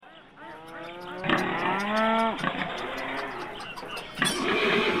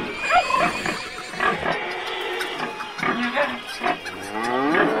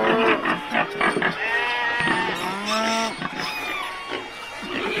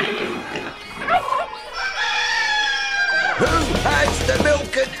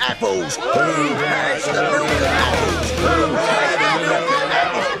apples? Who has the milk and apples? Who has the milk and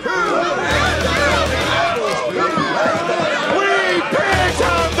apples? Who has the milk and apples? Who has the milk? We picked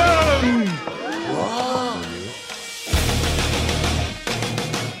on them!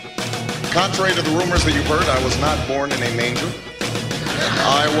 Contrary to the rumors that you've heard, I was not born in a manger.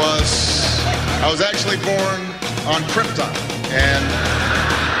 I was actually born on Krypton and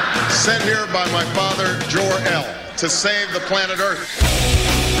sent here by my father, Jor-El, to save the planet Earth.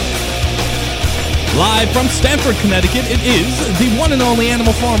 Live from Stamford, Connecticut, it is the one and only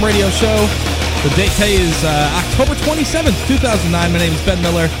Animal Farm Radio Show. The date today is October 27th, 2009. My name is Ben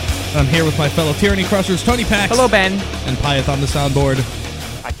Miller. I'm here with my fellow Tyranny Crushers, Tony Pax. Hello, Ben. And Pyeth on the soundboard.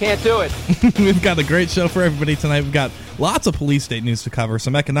 I can't do it. We've got a great show for everybody tonight. We've got lots of police state news to cover,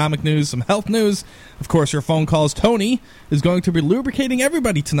 some economic news, some health news. Of course, your phone calls. Tony is going to be lubricating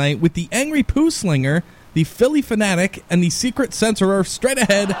everybody tonight with the Angry Poo Slinger, the Philly Fanatic, and the Secret Censorer. Straight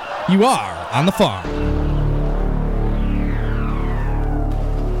ahead, you are on the farm.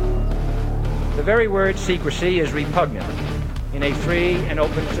 The very word secrecy is repugnant in a free and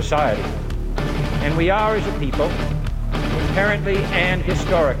open society. And we are, as a people, inherently and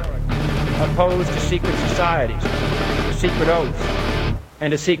historically opposed to secret societies, to secret oaths,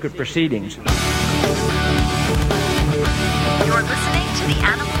 and to secret proceedings. You're listening to the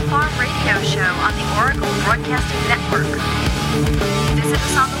Animal Farm Radio Show on the Oracle Broadcasting Network. Visit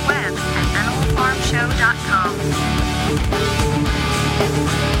us on the web at animalfarmshow.com.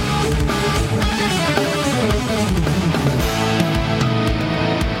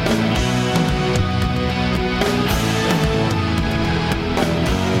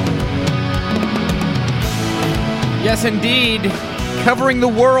 Yes, indeed. Covering the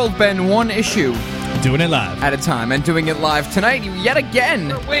world, Ben, one issue Doing it live. at a time, and doing it live tonight yet again.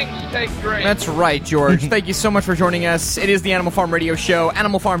 Wings taste great. That's right, George. Thank you so much for joining us. It is the Animal Farm Radio Show.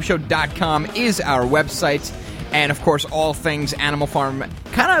 AnimalFarmShow.com is our website. And, of course, all things Animal Farm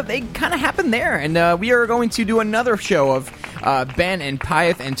kind of happen there. And we are going to do another show of Ben and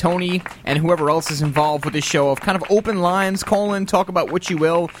Pyeth and Tony and whoever else is involved with this show of kind of open lines, call in, talk about what you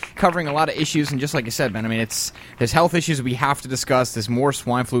will, covering a lot of issues. And just like I said, Ben, I mean, there's health issues we have to discuss. There's more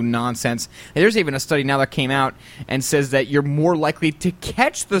swine flu nonsense. And there's even a study now that came out and says that you're more likely to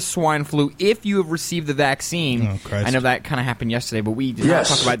catch the swine flu if you have received the vaccine. Oh, Christ. I know that kind of happened yesterday, but we did not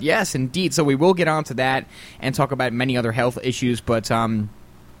talk about. Yes, indeed. So we will get on to that and talk about many other health issues, but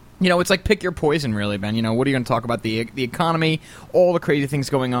it's like pick your poison, really, Ben. What are you going to talk about? The economy, all the crazy things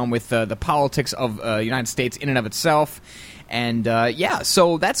going on with the politics of the United States in and of itself. And,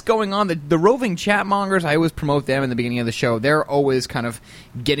 so that's going on. The roving chatmongers, I always promote them in the beginning of the show. They're always kind of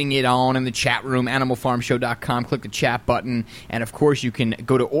getting it on in the chat room, animalfarmshow.com. Click the chat button. And, of course, you can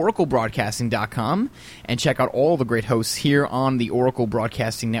go to oraclebroadcasting.com and check out all the great hosts here on the Oracle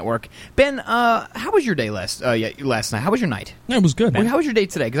Broadcasting Network. Ben, how was your day last night? How was your night? Yeah, it was good, man. How was your day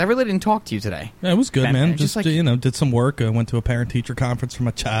today? Because I really didn't talk to you today. Yeah, it was good, man. Just did some work. I went to a parent-teacher conference for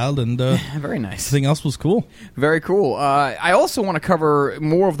my child, and very nice. Everything else was cool. Very cool. I also want to cover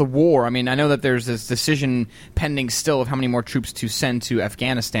more of the war. I mean, I know that there's this decision pending still of how many more troops to send to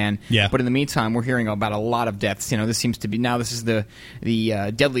Afghanistan. Yeah. But in the meantime, we're hearing about a lot of deaths. This seems to be this is the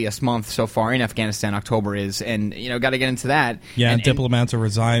deadliest month so far in Afghanistan. October is, and got to get into that. Yeah, and diplomats are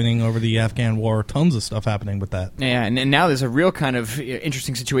resigning over the Afghan war. Tons of stuff happening with that. Yeah, and now there's a real kind of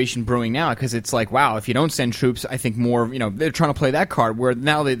interesting situation brewing now because it's like, wow, if you don't send troops, I think more. They're trying to play that card where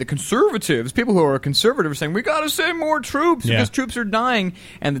now the conservatives, people who are conservative, are saying we got to send more troops because troops are dying,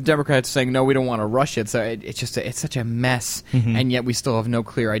 and the Democrats saying no, we don't want to rush it. So it's such a mess, and yet we still have no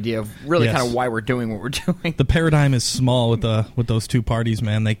clear idea of really kind of why we're doing what we're doing. The paradigm is small with those two parties,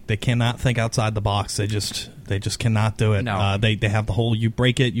 man. They cannot think outside the box. They just cannot do it. No. They have the whole you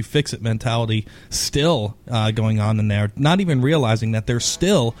break it, you fix it mentality still going on in there, not even realizing that they're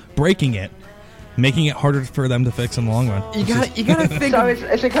still breaking it, making it harder for them to fix in the long run. You gotta think. So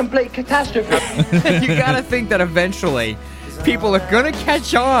it's a complete catastrophe. You gotta think that eventually people are gonna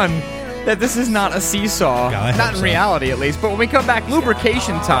catch on that this is not a seesaw. God, not in reality, at least. But when we come back,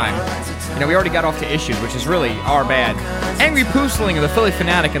 lubrication time. We already got off to issues, which is really our bad. Angry Poo Slinger, the Philly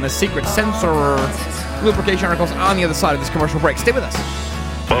Fanatic, and the Secret Censorer. Lubrication articles on the other side of this commercial break. Stay with us.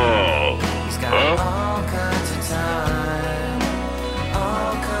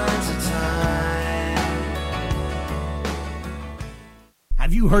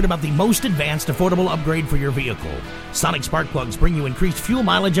 Have you heard about the most advanced affordable upgrade for your vehicle? Sonic spark plugs bring you increased fuel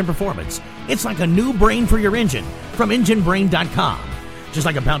mileage and performance. It's like a new brain for your engine from EngineBrain.com. Just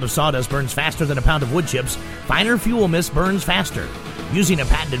like a pound of sawdust burns faster than a pound of wood chips, finer fuel mist burns faster. Using a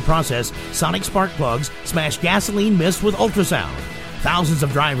patented process, Sonic spark plugs smash gasoline mist with ultrasound. Thousands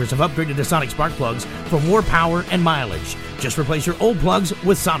of drivers have upgraded to Sonic spark plugs for more power and mileage. Just replace your old plugs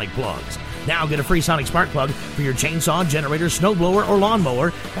with Sonic plugs. Now get a free Sonic spark plug for your chainsaw, generator, snowblower, or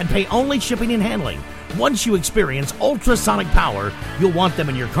lawnmower and pay only shipping and handling. Once you experience ultrasonic power, you'll want them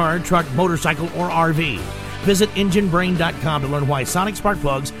in your car, truck, motorcycle, or RV. Visit EngineBrain.com to learn why Sonic spark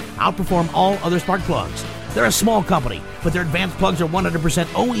plugs outperform all other spark plugs. They're a small company, but their advanced plugs are 100%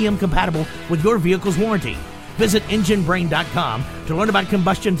 OEM compatible with your vehicle's warranty. Visit EngineBrain.com to learn about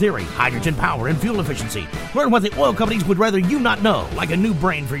combustion theory, hydrogen power, and fuel efficiency. Learn what the oil companies would rather you not know, like a new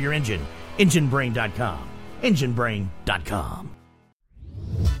brain for your engine. EngineBrain.com. EngineBrain.com.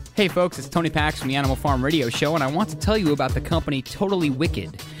 Hey folks, it's Tony Pax from the Animal Farm Radio Show, and I want to tell you about the company Totally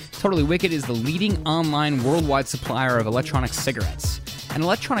Wicked. Totally Wicked is the leading online worldwide supplier of electronic cigarettes. An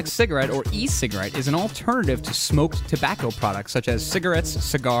electronic cigarette, or e-cigarette, is an alternative to smoked tobacco products such as cigarettes,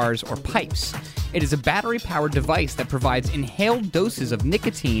 cigars, or pipes. It is a battery-powered device that provides inhaled doses of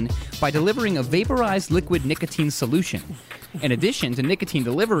nicotine by delivering a vaporized liquid nicotine solution. In addition to nicotine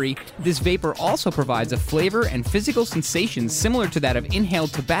delivery, this vapor also provides a flavor and physical sensation similar to that of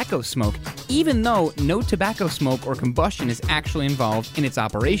inhaled tobacco smoke, even though no tobacco smoke or combustion is actually involved in its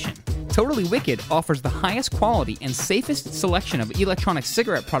operation. Totally Wicked offers the highest quality and safest selection of electronic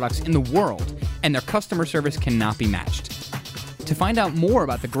cigarette products in the world, and their customer service cannot be matched. To find out more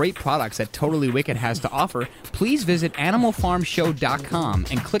about the great products that Totally Wicked has to offer, please visit AnimalFarmShow.com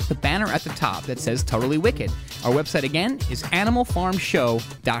and click the banner at the top that says Totally Wicked. Our website again is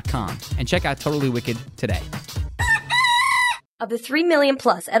AnimalFarmShow.com, and check out Totally Wicked today. Of the 3 million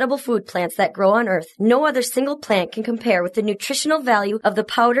plus edible food plants that grow on Earth, no other single plant can compare with the nutritional value of the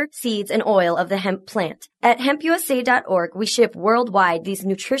powder, seeds, and oil of the hemp plant. At hempusa.org, we ship worldwide these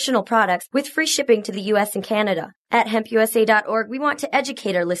nutritional products with free shipping to the U.S. and Canada. At hempusa.org, we want to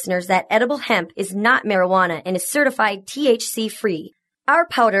educate our listeners that edible hemp is not marijuana and is certified THC-free. Our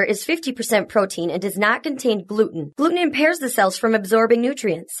powder is 50% protein and does not contain gluten. Gluten impairs the cells from absorbing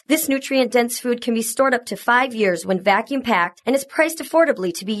nutrients. This nutrient-dense food can be stored up to 5 years when vacuum-packed and is priced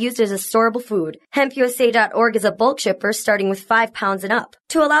affordably to be used as a storable food. HempUSA.org is a bulk shipper starting with 5 pounds and up.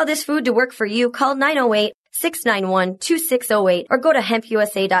 To allow this food to work for you, call 908-691-2608 or go to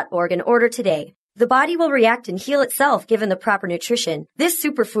HempUSA.org and order today. The body will react and heal itself given the proper nutrition. This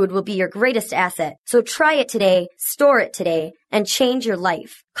superfood will be your greatest asset. So try it today, store it today, and change your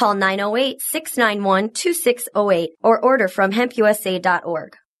life. Call 908-691-2608 or order from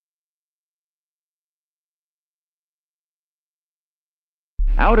hempusa.org.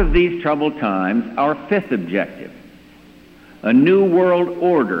 Out of these troubled times, our fifth objective, a new world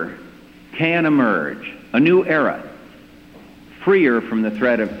order can emerge, a new era, freer from the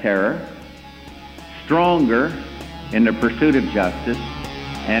threat of terror, stronger in the pursuit of justice,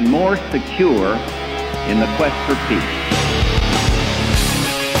 and more secure in the quest for peace.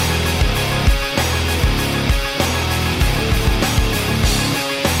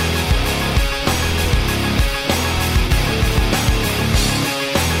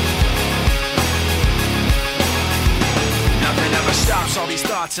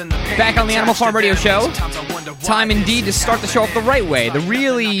 Back on the Animal Farm Radio Show. Time indeed to start the show off the right way. The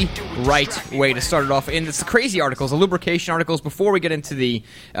really right way to start it off. And it's the crazy articles, the lubrication articles, before we get into the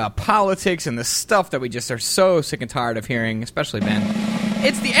politics and the stuff that we just are so sick and tired of hearing, especially Ben.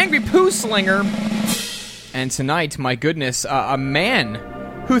 It's the Angry Poo Slinger. And tonight, my goodness, a man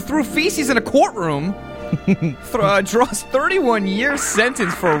who threw feces in a courtroom draws 31-year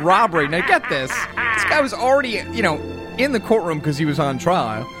sentence for a robbery. Now get this. This guy was already, in the courtroom because he was on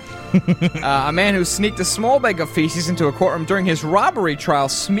trial. A man who sneaked a small bag of feces into a courtroom during his robbery trial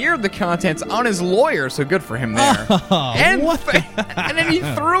smeared the contents on his lawyer, so good for him there. And then he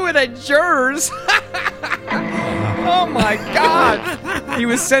threw it at jurors. Oh my God. He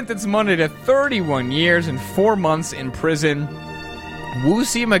was sentenced Monday to 31 years and 4 months in prison.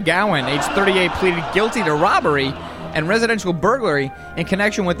 Woosie McGowan, age 38, pleaded guilty to robbery and residential burglary in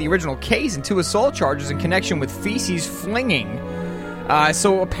connection with the original case and 2 assault charges in connection with feces flinging.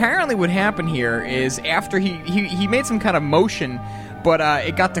 So apparently what happened here is after he made some kind of motion, but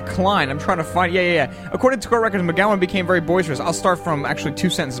it got declined. I'm trying to find... Yeah. According to court records, McGowan became very boisterous. I'll start from actually 2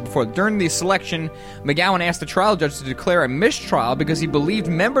 sentences before. During the selection, McGowan asked the trial judge to declare a mistrial because he believed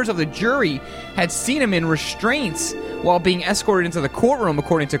members of the jury had seen him in restraints while being escorted into the courtroom,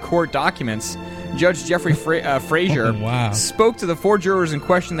 according to court documents. Judge Jeffrey Frazier spoke to the 4 jurors in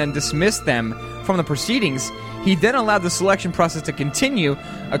question, then dismissed them from the proceedings. He then allowed the selection process to continue.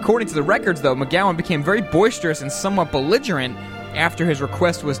 According to the records, though, McGowan became very boisterous and somewhat belligerent after his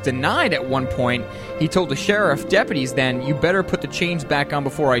request was denied at one point. He told the sheriff deputies then, "You better put the chains back on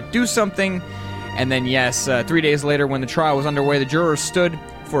before I do something." And then, yes, 3 days later when the trial was underway, the jurors stood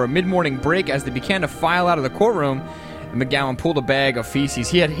for a mid-morning break as they began to file out of the courtroom. McGowan pulled a bag of feces.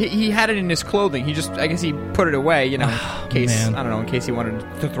 He had it in his clothing. I guess he put it away, in case, I don't know, in case he wanted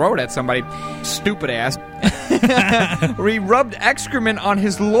to throw it at somebody. Stupid ass. He rubbed excrement on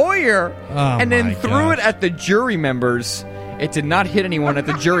his lawyer and then threw it at the jury members. It did not hit anyone at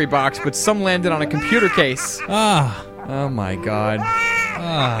the jury box, but some landed on a computer case. Oh my God.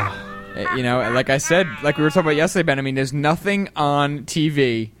 Like I said, like we were talking about yesterday, Ben, I mean, there's nothing on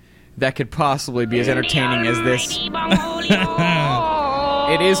TV that could possibly be as entertaining as this.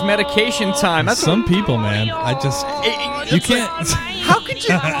 It is medication time. That's some people, man. You can't. How could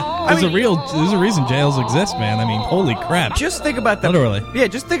you? There's a reason jails exist, man. I mean, holy crap. Just think about that. Literally. Yeah,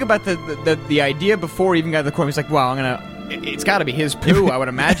 just think about the idea before he even got to the court. He's like, well, it's got to be his poo, I would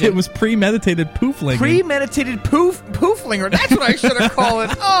imagine. It was premeditated pooflinger. Premeditated pooflinger. That's what I should have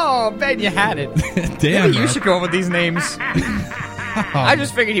called it. Oh, Ben, you had it. Damn. Maybe you should go with these names. I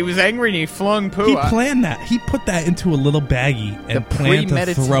just figured he was angry and he flung poo. He planned that. He put that into a little baggie and planned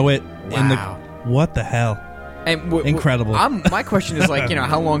to throw it in the... What the hell? And incredible. My question is, like,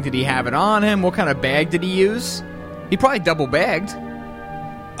 how long did he have it on him? What kind of bag did he use? He probably double bagged.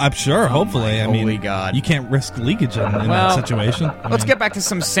 I'm sure, hopefully. Holy God. You can't risk leakage in that situation. Let's get back to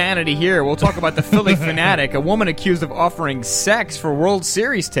some sanity here. We'll talk about the Philly fanatic, a woman accused of offering sex for World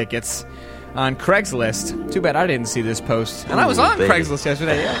Series tickets on Craigslist. Too bad I didn't see this post. And I was on Craigslist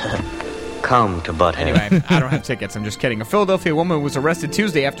yesterday, yeah. Come to Butthead. Anyway, I don't have tickets. I'm just kidding. A Philadelphia woman was arrested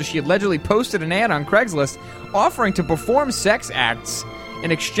Tuesday after she allegedly posted an ad on Craigslist offering to perform sex acts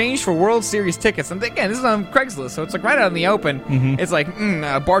in exchange for World Series tickets. And again, this is on Craigslist, so it's like right out in the open. Mm-hmm. It's like,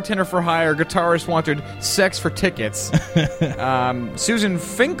 bartender for hire, guitarist wanted sex for tickets. Susan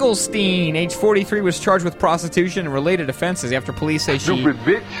Finkelstein, age 43, was charged with prostitution and related offenses after police say she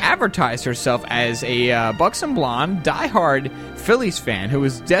advertised herself as a buxom blonde, diehard Phillies fan who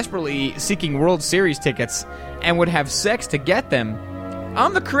was desperately seeking World Series tickets and would have sex to get them.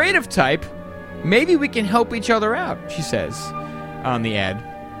 I'm the creative type. Maybe we can help each other out, she says on the ad.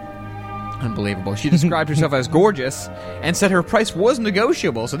 Unbelievable. She described herself as gorgeous and said her price was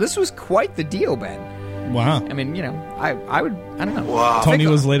negotiable. So this was quite the deal, Ben. Wow. I mean, I don't know. Wow. Tony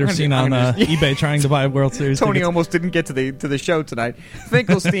was later seen on eBay trying to buy World Series Tony tickets. almost didn't get to the show tonight.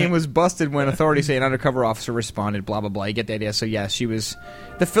 Finkelstein was busted when authorities say an undercover officer responded, blah, blah, blah. You get the idea. So, yes, she was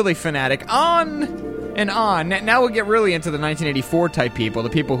the Philly fanatic. On and on. Now we'll get really into the 1984 type people, the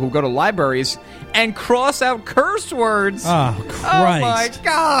people who go to libraries and cross out curse words. Oh, Christ. Oh, my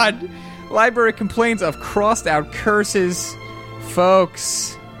God. Library complains of crossed out curses.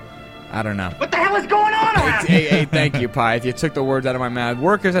 Folks, I don't know. What the hell is going on around here? Hey, thank you, Pi. If you took the words out of my mouth.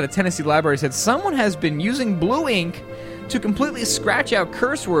 Workers at a Tennessee library said someone has been using blue ink to completely scratch out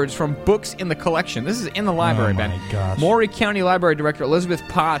curse words from books in the collection. This is in the library, Ben. Oh, my gosh. Maury County Library Director Elizabeth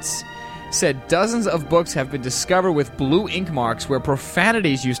Potts said dozens of books have been discovered with blue ink marks where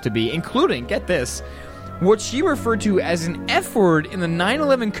profanities used to be, including, get this, what she referred to as an F word in the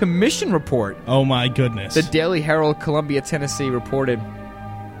 9/11 Commission report. Oh, my goodness. The Daily Herald, Columbia, Tennessee, reported.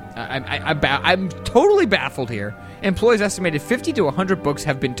 I'm totally baffled here. Employees estimated 50 to 100 books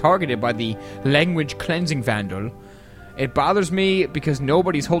have been targeted by the language cleansing vandal. It bothers me because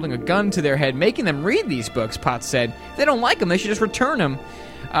nobody's holding a gun to their head making them read these books, Potts said. If they don't like them, they should just return them.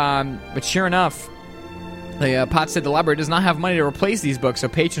 But sure enough, Potts said the library does not have money to replace these books, so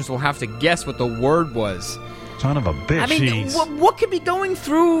patrons will have to guess what the word was. Son of a bitch. I mean, what could be going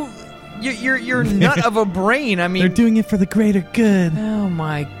through your nut of a brain? I mean, they're doing it for the greater good. Oh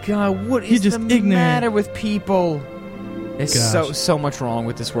my God! What is the matter with people? There's so much wrong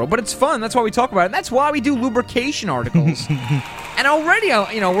with this world, but it's fun. That's why we talk about it. And that's why we do lubrication articles. And already,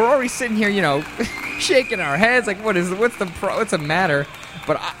 we're already sitting here, shaking our heads like, what's the matter?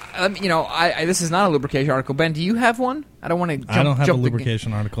 But this is not a lubrication article. Ben, do you have one? I don't want to. I don't have a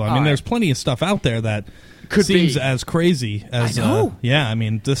lubrication article. I mean, there's plenty of stuff out there that seems as crazy as. I know. I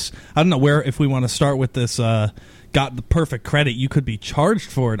mean, this. I don't know where. If we want to start with this, got the perfect credit, you could be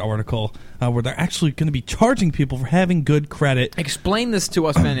charged for it article, where they're actually going to be charging people for having good credit. Explain this to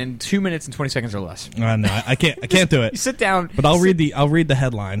us, Ben, in 2 minutes and 20 seconds or less. No, I can't do it. You sit down. But I'll read the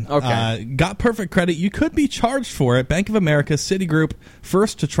headline. Okay. Got perfect credit, you could be charged for it. Bank of America, Citigroup,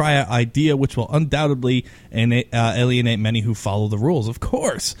 first to try an idea which will undoubtedly alienate many who follow the rules. Of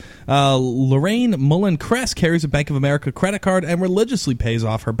course. Lorraine Mullen-Kress carries a Bank of America credit card and religiously pays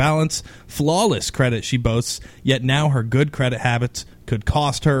off her balance. Flawless credit, she boasts, yet now her good credit habits could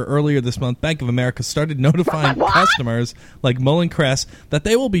cost her. Earlier this month, Bank of America started notifying customers like Mullen Crest that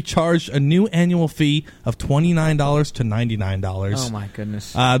they will be charged a new annual fee of $29 to $99. Oh, my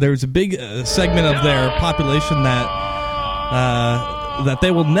goodness. There's a big segment of their population that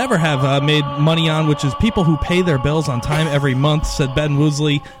they will never have made money on, which is people who pay their bills on time every month, said Ben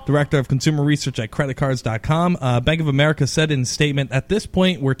Woosley, director of consumer research at creditcards.com. Bank of America said in a statement, at this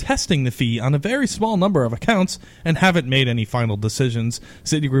point, we're testing the fee on a very small number of accounts and haven't made any final decisions.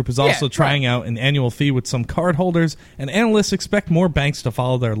 Citigroup is also trying out an annual fee with some cardholders, and analysts expect more banks to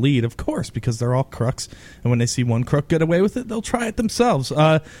follow their lead, of course, because they're all crooks, and when they see one crook get away with it, they'll try it themselves.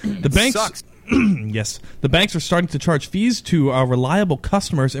 The banks sucks. Yes, the banks are starting to charge fees to reliable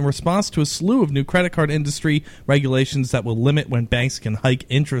customers in response to a slew of new credit card industry regulations that will limit when banks can hike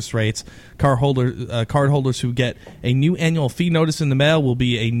interest rates. Cardholders who get a new annual fee notice in the mail will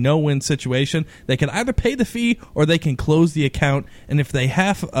be a no-win situation. They can either pay the fee or they can close the account, and if they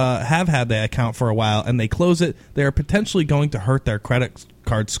have had the account for a while and they close it, they are potentially going to hurt their credit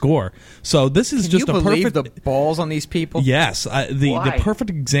card score. So this is just a perfect. Can you believe the balls on these people? Yes, the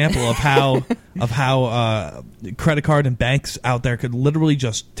perfect example of how credit card and banks out there could literally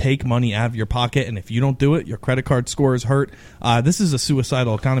just take money out of your pocket, and if you don't do it, your credit card score is hurt. This is a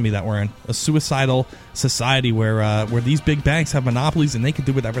suicidal economy that we're in, a suicidal society where these big banks have monopolies and they can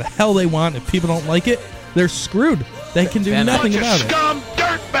do whatever the hell they want. If people don't like it, they're screwed. They can do nothing about it. Scum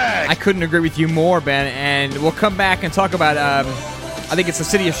dirtbag! I couldn't agree with you more, Ben. And we'll come back and talk about. I think it's the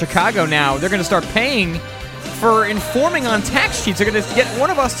city of Chicago now. They're going to start paying for informing on tax sheets. They're going to get one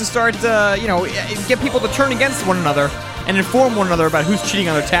of us to start, get people to turn against one another and inform one another about who's cheating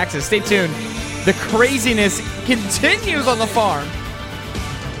on their taxes. Stay tuned. The craziness continues on the farm.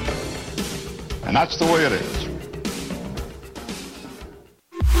 And that's the way it is.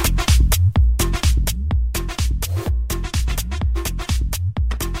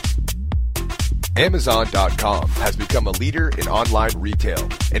 Amazon.com has become a leader in online retail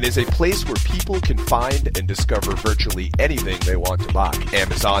and is a place where people can find and discover virtually anything they want to buy.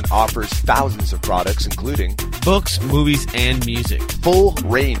 Amazon offers thousands of products including books, movies, and music, full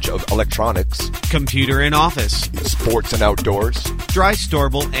range of electronics, computer and office, sports and outdoors, dry,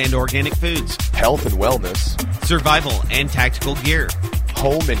 storable, and organic foods, health and wellness, survival and tactical gear,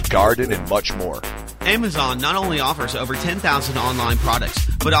 home and garden, and much more. Amazon not only offers over 10,000 online products,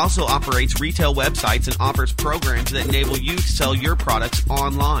 but also operates retail websites and offers programs that enable you to sell your products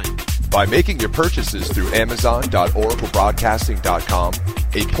online. By making your purchases through Amazon.oraclebroadcasting.com,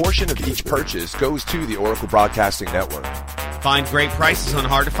 a portion of each purchase goes to the Oracle Broadcasting Network. Find great prices on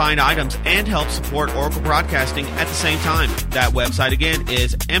hard-to-find items and help support Oracle Broadcasting at the same time. That website again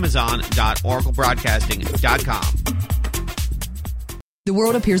is Amazon.oraclebroadcasting.com. The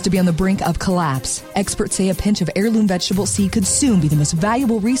world appears to be on the brink of collapse. Experts say a pinch of heirloom vegetable seed could soon be the most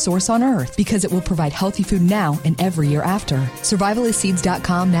valuable resource on Earth because it will provide healthy food now and every year after.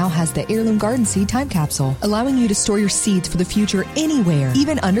 Survivalistseeds.com now has the Heirloom Garden Seed Time Capsule, allowing you to store your seeds for the future anywhere,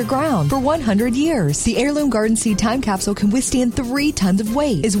 even underground, for 100 years. The Heirloom Garden Seed Time Capsule can withstand 3 tons of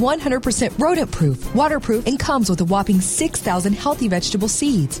weight, is 100% rodent-proof, waterproof, and comes with a whopping 6,000 healthy vegetable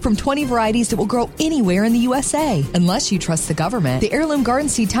seeds from 20 varieties that will grow anywhere in the USA. Unless you trust the government, the Heirloom Garden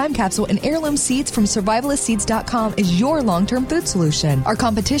Seed Time Capsule and heirloom seeds from survivalistseeds.com is your long-term food solution. Our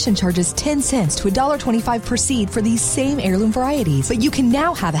competition charges 10 cents to $1.25 per seed for these same heirloom varieties. But you can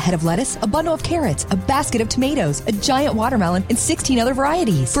now have a head of lettuce, a bundle of carrots, a basket of tomatoes, a giant watermelon, and 16 other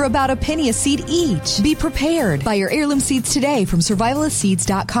varieties for about a penny a seed each. Be prepared. Buy your heirloom seeds today from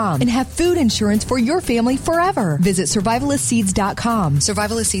survivalistseeds.com and have food insurance for your family forever. Visit survivalistseeds.com.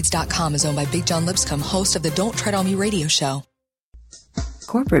 Survivalistseeds.com is owned by Big John Lipscomb, host of the Don't Tread on Me radio show.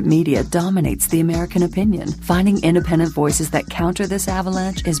 Corporate media dominates the American opinion. Finding independent voices that counter this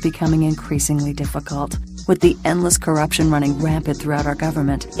avalanche is becoming increasingly difficult. With the endless corruption running rampant throughout our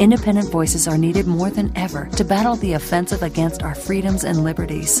government, independent voices are needed more than ever to battle the offensive against our freedoms and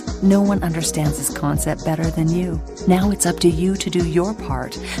liberties. No one understands this concept better than you. Now it's up to you to do your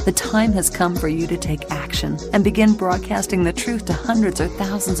part. The time has come for you to take action and begin broadcasting the truth to hundreds or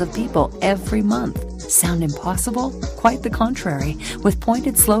thousands of people every month. Sound impossible? Quite the contrary. With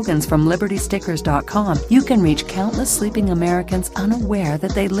pointed slogans from LibertyStickers.com, you can reach countless sleeping Americans unaware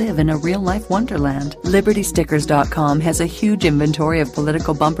that they live in a real-life wonderland. LibertyStickers.com has a huge inventory of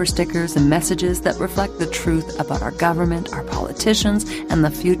political bumper stickers and messages that reflect the truth about our government, our politicians, and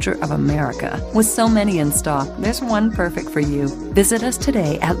the future of America. With so many in stock, there's one perfect for you. Visit us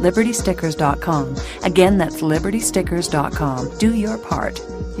today at LibertyStickers.com. Again, that's LibertyStickers.com. Do your part.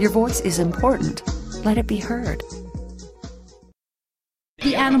 Your voice is important. Let it be heard.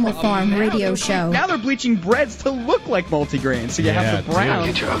 The Animal Farm Radio Show. Now they're bleaching breads to look like multigrain, so you have the brown.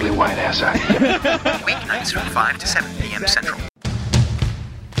 Get your ugly white ass out of here. Weeknights from 5 to 7 p.m. Central.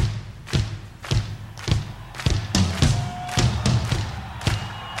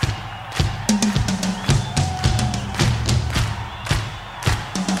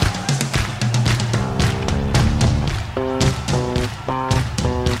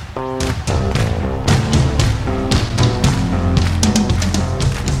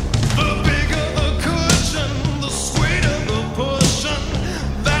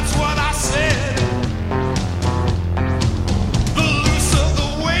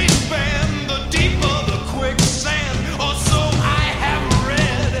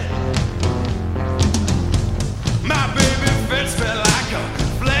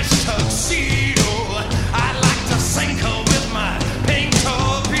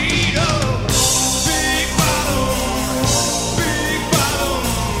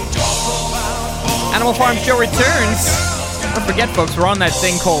 Animal Farm Show returns. Don't forget, folks, we're on that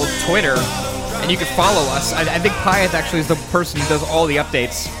thing called Twitter, and you can follow us. I think Pyeth actually is the person who does all the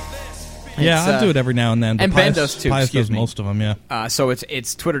updates. Yeah, I'll do it every now and then. And Ben does too. Pius does most of them, yeah. So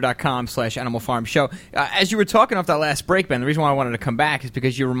it's twitter.com/Animal Farm Show. As you were talking off that last break, Ben, the reason why I wanted to come back is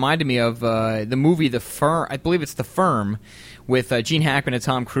because you reminded me of the movie The Firm. I believe it's The Firm, with Gene Hackman and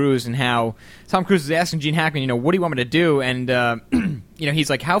Tom Cruise, and how Tom Cruise is asking Gene Hackman, what do you want me to do? And he's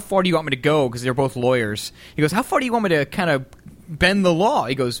like, how far do you want me to go? Because they're both lawyers. He goes, how far do you want me to kind of bend the law?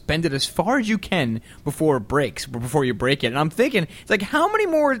 He goes, bend it as far as you can before it breaks, before you break it. And I'm thinking, it's like, how many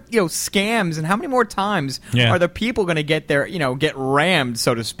more scams and how many more times are the people going to get their get rammed,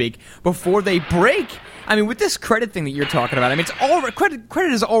 so to speak, before they break? I mean, with this credit thing that you're talking about, I mean, it's all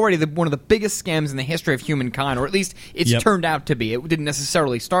credit is already one of the biggest scams in the history of humankind, or at least it's turned out to be. It didn't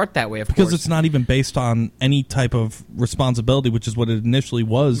necessarily start that way, because it's not even based on any type of responsibility, which is what it initially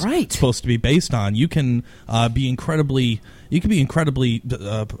was supposed to be based on. You can be incredibly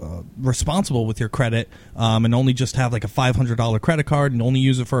responsible with your credit, and only just have like a $500 credit card and only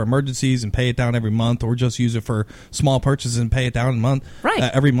use it for emergencies and pay it down every month, or just use it for small purchases and pay it down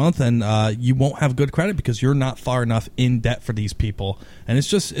every month, and you won't have good credit because you're not far enough in debt for these people. And it's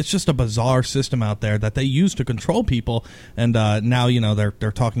just a bizarre system out there that they use to control people. And now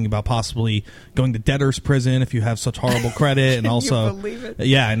they're talking about possibly going to debtor's prison if you have such horrible credit, and also you believe it?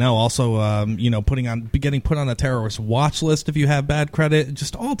 Yeah, I know. Also, getting put on a terrorist watch list if you have bad credit,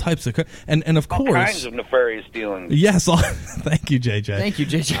 just all types of and of course all kinds of nefarious dealings. Yes, thank you, JJ. Thank you,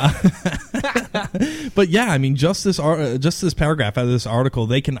 JJ. But yeah, I mean, just this paragraph out of this article,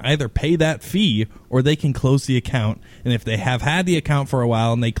 they can either pay that fee or they can close the account. And if they have had the account for a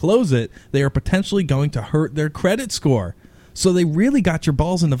while and they close it, they are potentially going to hurt their credit score. So they really got your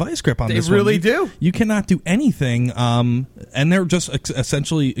balls in the vice grip on this one. They really do. You cannot do anything, and they're just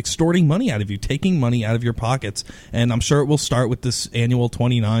essentially extorting money out of you, taking money out of your pockets. And I'm sure it will start with this annual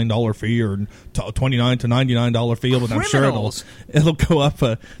 $29 fee or $29 to $99 fee, but I'm sure it'll go up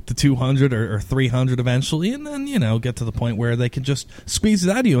to $200 or $300 eventually, and then get to the point where they can just squeeze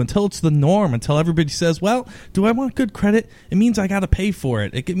it out of you until it's the norm, until everybody says, "Well, do I want good credit? It means I got to pay for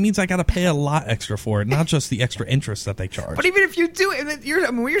it. It means I got to pay a lot extra for it, not just the extra interest that they charge." But even if you do,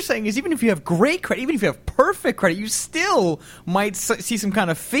 what you're saying is, even if you have great credit, even if you have perfect credit, you still might see some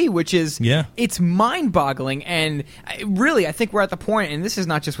kind of fee, which is, it's mind-boggling. And really, I think we're at the point, and this is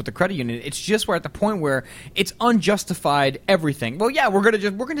not just with the credit union, it's just we're at the point where it's unjustified everything. Well, yeah, we're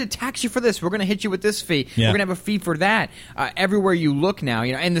going to tax you for this, we're going to hit you with this fee, we're going to have a fee for that. Everywhere you look now,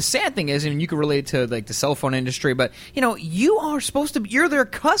 and the sad thing is, and you can relate to like the cell phone industry, but you are supposed to, you're their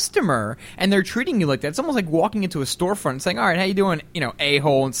customer, and they're treating you like that. It's almost like walking into a storefront and saying, "All right, how you doing,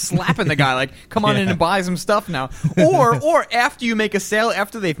 a-hole," and slapping the guy like, "Come on in and buy some stuff now." Or after you make a sale,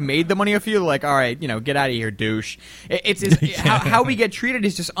 after they've made the money off you, like, "All right, get out of here, douche." How we get treated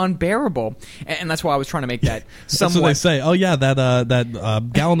is just unbearable, and that's why I was trying to make that somewhat. That's what they say. "Oh yeah, that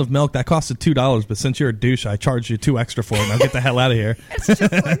gallon of milk that costed $2, but since you're a douche, I charged you $2 extra for it. Now get the hell out of here." It's just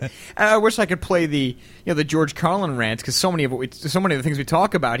like, I wish I could play the George Carlin rant, because so many of the things we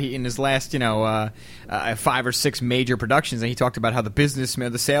talk about, he in his last 5 or 6 major productions, and he talked about how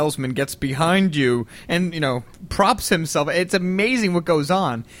the salesman gets behind you and props himself. It's amazing what goes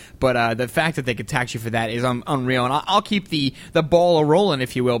on, but the fact that they could tax you for that is unreal. And I'll keep the ball rolling,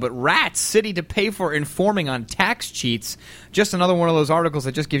 if you will. But rats, city to pay for informing on tax cheats. Just another one of those articles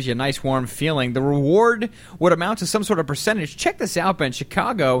that just gives you a nice warm feeling. The reward would amount to some sort of percentage. Check this out, Ben.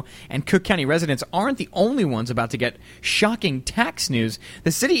 Chicago and Cook County residents aren't the only ones about to get shocking tax news.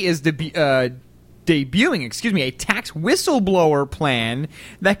 The city is debuting, a tax whistleblower plan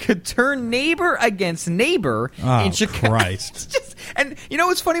that could turn neighbor against neighbor in Chicago. Christ. And you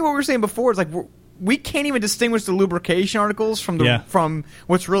know, it's funny what we were saying before. It's like we can't even distinguish the lubrication articles from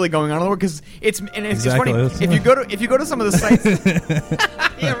what's really going on in the world, because it's funny if you go to some of the sites.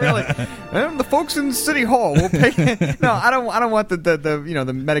 Yeah, really. The folks in City Hall will pay. No, I don't want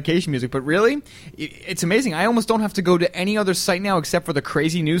the medication music, but really, it's amazing. I almost don't have to go to any other site now except for the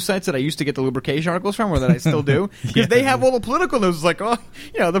crazy news sites that I used to get the lubrication articles from, or that I still do, because they have all the political news. It's like,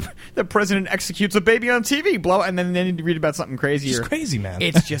 the president executes a baby on TV, blah, and then you read about something crazy. It's crazy, man.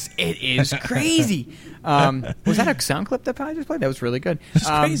 It is crazy. Was that a sound clip that I just played? That was really good. It's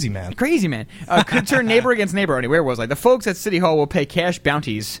crazy, man. Crazy, man. Could turn neighbor against neighbor. Where was I? The folks at City Hall will pay cash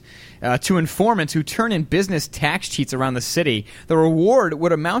bounties to informants who turn in business tax cheats around the city. The reward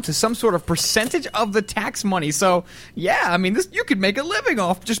would amount to some sort of percentage of the tax money. So, yeah, I mean, you could make a living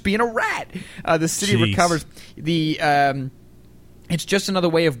off just being a rat. The city recovers. It's just another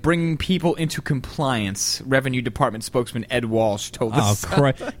way of bringing people into compliance, Revenue Department spokesman Ed Walsh told us. Oh,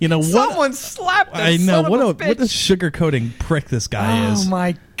 Christ. You know what? Someone slapped that I know. son of a bitch. What a sugarcoating prick this guy is. Oh,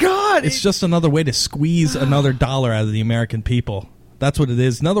 my God. It's just another way to squeeze another dollar out of the American people. That's what it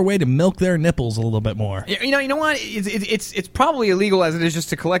is. Another way to milk their nipples a little bit more. You know what? It's probably illegal as it is just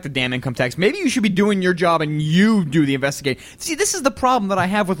to collect the damn income tax. Maybe you should be doing your job and you do the investigation. See, this is the problem that I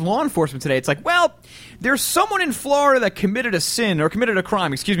have with law enforcement today. It's like, well, there's someone in Florida that committed a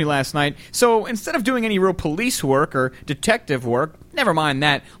crime, last night. So instead of doing any real police work or detective work, never mind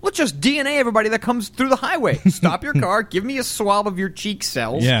that, let's just DNA everybody that comes through the highway. Stop your car, give me a swab of your cheek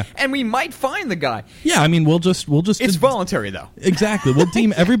cells, and we might find the guy. Yeah, I mean, we'll just. It's voluntary, though. Exactly. We'll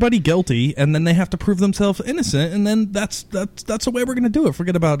deem everybody guilty, and then they have to prove themselves innocent, and then that's the way we're going to do it.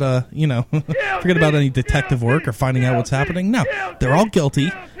 Forget about forget about any detective work or finding out what's happening. No, they're all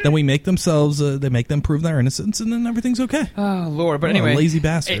guilty. Then we make them prove their innocence, and then everything's okay. Oh Lord! But anyway, lazy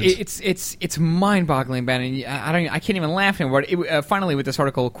bastards. It's mind-boggling, Ben. And I can't even laugh anymore. Finally, with this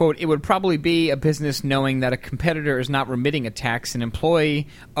article, quote, it would probably be a business knowing that a competitor is not remitting a tax. An employee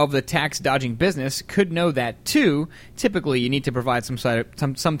of the tax-dodging business could know that too. Typically, you need to provide some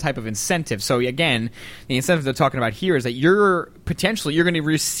type of incentive. So again, the incentive they're talking about here is that you're going to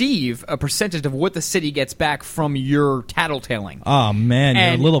receive a percentage of what the city gets back from your tattletaling. Oh man,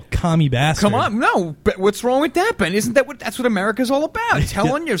 you're a little commie bastard. Come on, no, but what's wrong with that, Ben? Isn't that's what America's all about?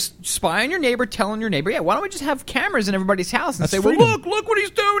 Spy on your neighbor, telling your neighbor, why don't we just have cameras in everybody's house and say, well, look what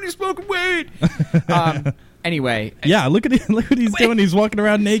he's doing, he's smoking weed. Anyway. Yeah, look what he's doing. He's walking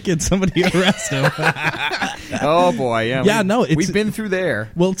around naked. Somebody arrest him. Oh, boy. Yeah, we've been through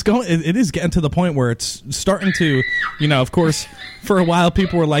there. Well, it is getting to the point where it's starting to, of course, for a while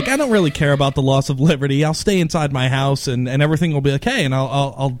people were like, I don't really care about the loss of liberty. I'll stay inside my house and everything will be okay, and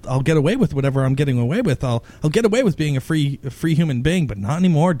I'll get away with whatever I'm getting away with. I'll get away with being a free human being, but not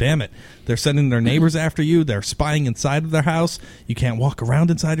anymore. Damn it. They're sending their neighbors after you. They're spying inside of their house. You can't walk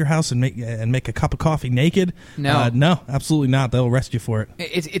around inside your house and make a cup of coffee naked. No, absolutely not. They'll arrest you for it.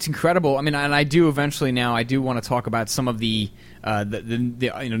 It's incredible. I mean, and I do eventually now. I do want to talk about some of the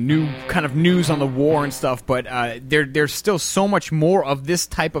new kind of news on the war and stuff, but there's still so much more of this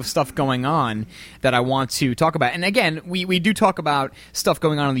type of stuff going on that I want to talk about. And again, we do talk about stuff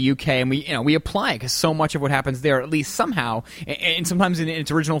going on in the UK, and we apply it because so much of what happens there, at least somehow, and sometimes in its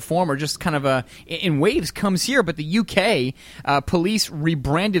original form or just kind of in waves, comes here. But the UK police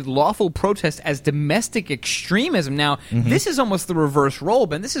rebranded lawful protest as domestic extremism. Now, this is almost the reverse role,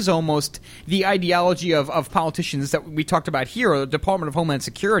 Ben. This is almost the ideology of politicians that we talked about here, or the Department of Homeland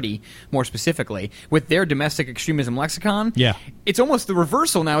Security, more specifically, with their domestic extremism lexicon. Yeah. It's almost the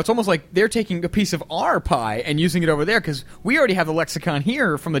reversal now. It's almost like they're taking a piece of our pie and using it over there, because we already have the lexicon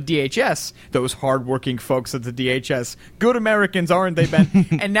here from the DHS, those hardworking folks at the DHS. Good Americans, aren't they, Ben?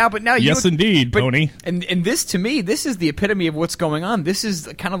 But now yes, indeed, Tony. And this, to me, this is the epitome of what's going on. This is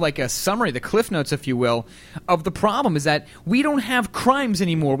kind of like a summary, the Cliff Notes, if you will, of the problem is that we don't have crimes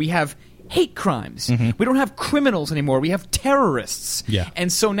anymore. We have hate crimes. We don't have criminals anymore. We have terrorists. Yeah.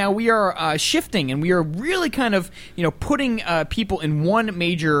 And so now we are shifting, and we are really kind of putting people in one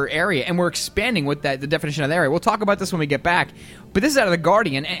major area, and we're expanding what the definition of the area. We'll talk about this when we get back. But this is out of The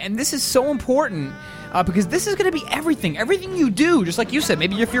Guardian, and this is so important because this is going to be everything. Everything you do, just like you said,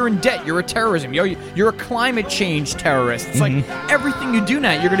 maybe if you're in debt, you're a terrorism. You're a climate change terrorist. It's like everything you do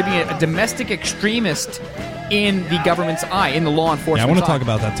now, you're going to be a domestic extremist in the government's eye, in the law enforcement eye. I want to talk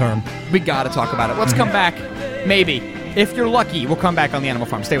about that term. We got to talk about it. Let's come back. Maybe. If you're lucky, we'll come back on the Animal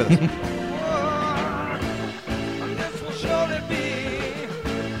Farm. Stay with us.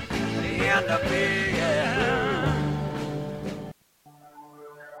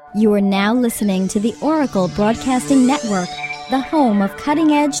 You are now listening to the Oracle Broadcasting Network, the home of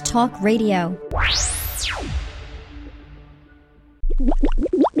cutting-edge talk radio.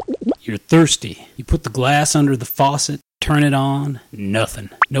 You're thirsty. You put the glass under the faucet, turn it on, nothing.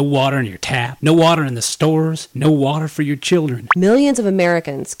 No water in your tap, no water in the stores, no water for your children. Millions of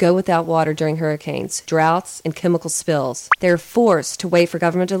Americans go without water during hurricanes, droughts, and chemical spills. They're forced to wait for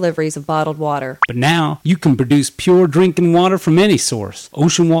government deliveries of bottled water. But now, you can produce pure drinking water from any source.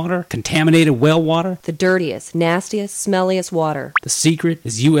 Ocean water, contaminated well water. The dirtiest, nastiest, smelliest water. The secret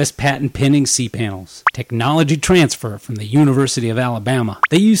is U.S. patent pending C-panels. Technology transfer from the University of Alabama.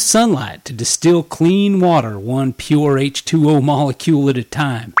 They use sunlight to distill clean water, one pure H2O molecule at a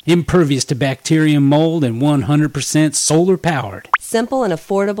time, impervious to bacteria and mold, and 100% solar powered. Simple and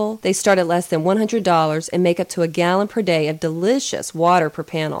affordable, they start at less than $100 and make up to a gallon per day of delicious water per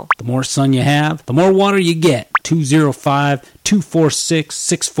panel. The more sun you have, the more water you get.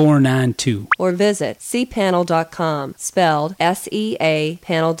 205-246-6492. Or visit cpanel.com, spelled S-E-A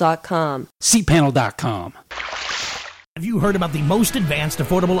panel.com. cpanel.com. Have you heard about the most advanced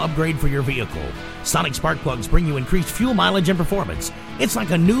affordable upgrade for your vehicle? Sonic spark plugs bring you increased fuel mileage and performance. It's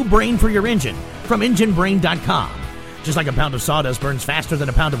like a new brain for your engine from enginebrain.com. Just like a pound of sawdust burns faster than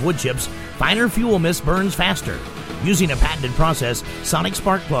a pound of wood chips, finer fuel mist burns faster. Using a patented process, Sonic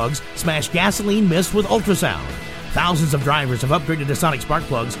spark plugs smash gasoline mist with ultrasound. Thousands of drivers have upgraded to Sonic spark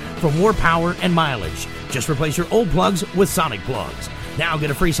plugs for more power and mileage. Just replace your old plugs with Sonic plugs. Now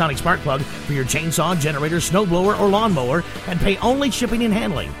get a free Sonic spark plug for your chainsaw, generator, snowblower, or lawnmower and pay only shipping and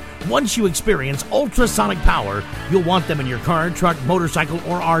handling. Once you experience ultrasonic power, you'll want them in your car, truck, motorcycle,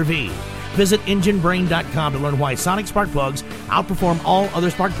 or RV. Visit enginebrain.com to learn why Sonic spark plugs outperform all other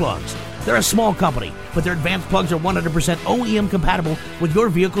spark plugs. They're a small company, but their advanced plugs are 100% OEM compatible with your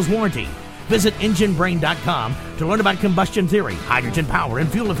vehicle's warranty. Visit enginebrain.com to learn about combustion theory, hydrogen power, and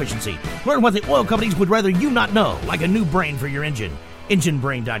fuel efficiency. Learn what the oil companies would rather you not know, like a new brain for your engine.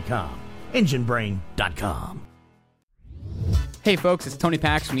 enginebrain.com. enginebrain.com. Hey folks, it's Tony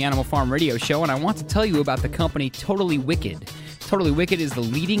Pax from the Animal Farm Radio Show, and I want to tell you about the company Totally Wicked. Totally Wicked is the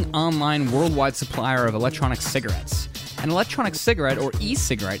leading online worldwide supplier of electronic cigarettes. An electronic cigarette, or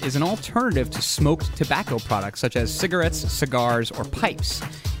e-cigarette, is an alternative to smoked tobacco products such as cigarettes, cigars, or pipes.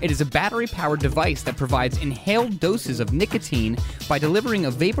 It is a battery-powered device that provides inhaled doses of nicotine by delivering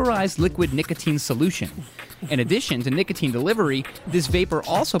a vaporized liquid nicotine solution. In addition to nicotine delivery, this vapor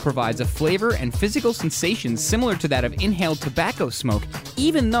also provides a flavor and physical sensation similar to that of inhaled tobacco smoke,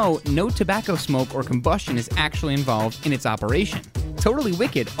 even though no tobacco smoke or combustion is actually involved in its operation. Totally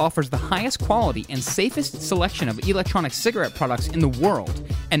Wicked offers the highest quality and safest selection of electronic cigarette products in the world,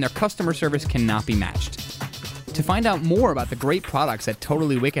 and their customer service cannot be matched. To find out more about the great products that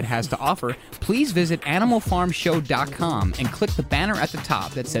Totally Wicked has to offer, please visit animalfarmshow.com and click the banner at the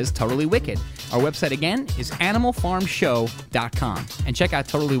top that says Totally Wicked. Our website again is animalfarmshow.com, and check out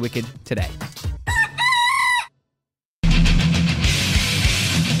Totally Wicked today.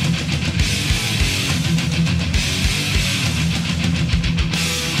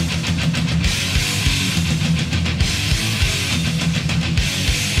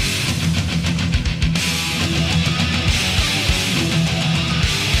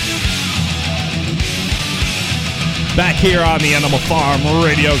 Back here on the Animal Farm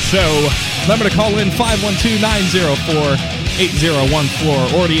Radio Show. Remember to call in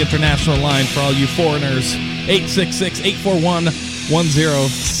 512-904-8014 or the international line for all you foreigners,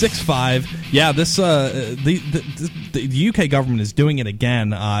 866-841-1065. Yeah, this the UK government is doing it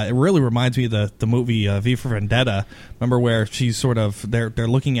again. It really reminds me of the movie V for Vendetta. Remember where she's sort of they're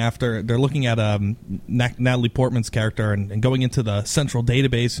looking at Natalie Portman's character and going into the central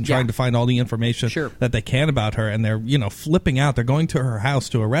database and trying to find all the information that they can about her, and they're flipping out. They're going to her house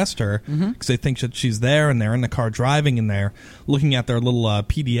to arrest her because they think that she's there, and they're in the car driving, and they're looking at their little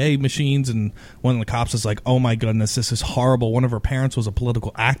PDA machines, and one of the cops is like, "Oh my goodness, this is horrible. One of her parents was a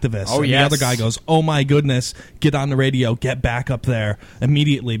political activist." Oh, and the other guy goes, "Oh my goodness, get on the radio, get back up there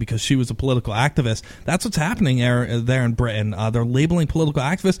immediately because she was a political activist." That's what's happening there in Britain. They're labeling political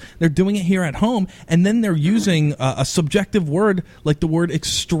activists. They're doing it here at home, and then they're using a subjective word like the word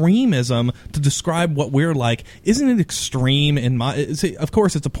extremism to describe what we're like. Isn't it extreme? Of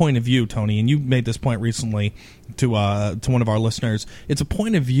course, it's a point of view, Tony, and you made this point recently to one of our listeners. It's a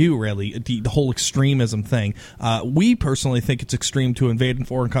point of view, really, the whole extremism thing. We personally think it's extreme to invade a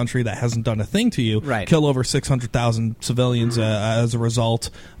foreign country that hasn't done a thing to you, kill over 600,000 civilians as a result,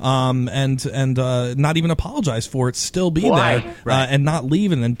 and not even apologize for it, still be there, and not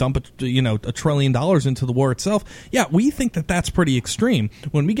leave and then dump $1 trillion into the war itself. Yeah, we think that that's pretty extreme.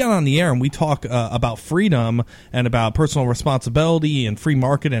 When we get on the air and we talk about freedom and about personal responsibility and free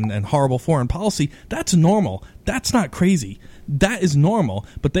market and horrible foreign policy, that's normal. That's not crazy. That is normal.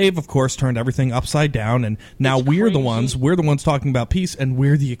 But they've, of course, turned everything upside down, and now we're the ones talking about peace, and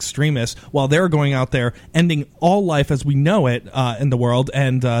we're the extremists, while they're going out there ending all life as we know it in the world,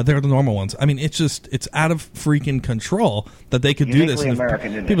 and they're the normal ones. I mean, it's out of freaking control that they could do this. And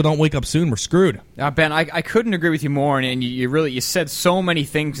if people don't wake up soon, we're screwed. Ben, I couldn't agree with you more, and you said so many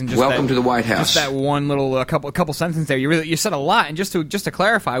things in just Welcome to the White House. Just that one little couple sentences there. You said a lot, and just to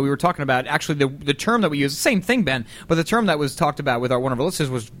clarify, we were talking about actually the term that we use, the same thing, Ben, but the term that was talked about with one of our listeners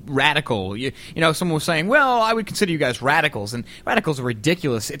was radical. Someone was saying, well, I would consider you guys radicals, and radicals are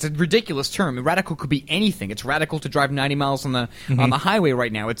ridiculous. It's a ridiculous term. Radical could be anything. It's radical to drive 90 miles on the highway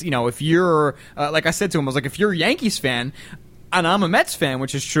right now. It's if you're like I said to him, I was like, if you're a Yankees fan and I'm a Mets fan,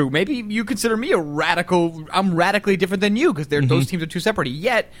 which is true, maybe you consider me a radical. I'm radically different than you because those teams are too separate.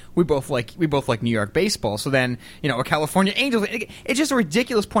 Yet we both like New York baseball. So then a California Angels. It's just a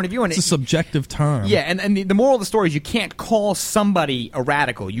ridiculous point of view, and it's a subjective term. Yeah, and the moral of the story is you can't call somebody a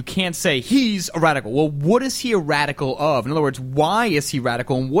radical. You can't say he's a radical. Well, what is he a radical of? In other words, why is he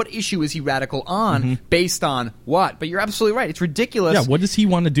radical, and what issue is he radical on? Based on what? But you're absolutely right. It's ridiculous. Yeah. What does he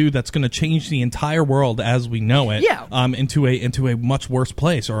want to do that's going to change the entire world as we know it? Yeah. Into a much worse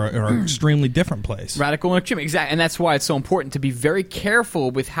place or an extremely different place. Radical and extreme, exactly. And that's why it's so important to be very careful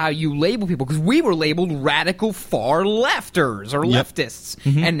with how you label people, because we were labeled radical far lefters or leftists,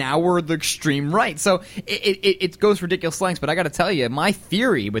 and now we're the extreme right. So it goes ridiculous lengths. But I got to tell you, my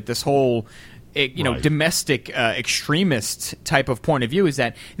theory with this whole domestic extremist type of point of view is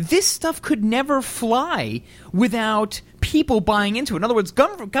that this stuff could never fly without people buying into it. In other words,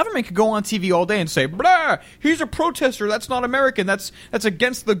 government could go on TV all day and say, blah, he's a protester, that's not American, that's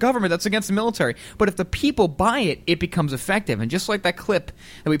against the government, that's against the military. But if the people buy it, it becomes effective. And just like that clip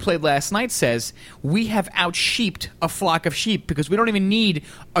that we played last night says, we have out-sheeped a flock of sheep because we don't even need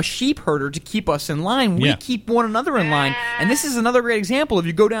a sheep herder to keep us in line. We keep one another in line. And this is another great example. If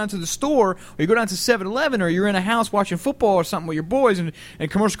you go down to the store, or you go down to 7-Eleven, or you're in a house watching football or something with your boys, and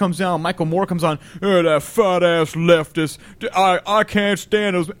commercial comes down, Michael Moore comes on, that fat-ass leftist, I can't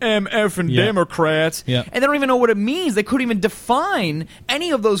stand those MF Democrats. And they don't even know what it means. They couldn't even define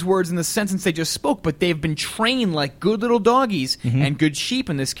any of those words in the sentence they just spoke, but they've been trained like good little doggies, and good sheep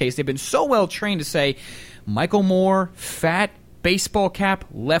in this case. They've been so well trained to say, Michael Moore, fat baseball cap,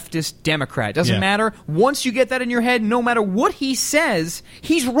 leftist Democrat. Doesn't matter. Once you get that in your head, no matter what he says,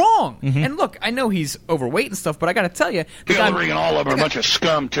 he's wrong. And look, I know he's overweight and stuff, but I got to tell you, Hillary and all of them are a bunch of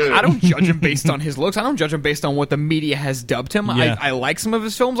scum too. I don't judge him based on his looks. I don't judge him based on what the media has dubbed him. I like some of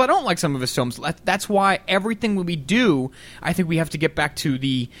his films. I don't like some of his films. That's why everything we do, I think we have to get back to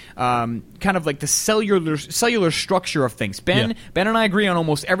the kind of like the cellular structure of things. Ben and I agree on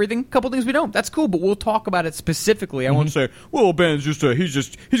almost everything. A couple things we don't. That's cool, but we'll talk about it specifically. I won't say, well, Ben's just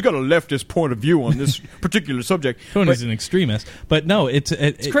he's got a leftist point of view on this particular subject. Tony's an extremist, but no, it's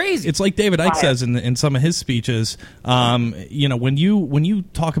crazy. It's like David Icke says in some of his speeches. When you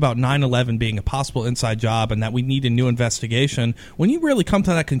talk about 9/11 being a possible inside job and that we need a new investigation, when you really come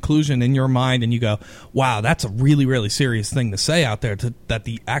to that conclusion in your mind and you go, wow, that's a really, really serious thing to say out there,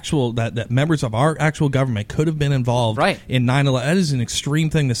 that members of our actual government could have been involved in 9/11. That is an extreme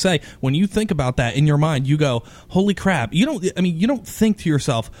thing to say. When you think about that in your mind, you go, holy crap. You don't think to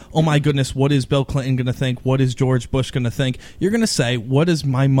yourself, oh my goodness, what is Bill Clinton going to think? What is George Bush going to think? You're going to say, what does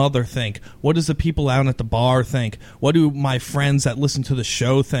my mother think? What does the people out at the bar think? What do my friends that listen to the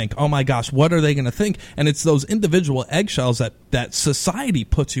show think? Oh my gosh, what are they going to think? And it's those individual eggshells that society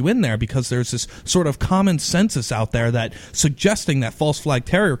puts you in there, because there's this sort of common census out there that suggesting that false flag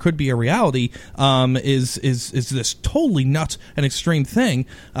terror could be a reality is this totally nuts and extreme thing.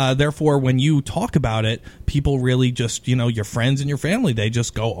 Therefore, when you talk about it, people really just, your friends and your family, they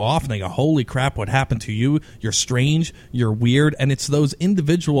just go off and they go, holy crap, what happened to you? You're strange, you're weird. And it's those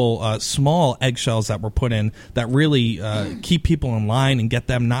individual small eggshells that were put in that really keep people in line and get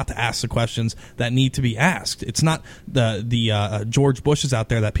them not to ask the questions that need to be asked. It's not the George Bushes out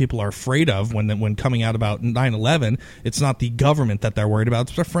there that people are afraid of when coming out about 9/11. It's not the government that they're worried about.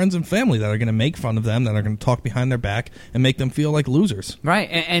 It's their friends and family that are going to make fun of them, that are going to talk behind their back and make them feel like losers. Right.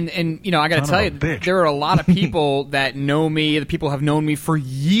 And I got to tell you, there are a lot of people that know me me, the people have known me for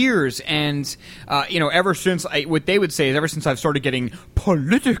years, and ever since what they would say is ever since I've started getting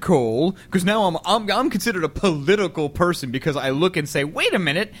political, because now I'm considered a political person because I look and say, wait a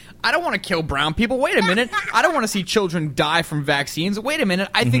minute, I don't want to kill brown people. Wait a minute, I don't want to see children die from vaccines. Wait a minute,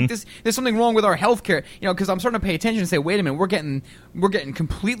 I think there's something wrong with our healthcare. Because I'm starting to pay attention and say, wait a minute, we're getting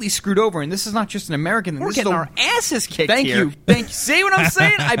completely screwed over, and this is not just an American thing. We're getting our asses kicked. Thank here. you. See what I'm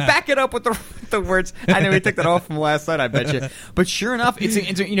saying? I back it up with the words. I know we took that off from last night, I bet you. But sure enough,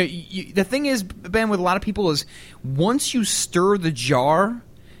 the thing is, Ben, with a lot of people is once you stir the jar,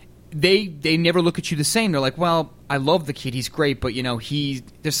 they never look at you the same. They're like, well, I love the kid. He's great, but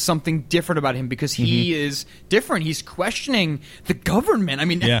there's something different about him because he is different. He's questioning the government. I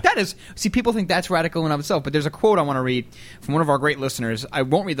mean, that is. See, people think that's radical in of itself. But there's a quote I want to read from one of our great listeners. I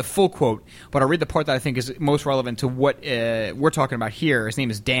won't read the full quote, but I'll read the part that I think is most relevant to what we're talking about here. His name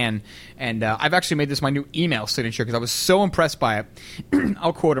is Dan, and I've actually made this my new email signature because I was so impressed by it.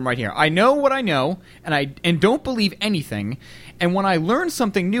 I'll quote him right here. I know what I know, and don't believe anything. And when I learn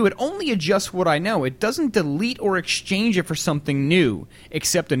something new, it only adjusts what I know. It doesn't delete or exchange it for something new,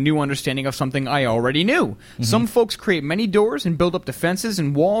 except a new understanding of something I already knew. Some folks create many doors and build up defenses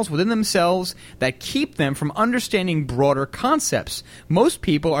and walls within themselves that keep them from understanding broader concepts. Most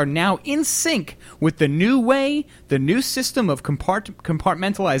people are now in sync with the new way, the new system of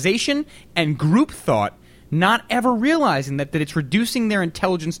compartmentalization and group thought, not ever realizing that it's reducing their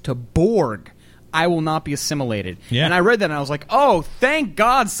intelligence to Borg. I will not be assimilated. Yeah. And I read that and I was like, oh, thank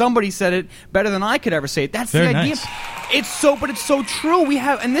God somebody said it better than I could ever say it. That's Very the idea. nice. But it's so true.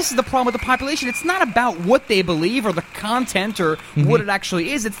 And this is the problem with the population. It's not about what they believe or the content or what it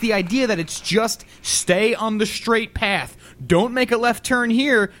actually is. It's the idea that it's just stay on the straight path. Don't make a left turn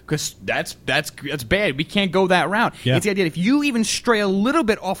here because that's bad. We can't go that route. Yeah. It's the idea that if you even stray a little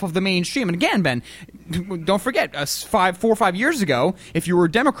bit off of the mainstream, and again, Ben, don't forget, 4 or 5 years ago, if you were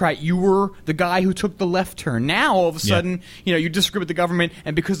a Democrat, you were the guy who took the left turn. Now, all of a sudden, you disagree with the government,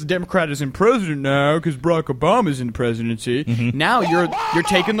 and because the Democrat is in president now, because Barack Obama is in the presidency, now you're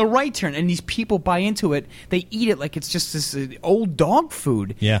taking the right turn, and these people buy into it. They eat it like it's just this old dog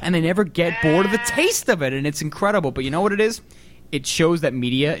food, and they never get bored of the taste of it, and it's incredible. But you know what it is? It shows that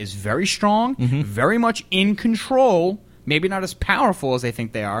media is very strong, very much in control. Maybe not as powerful as they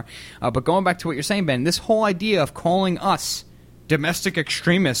think they are. But going back to what you're saying, Ben, this whole idea of calling us domestic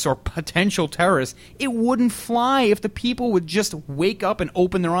extremists or potential terrorists, it wouldn't fly if the people would just wake up and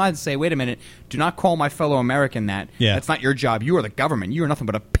open their eyes and say, wait a minute, do not call my fellow American that. Yeah. That's not your job. You are the government. You are nothing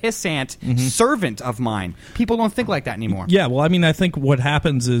but a pissant servant of mine. People don't think like that anymore. Yeah, well, I mean, I think what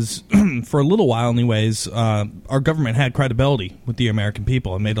happens is, for a little while anyways, our government had credibility with the American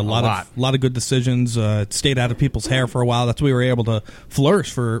people and made a lot of good decisions. It stayed out of people's hair for a while. That's why we were able to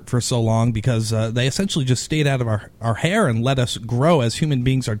flourish for so long because they essentially just stayed out of our hair and let us grow as human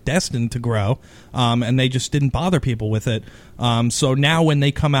beings are destined to grow, and they just didn't bother people with it. So now when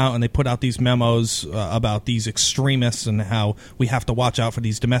they come out and they put out these memos about these extremists and how we have to watch out for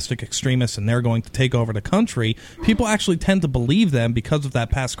these domestic extremists and they're going to take over the country, people actually tend to believe them because of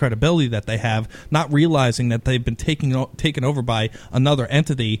that past credibility that they have, not realizing that they've been taken over by another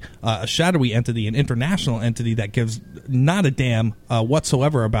entity, a shadowy entity, an international entity that gives not a damn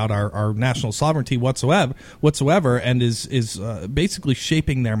whatsoever about our national sovereignty whatsoever, and is basically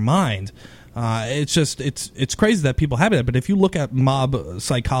shaping their mind. It's crazy that people have it, but if you look at mob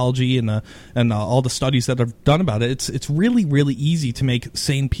psychology and all the studies that have done about it, it's really, really easy to make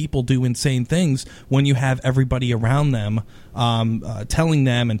sane people do insane things when you have everybody around them telling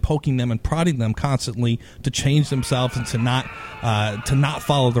them and poking them and prodding them constantly to change themselves and to not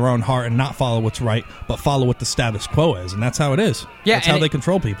follow their own heart and not follow what's right, but follow what the status quo is, and that's how it is. Yeah, that's how they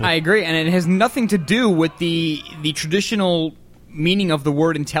control people. I agree, and it has nothing to do with the traditional meaning of the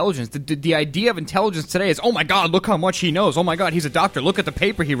word intelligence. The idea of intelligence today is, oh my God, look how much he knows. Oh my God, he's a doctor. Look at the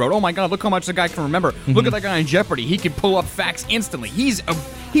paper he wrote. Oh my God, look how much the guy can remember. Look at that guy in Jeopardy. He can pull up facts instantly. He's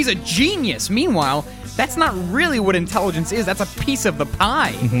a genius. Meanwhile, that's not really what intelligence is. That's a piece of the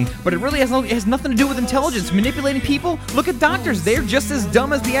pie. But it really has nothing to do with intelligence. Manipulating people? Look at doctors. They're just as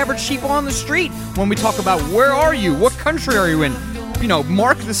dumb as the average sheep on the street when we talk about where are you? What country are you in?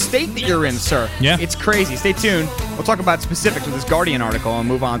 Mark the state that you're in, sir. Yeah. It's crazy. Stay tuned. We'll talk about specifics with this Guardian article and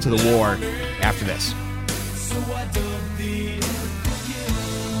move on to the war after this.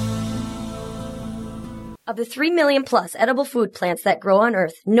 Of the 3 million plus edible food plants that grow on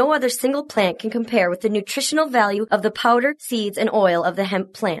Earth, no other single plant can compare with the nutritional value of the powder, seeds, and oil of the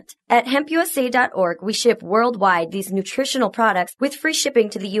hemp plant. At hempusa.org, we ship worldwide these nutritional products with free shipping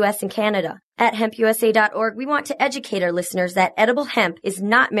to the U.S. and Canada. At hempusa.org, we want to educate our listeners that edible hemp is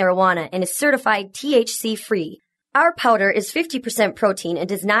not marijuana and is certified THC-free. Our powder is 50% protein and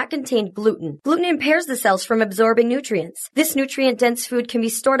does not contain gluten. Gluten impairs the cells from absorbing nutrients. This nutrient-dense food can be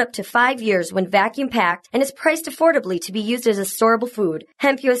stored up to 5 years when vacuum-packed and is priced affordably to be used as a storable food.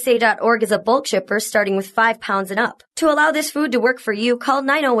 HempUSA.org is a bulk shipper starting with 5 pounds and up. To allow this food to work for you, call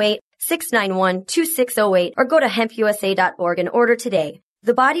 908-691-2608 or go to HempUSA.org and order today.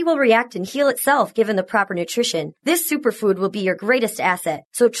 The body will react and heal itself given the proper nutrition. This superfood will be your greatest asset.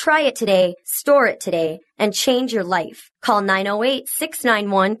 So try it today, store it today, and change your life. Call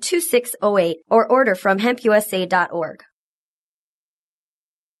 908-691-2608 or order from HempUSA.org.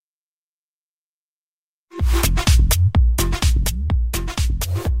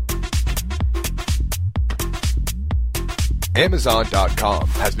 Amazon.com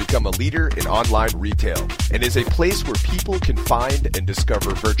has become a leader in online retail and is a place where people can find and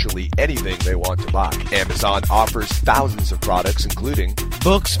discover virtually anything they want to buy. Amazon offers thousands of products including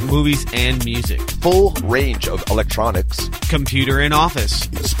books, movies, and music, full range of electronics, computer and office,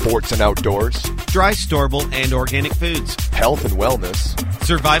 sports and outdoors, dry, storable, and organic foods, health and wellness,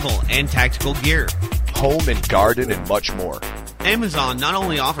 survival and tactical gear, home and garden, and much more. Amazon not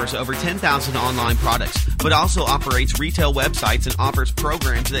only offers over 10,000 online products, but also operates retail websites and offers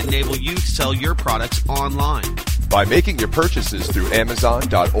programs that enable you to sell your products online. By making your purchases through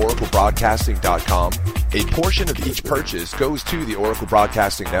Amazon.oraclebroadcasting.com, a portion of each purchase goes to the Oracle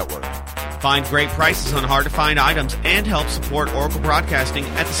Broadcasting Network. Find great prices on hard-to-find items and help support Oracle Broadcasting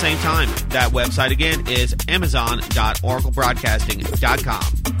at the same time. That website again is Amazon.oraclebroadcasting.com.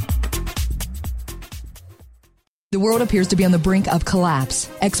 The world appears to be on the brink of collapse.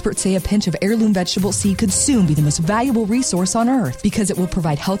 Experts say a pinch of heirloom vegetable seed could soon be the most valuable resource on Earth because it will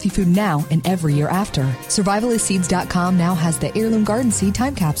provide healthy food now and every year after. Survivalistseeds.com now has the Heirloom Garden Seed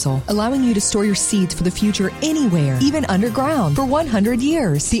Time Capsule, allowing you to store your seeds for the future anywhere, even underground, for 100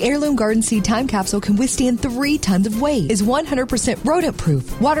 years. The Heirloom Garden Seed Time Capsule can withstand 3 tons of weight, is 100%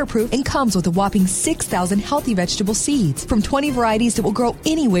 rodent-proof, waterproof, and comes with a whopping 6,000 healthy vegetable seeds from 20 varieties that will grow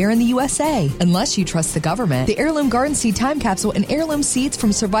anywhere in the USA. Unless you trust the government, the Heirloom Garden Seed Time Capsule and heirloom seeds from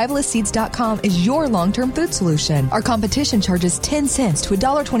survivalistseeds.com is your long-term food solution. Our competition charges 10 cents to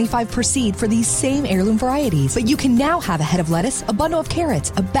 $1.25 per seed for these same heirloom varieties. But you can now have a head of lettuce, a bundle of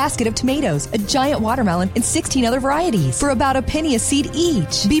carrots, a basket of tomatoes, a giant watermelon, and 16 other varieties for about a penny a seed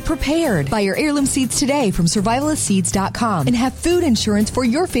each. Be prepared. Buy your heirloom seeds today from survivalistseeds.com and have food insurance for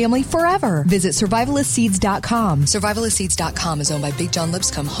your family forever. Visit survivalistseeds.com. Survivalistseeds.com is owned by Big John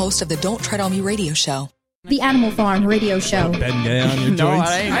Lipscomb, host of the Don't Tread on Me radio show. The Animal Farm radio show. Ben Gay on your No,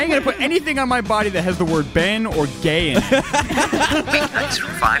 joints? I ain't going to put anything on my body that has the word Ben or gay in it. Weeknights from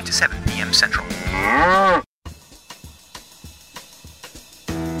 5 to 7 p.m. Central.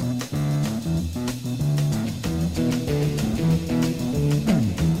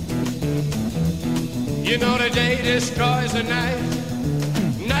 You know the day destroys the night.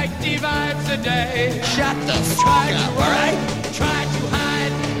 Night divides the day. Shut the fuck up, all right? Try to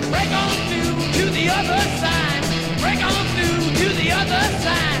hide. Break on through to the other side. Break on through to the other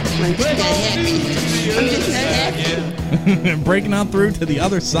side. Break on through to the other side. Breaking on through to the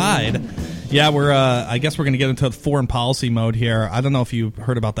other side. Yeah, I guess we're going to get into foreign policy mode here. I don't know if you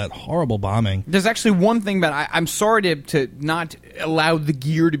heard about that horrible bombing. There's actually one thing that I'm sorry to not allow the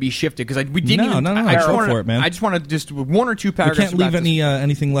gear to be shifted because we didn't. No, go for it, man. I just want to just one or two paragraphs. We can't leave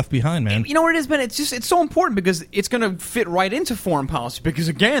anything left behind, man. You know what it is, Ben? It's so important because it's going to fit right into foreign policy. Because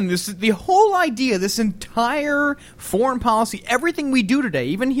again, this is the whole idea. This entire foreign policy, everything we do today,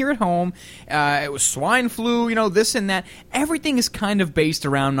 even here at home, it was swine flu, this and that. Everything is kind of based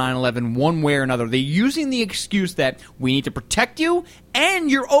around 9/11, one way or another. They're using the excuse that we need to protect you,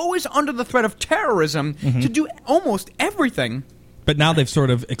 and you're always under the threat of terrorism to do almost everything. But now they've sort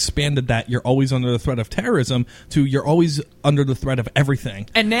of expanded that you're always under the threat of terrorism to you're always under the threat of everything.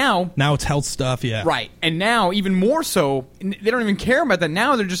 And now it's health stuff, yeah. Right. And now, even more so, they don't even care about that.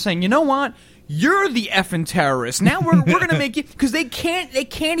 Now they're just saying, you know what? You're the effing terrorist. Now we're going to make you, because they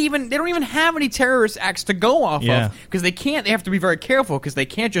don't even have any terrorist acts to go off of, because they have to be very careful, because they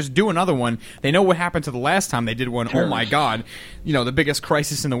can't just do another one. They know what happened to the last time they did one. Terrorist. Oh my God, the biggest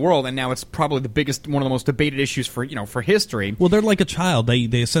crisis in the world, and now it's probably one of the most debated issues for history. Well, they're like a child. They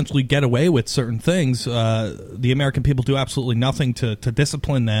essentially get away with certain things. The American people do absolutely nothing to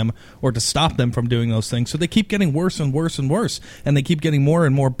discipline them or to stop them from doing those things. So they keep getting worse and worse and worse, and they keep getting more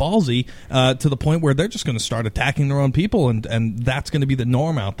and more ballsy to the point where they're just going to start attacking their own people, and that's going to be the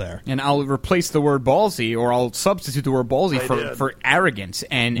norm out there. And I'll replace the word ballsy, or I'll substitute the word ballsy for arrogant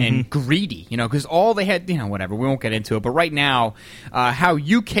and greedy, because all they had, whatever, we won't get into it. But right now, how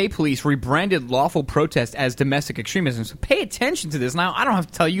UK police rebranded lawful protest as domestic extremism. So pay attention to this. Now, I don't have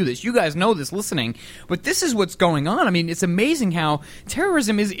to tell you this. You guys know this listening. But this is what's going on. I mean, it's amazing how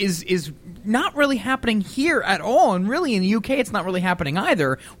terrorism is not really happening here at all. And really, in the UK, it's not really happening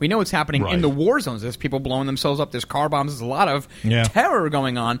either. We know it's happening in the war zones. There's people blowing themselves up. There's car bombs. There's a lot of terror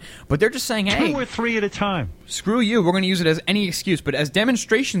going on. But they're just saying, hey, 2 or 3 at a time. Screw you. We're going to use it as any excuse. But as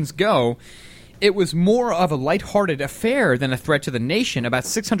demonstrations go, it was more of a lighthearted affair than a threat to the nation. About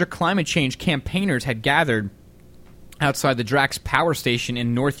 600 climate change campaigners had gathered outside the Drax power station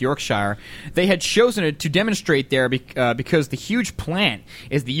in North Yorkshire. They had chosen it to demonstrate there because the huge plant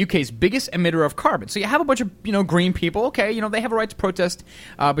is the UK's biggest emitter of carbon. So you have a bunch of green people. Okay, they have a right to protest,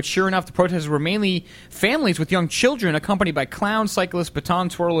 but sure enough, the protesters were mainly families with young children accompanied by clowns, cyclists, baton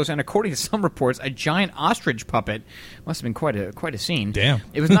twirlers, and according to some reports, a giant ostrich puppet. Must have been quite a scene. Damn.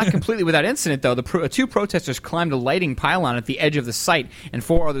 It was not completely without incident, though. The two protesters climbed a lighting pylon at the edge of the site, and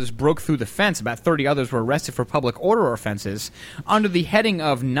 4 others broke through the fence. About 30 others were arrested for public order offenses. Under the heading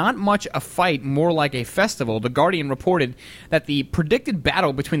of not much a fight, more like a festival, The Guardian reported that the predicted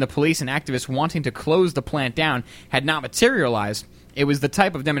battle between the police and activists wanting to close the plant down had not materialized. It was the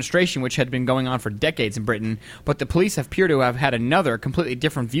type of demonstration which had been going on for decades in Britain, but the police appear to have had another completely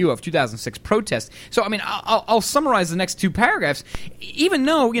different view of 2006 protests. So, I mean, I'll summarize the next 2 paragraphs. Even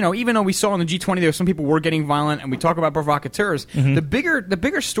though we saw in the G20 there some people were getting violent, and we talk about provocateurs, the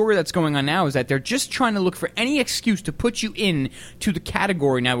bigger story that's going on now is that they're just trying to look for any excuse to put you in to the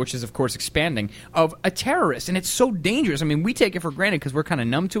category now, which is of course expanding, of a terrorist, and it's so dangerous. I mean, we take it for granted because we're kind of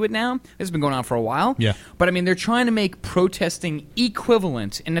numb to it now. This has been going on for a while. Yeah. But I mean, they're trying to make protesting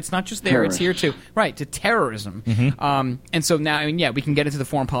equivalent, and it's not just there; it's here too, right? To terrorism. And so now, I mean, we can get into the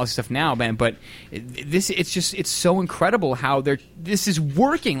foreign policy stuff now, man. But it's so incredible how this is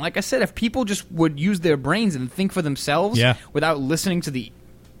working. Like I said, if people just would use their brains and think for themselves, without listening to the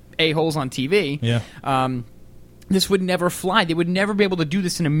a-holes on TV, this would never fly. They would never be able to do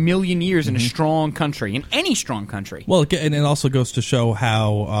this in a million years in a strong country, in any strong country. Well, and it also goes to show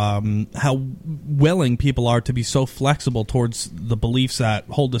how willing people are to be so flexible towards the beliefs that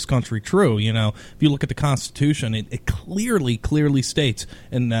hold this country true. If you look at the Constitution, it clearly states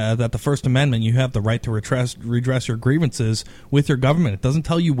that the First Amendment, you have the right to redress your grievances with your government. It doesn't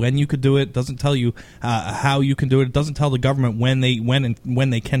tell you when you could do it. It doesn't tell you how you can do it. It doesn't tell the government when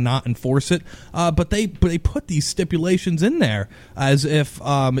they cannot enforce it. But they put these stipulations in there as if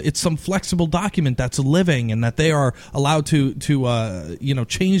it's some flexible document that's living and that they are allowed to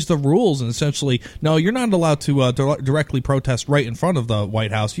change the rules, and essentially, no, you're not allowed to directly protest right in front of the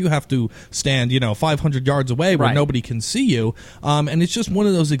White House. You have to stand 500 yards away where nobody can see you, and it's just one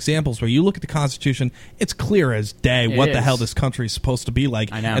of those examples where you look at the Constitution, it's clear as day what the hell this country is supposed to be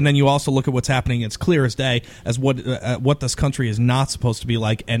like. I know. And then you also look at what's happening, it's clear as day as what this country is not supposed to be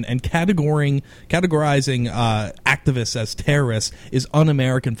like, and categorizing activists as terrorists is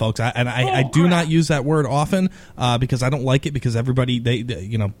un-American, folks. I do not use that word often because I don't like it, because everybody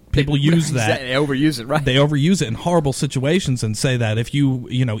people use that. They overuse it, right? They overuse it in horrible situations and say that if you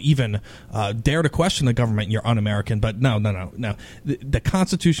even dare to question the government, you're un-American. But no. The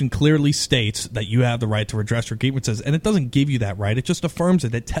Constitution clearly states that you have the right to redress your grievances, and it doesn't give you that right. It just affirms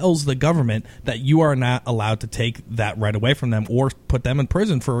it. It tells the government that you are not allowed to take that right away from them or put them in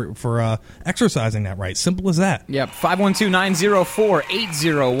prison for exercising that right. Simple as that. Yep.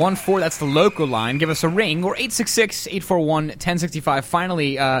 512-904-8014. That's the local line. Give us a ring, or 866-841-1065.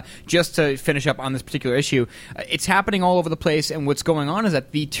 Finally, just to finish up on this particular issue, it's happening all over the place, and what's going on is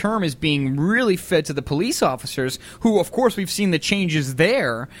that the term is being really fed to the police officers, who, of course, we've seen the changes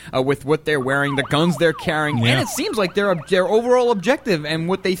there with what they're wearing, the guns they're carrying, and it seems like their overall objective and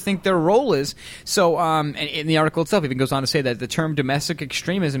what they think their role is. So, and in the article itself, even goes on to say that the term domestic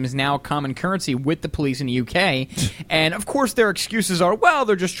extremism is now common currency with the police in the UK. And, of course, their excuses are, well,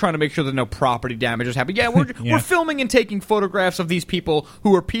 they're just trying to make sure that no property damage has happened. Yeah, we're filming and taking photographs of these people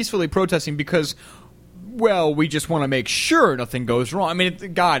who are peacefully protesting because, well, we just want to make sure nothing goes wrong. I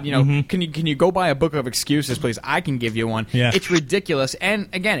mean, God, can you go buy a book of excuses, please? I can give you one. Yeah. It's ridiculous. And,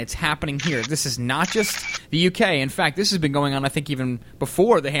 again, it's happening here. This is not just the UK. In fact, this has been going on, I think, even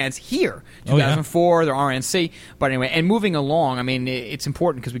before the hands here. 2004, the RNC. But anyway, and moving along, I mean, it's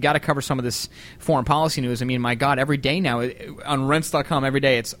important because we got to cover some of this foreign policy news. I mean, my God, every day now, on Rents.com, every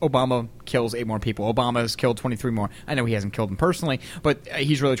day, it's Obama kills 8 more people. Obama has killed 23 more. I know he hasn't killed them personally, but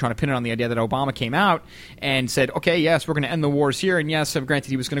he's really trying to pin it on the idea that Obama came out and said, okay, yes, we're going to end the wars here, and yes, granted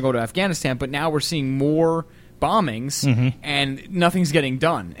he was going to go to Afghanistan, but now we're seeing more bombings and nothing's getting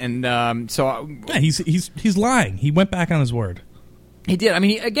done. And he's lying. He went back on his word. He did. I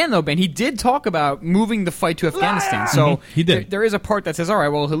mean, again, though, Ben, he did talk about moving the fight to Afghanistan. So he did. There is a part that says, all right,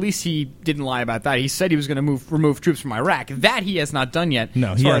 well, at least he didn't lie about that. He said he was going to remove troops from Iraq. That he has not done yet,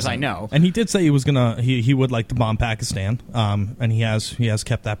 as far as I know. And he did say he was he would like to bomb Pakistan, and he has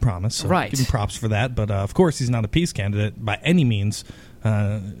kept that promise. So right. Give him props for that. But of course, he's not a peace candidate by any means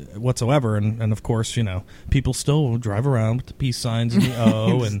whatsoever. And of course, people still drive around with the peace signs and the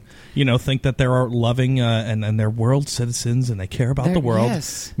O, and think that they're loving and they're world citizens and they care about the world.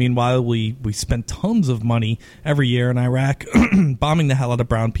 Yes. Meanwhile, we spend tons of money every year in Iraq bombing the hell out of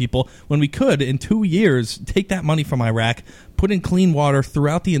brown people when we could, in 2 years, take that money from Iraq, put in clean water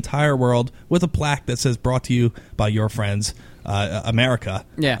throughout the entire world with a plaque that says brought to you by your friends, America.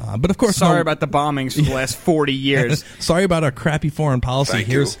 Yeah. But of course, sorry about the bombings for the last 40 years. Sorry about our crappy foreign policy.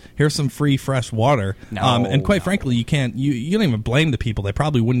 Here's some free, fresh water. And quite frankly, you don't even blame the people. They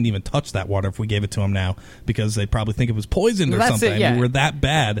probably wouldn't even touch that water if we gave it to them now, because they'd probably think it was poisoned or something. We're that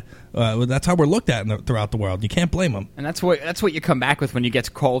bad. That's how we're looked at throughout the world. You can't blame them. And that's what you come back with when you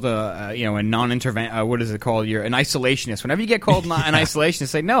get called a non-intervent. What is it called? You're an isolationist. Whenever you get called an isolationist,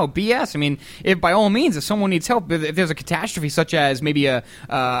 say no, BS. I mean, if by all means, if someone needs help, if there's a catastrophe such as maybe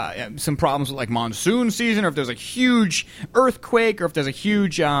some problems with like monsoon season, or if there's a huge earthquake, or if there's a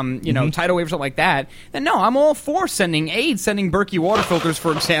huge tidal wave or something like that, then no, I'm all for sending aid, sending Berkey water filters,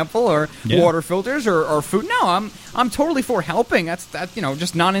 for example, or water filters or food. No, I'm totally for helping. That's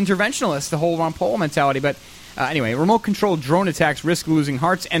just non-interventionalist, the whole Ron Paul mentality. But anyway, remote-controlled drone attacks risk losing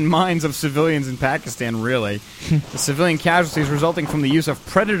hearts and minds of civilians in Pakistan, really. The civilian casualties resulting from the use of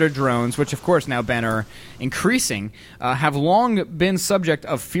predator drones, which, of course, now, Ben, are increasing, have long been subject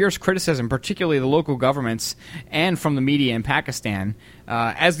of fierce criticism, particularly the local governments and from the media in Pakistan.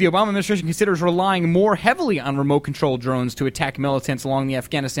 As the Obama administration considers relying more heavily on remote-controlled drones to attack militants along the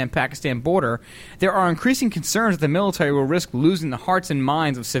Afghanistan-Pakistan border, there are increasing concerns that the military will risk losing the hearts and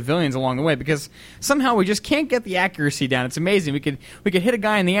minds of civilians along the way, because somehow we just can't get the accuracy down. It's amazing. We could hit a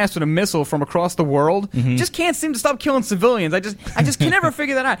guy in the ass with a missile from across the world. Just can't seem to stop killing civilians. I just can never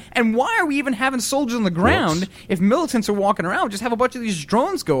figure that out. And why are we even having soldiers on the ground if militants are walking around? Just have a bunch of these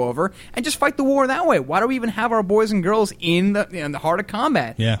drones go over and just fight the war that way. Why do we even have our boys and girls in the heart of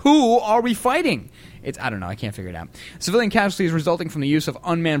combat? Yeah. Who are we fighting? I don't know. I can't figure it out. Civilian casualties resulting from the use of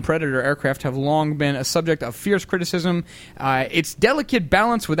unmanned Predator aircraft have long been a subject of fierce criticism. It's delicate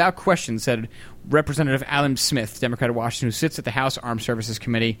balance without question, said Representative Alan Smith, Democrat of Washington, who sits at the House Armed Services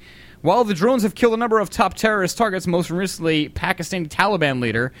Committee. While the drones have killed a number of top terrorist targets, most recently Pakistani Taliban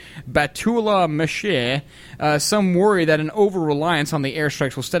leader Batullah Mashir, some worry that an over-reliance on the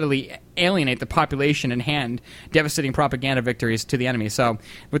airstrikes will steadily alienate the population and hand devastating propaganda victories to the enemy. So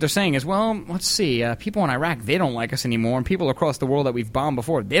what they're saying is, well, let's see, people in Iraq, they don't like us anymore, and people across the world that we've bombed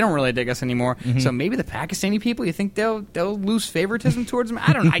before, they don't really dig us anymore. So maybe the Pakistani people, you think they'll lose favoritism towards them?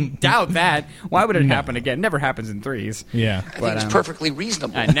 I doubt that. Why would it happen again? It never happens in threes. Yeah. I think it's perfectly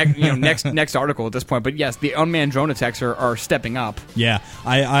reasonable. Next article at this point, but yes, the unmanned drone attacks are stepping up. Yeah,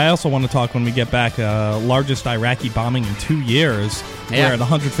 I also want to talk when we get back. Largest Iraqi bombing in 2 years, where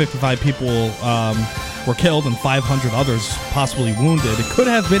 155 people were killed and 500 others possibly wounded. It could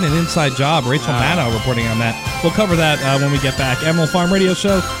have been an inside job. Rachel Maddow reporting on that. We'll cover that when we get back. Emerald Farm Radio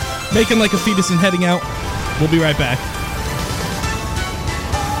Show, making like a fetus and heading out. We'll be right back.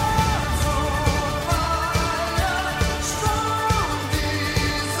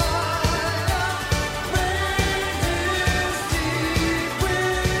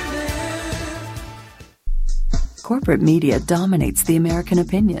 Corporate media dominates the American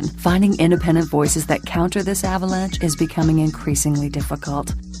opinion. Finding independent voices that counter this avalanche is becoming increasingly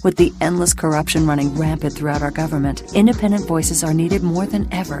difficult. With the endless corruption running rampant throughout our government, independent voices are needed more than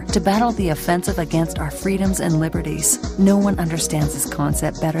ever to battle the offensive against our freedoms and liberties. No one understands this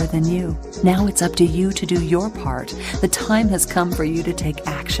concept better than you. Now it's up to you to do your part. The time has come for you to take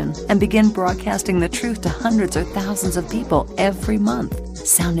action and begin broadcasting the truth to hundreds or thousands of people every month.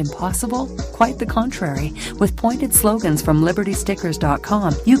 Sound impossible? Quite the contrary. With pointed slogans from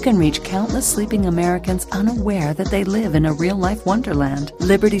LibertyStickers.com, you can reach countless sleeping Americans unaware that they live in a real-life wonderland.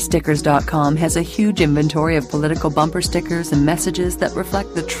 LibertyStickers.com has a huge inventory of political bumper stickers and messages that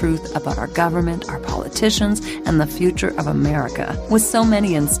reflect the truth about our government, our politicians, and the future of America. With so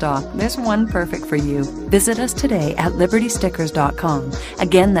many in stock, there's one perfect for you. Visit us today at LibertyStickers.com.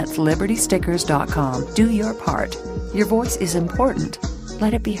 Again, that's LibertyStickers.com. Do your part. Your voice is important.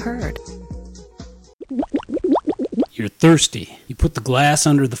 Let it be heard. You're thirsty. You put the glass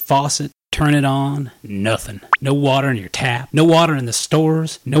under the faucet, turn it on, nothing. No water in your tap, no water in the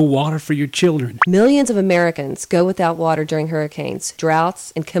stores, no water for your children. Millions of Americans go without water during hurricanes,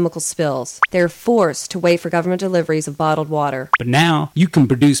 droughts, and chemical spills. They're forced to wait for government deliveries of bottled water. But now, you can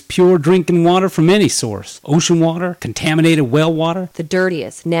produce pure drinking water from any source. Ocean water, contaminated well water. The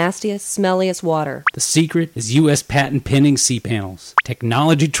dirtiest, nastiest, smelliest water. The secret is U.S. patent pending C-panels.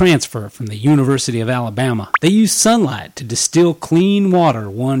 Technology transfer from the University of Alabama. They use sunlight to distill clean water,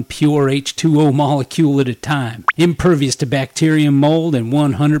 one pure H2O molecule at a time, impervious to bacteria and mold, and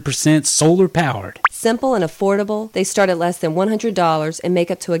 100% solar powered. Simple and affordable, they start at less than $100 and make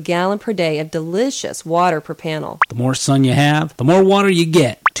up to a gallon per day of delicious water per panel. The more sun you have, the more water you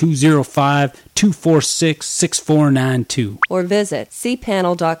get. 205-246-6492. Or visit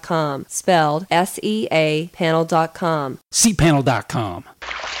cpanel.com, spelled S-E-A panel.com. cpanel.com.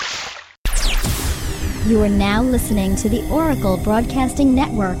 You are now listening to the Oracle Broadcasting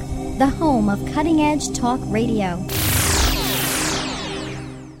Network, the home of cutting-edge talk radio.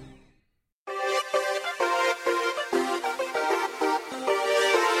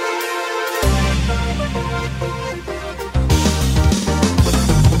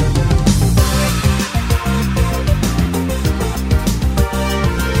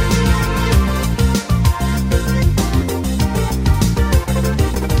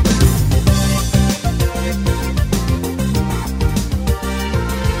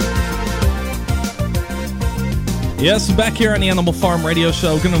 Yes, back here on the Animal Farm Radio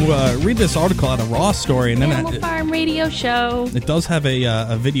Show. Going to read this article out of Raw Story, and then Animal Farm Radio Show. It does have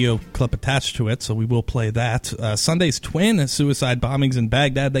a video clip attached to it, so we will play that. Sunday's twin suicide bombings in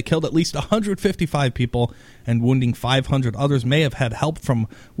Baghdad. They killed at least 155 people and wounding 500 others. May have had help from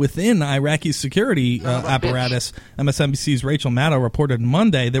within Iraqi security apparatus. MSNBC's Rachel Maddow reported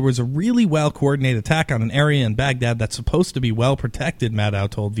Monday there was a really well-coordinated attack on an area in Baghdad that's supposed to be well-protected, Maddow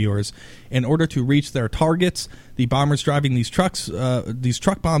told viewers. In order to reach their targets, the bombers driving these truck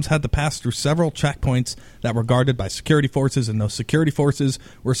bombs had to pass through several checkpoints that were guarded by security forces, and those security forces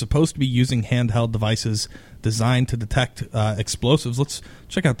were supposed to be using handheld devices designed to detect explosives. Let's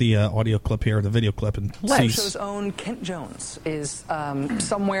check out the audio clip here, the video clip, and see. Show's own Kent Jones is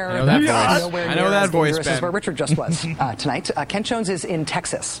somewhere nowhere near as dangerous as where Richard just was tonight. Kent Jones is in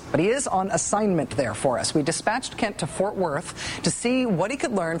Texas, but he is on assignment there for us. We dispatched Kent to Fort Worth to see what he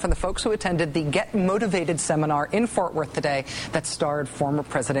could learn from the folks who attended the Get Motivated seminar in Fort Worth today that starred former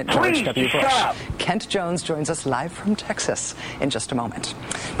President George W. Bush. Kent Jones joins us live from Texas in just a moment.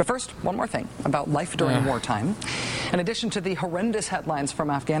 But first, one more thing about life during wartime. In addition to the horrendous headlines from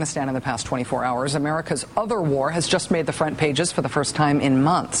Afghanistan in the past 24 hours, America's other war has just made the front pages for the first time in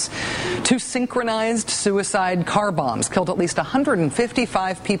months. 2 synchronized suicide car bombs killed at least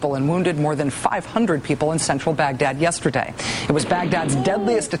 155 people and wounded more than 500 people in central Baghdad yesterday. It was Baghdad's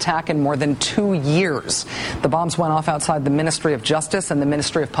deadliest attack in more than 2 years. The bombs went off outside the Ministry of Justice and the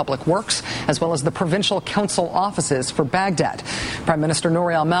Ministry of Public Works, as well as the provincial council offices for Baghdad. Prime Minister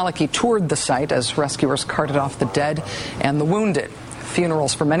Nouri al-Maliki toured the site as rescuers carted off the dead and the wounded.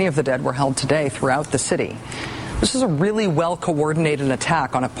 Funerals for many of the dead were held today throughout the city. This is a really well-coordinated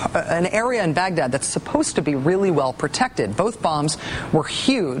attack on an area in Baghdad that's supposed to be really well protected. Both bombs were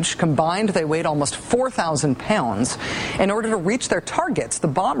huge. Combined, they weighed almost 4,000 pounds. In order to reach their targets, the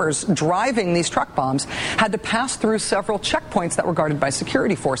bombers driving these truck bombs had to pass through several checkpoints that were guarded by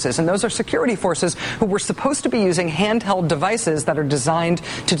security forces. And those are security forces who were supposed to be using handheld devices that are designed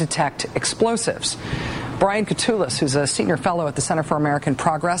to detect explosives. Brian Katulis, who's a senior fellow at the Center for American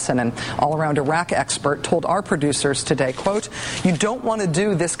Progress and an all-around Iraq expert, told our producers today, quote, "You don't want to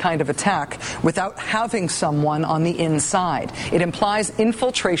do this kind of attack without having someone on the inside. It implies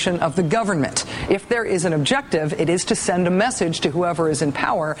infiltration of the government. If there is an objective, it is to send a message to whoever is in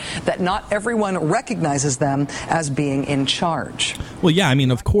power that not everyone recognizes them as being in charge." Well, yeah, I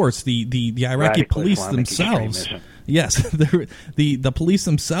mean, of course, the Iraqi police themselves... Yes, the police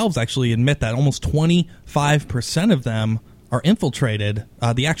themselves actually admit that almost 25% of them are infiltrated.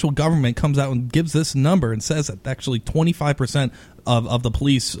 The actual government comes out and gives this number and says that actually 25% of the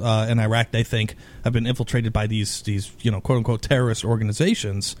police in Iraq, they think, have been infiltrated by these quote unquote terrorist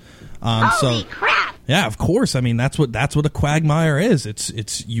organizations. Holy crap! Yeah, of course. I mean, that's what a quagmire is.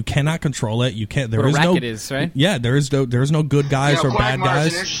 It's you cannot control it. You can't. There is no. Racket is, right? Yeah, there is no good guys or bad guys.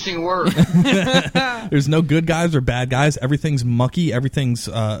 Is an interesting word. There's no good guys or bad guys. Everything's mucky. Everything's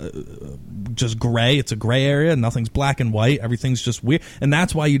just gray. It's a gray area. Nothing's black and white. Everything's just weird. And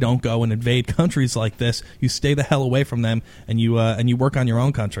that's why you don't go and invade countries like this. You stay the hell away from them, and you work on your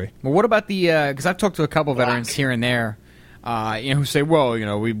own country. Well, what about the? Because I've talked to a couple veterans here and there. who say,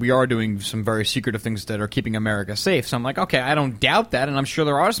 well, we are doing some very secretive things that are keeping America safe. So I'm like, okay, I don't doubt that, and I'm sure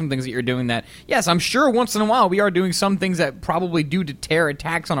there are some things that you're doing that, yes, I'm sure once in a while we are doing some things that probably do deter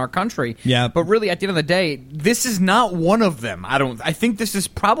attacks on our country. Yeah. But really, at the end of the day, this is not one of them. I think this is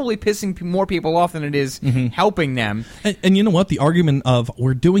probably pissing more people off than it is helping them. And you know what? The argument of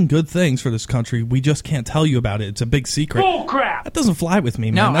we're doing good things for this country, we just can't tell you about it. It's a big secret. Bull crap! That doesn't fly with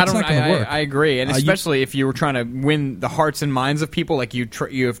me, man. No, That's not going to work. I agree, and especially if you were trying to win the hearts and minds of people like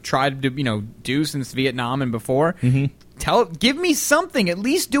you have tried to do since Vietnam and before. Give me something. At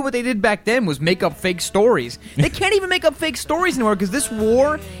least do what they did back then, was make up fake stories. They can't even make up fake stories anymore because this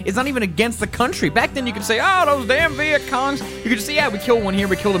war is not even against the country. Back then you could say, oh, those damn Viet Congs. You could just say, yeah, we killed one here,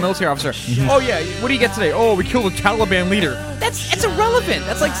 we killed a military officer. Oh yeah, what do you get today? Oh, we killed a Taliban leader. It's irrelevant.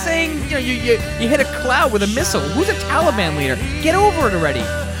 That's like saying you hit a cloud with a missile. Who's a Taliban leader? Get over it already.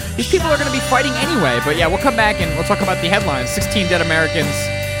 These people are going to be fighting anyway. But yeah, we'll come back and we'll talk about the headlines. 16 dead Americans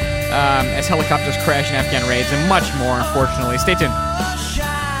as helicopters crash in Afghan raids and much more, unfortunately. Stay tuned.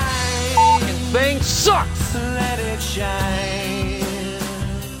 Thing sucks. Let it shine.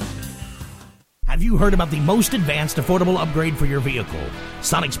 Have you heard about the most advanced affordable upgrade for your vehicle?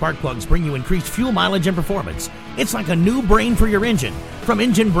 Sonic Spark Plugs bring you increased fuel mileage and performance. It's like a new brain for your engine from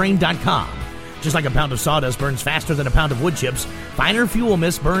EngineBrain.com. Just like a pound of sawdust burns faster than a pound of wood chips, finer fuel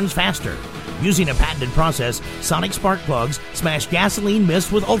mist burns faster. Using a patented process, Sonic Spark Plugs smash gasoline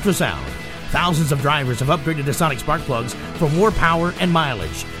mist with ultrasound. Thousands of drivers have upgraded to Sonic Spark Plugs for more power and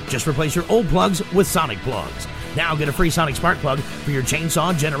mileage. Just replace your old plugs with Sonic Plugs. Now get a free Sonic Spark Plug for your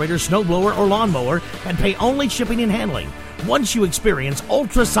chainsaw, generator, snowblower, or lawnmower and pay only shipping and handling. Once you experience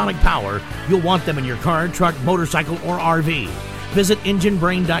ultrasonic power, you'll want them in your car, truck, motorcycle, or RV. Visit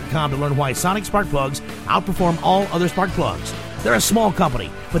EngineBrain.com to learn why Sonic Spark Plugs outperform all other spark plugs. They're a small company,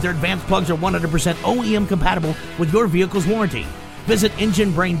 but their advanced plugs are 100% OEM compatible with your vehicle's warranty. Visit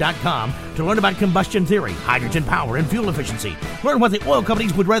EngineBrain.com to learn about combustion theory, hydrogen power, and fuel efficiency. Learn what the oil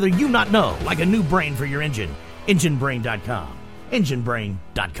companies would rather you not know, like a new brain for your engine. EngineBrain.com.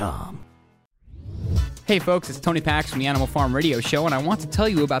 EngineBrain.com. Hey folks, it's Tony Pax from the Animal Farm Radio Show, and I want to tell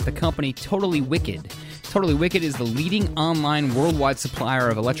you about the company Totally Wicked. Totally Wicked is the leading online worldwide supplier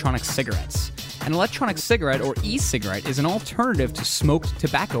of electronic cigarettes. An electronic cigarette, or e-cigarette, is an alternative to smoked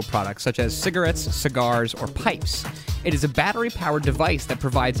tobacco products such as cigarettes, cigars, or pipes. It is a battery-powered device that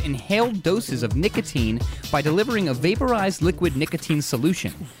provides inhaled doses of nicotine by delivering a vaporized liquid nicotine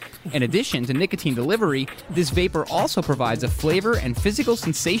solution. In addition to nicotine delivery, this vapor also provides a flavor and physical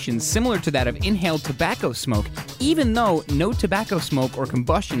sensation similar to that of inhaled tobacco smoke, even though no tobacco smoke or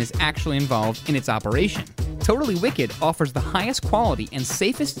combustion is actually involved in its operation. Totally Wicked offers the highest quality and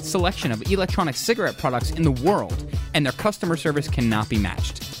safest selection of electronic cigarette products in the world, and their customer service cannot be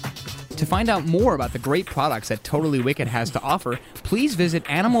matched. To find out more about the great products that Totally Wicked has to offer, please visit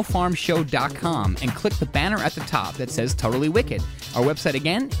AnimalFarmShow.com and click the banner at the top that says Totally Wicked. Our website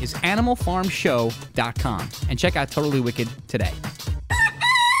again is AnimalFarmShow.com, and check out Totally Wicked today.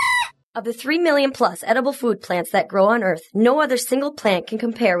 Of the 3 million plus edible food plants that grow on Earth, no other single plant can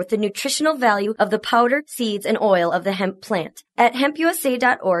compare with the nutritional value of the powder, seeds, and oil of the hemp plant. At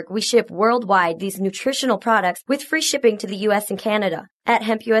hempusa.org, we ship worldwide these nutritional products with free shipping to the U.S. and Canada. At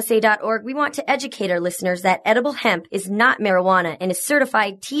hempusa.org, we want to educate our listeners that edible hemp is not marijuana and is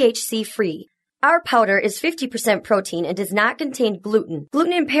certified THC-free. Our powder is 50% protein and does not contain gluten.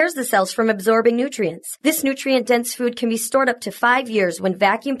 Gluten impairs the cells from absorbing nutrients. This nutrient-dense food can be stored up to 5 years when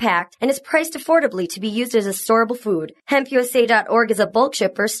vacuum-packed and is priced affordably to be used as a storable food. HempUSA.org is a bulk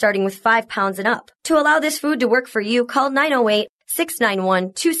shipper starting with 5 pounds and up. To allow this food to work for you, call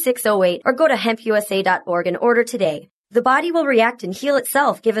 908-691-2608 or go to HempUSA.org and order today. The body will react and heal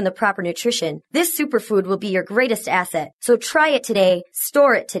itself given the proper nutrition. This superfood will be your greatest asset. So try it today,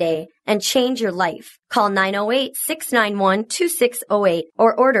 store it today, and change your life. Call 908-691-2608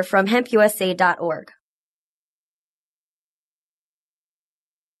 or order from hempusa.org.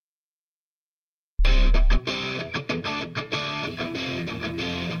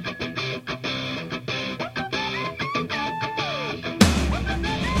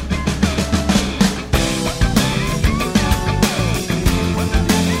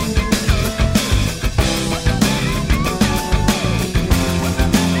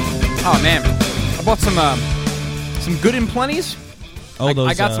 Oh man, I bought some Good and Plenties. Oh, those,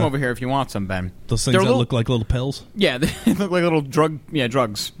 I got some over here if you want some, Ben. Those things that look like little pills? Yeah, they look like little drugs.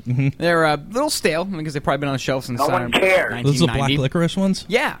 Mm-hmm. They're a little stale because they've probably been on the shelf since 1990. Those are the black licorice ones?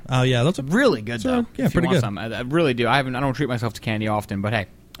 Yeah. Oh, yeah. Those are really good, though. Yeah, pretty good. Some. I really do. I don't treat myself to candy often, but hey.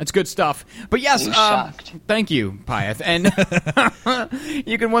 It's good stuff. But yes, thank you, Pyeth. And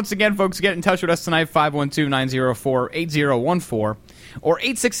you can once again, folks, get in touch with us tonight, 512-904-8014 or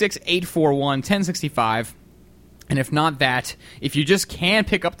 866-841-1065. And if not that, if you just can't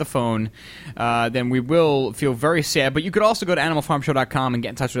pick up the phone, then we will feel very sad. But you could also go to animalfarmshow.com and get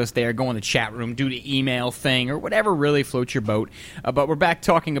in touch with us there, go in the chat room, do the email thing, or whatever really floats your boat. But we're back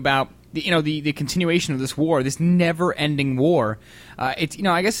talking about the continuation of this war, this never-ending war. It's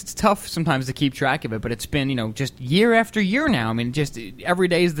I guess it's tough sometimes to keep track of it, but it's been just year after year now. I mean, just every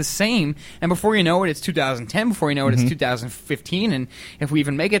day is the same, and before you know it, it's 2010. Before you know it, it's 2015, and if we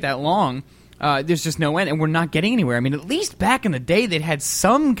even make it that long, there's just no end, and we're not getting anywhere. I mean, at least back in the day, they'd had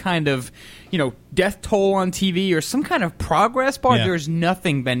some kind of, death toll on TV or some kind of progress bar. Yeah. There's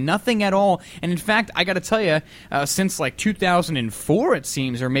nothing, Ben, nothing at all. And in fact, I got to tell you, since like 2004, it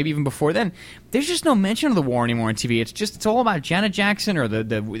seems, or maybe even before then, there's just no mention of the war anymore on TV. It's all about Janet Jackson or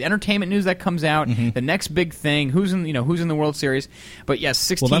the entertainment news that comes out, the next big thing, who's in the World Series. But yes,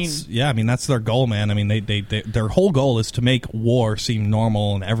 16. Well, that's their goal, man. I mean, they their whole goal is to make war seem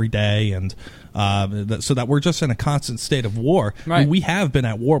normal and every day, and so that we're just in a constant state of war. Right. I mean, we have been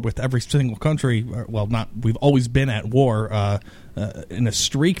at war with every single country. Well, we've always been at war in a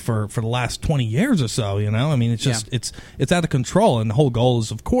streak for the last 20 years or so. I mean, it's just it's out of control, and the whole goal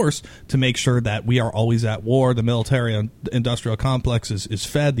is, of course, to make sure that we are always at war. The military industrial complex is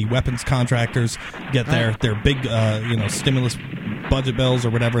fed. The weapons contractors get their big stimulus budget bills or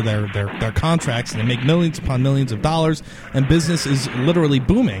whatever their contracts, and they make millions upon millions of dollars, and business is literally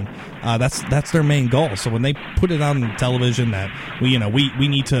booming. That's their main goal. So when they put it on television that we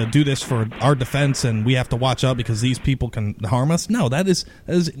need to do this for our defense and we have to watch out because these people can harm us, no, that is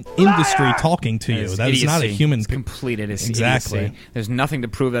industry talking to you. That is not a human. It's complete idiocy. Exactly. There's nothing to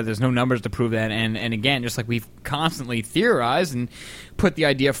prove that. There's no numbers to prove that. And again, just like we've constantly theorized and put the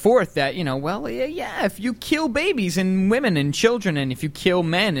idea forth that, if you kill babies and women and children, and if you kill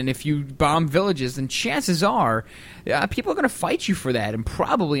men, and if you bomb villages, then chances are people are going to fight you for that and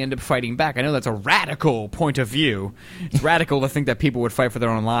probably end up fighting back. I know that's a radical point of view. It's radical to think that people would fight for their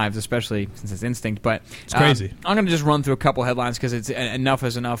own lives, especially since it's instinct. But it's crazy. I'm going to just run through a couple headlines because it's enough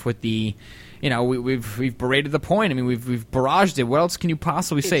is enough with the. We've berated the point. I mean, we've barraged it. What else can you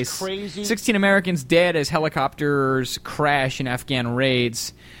possibly say? Crazy. 16 Americans dead as helicopters crash in Afghan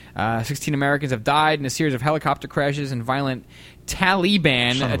raids. 16 Americans have died in a series of helicopter crashes and violent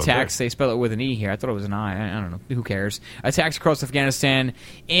Taliban attacks. They spell it with an E here. I thought it was an I. I don't know. Who cares? Attacks across Afghanistan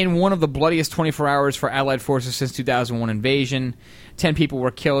in one of the bloodiest 24 hours for Allied forces since 2001 invasion. 10 people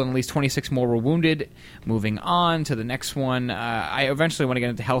were killed and at least 26 more were wounded. Moving on to the next one. I eventually want to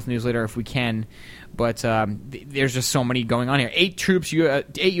get into health news later if we can, but there's just so many going on here. 8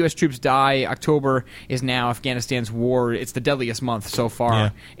 U.S. troops die. October is now Afghanistan's war. It's the deadliest month so far. Yeah.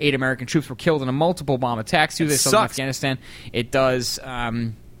 8 American troops were killed in a multiple bomb attacks. In Afghanistan. It does.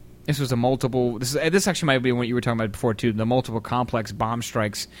 This was a multiple. This actually might be what you were talking about before too. The multiple complex bomb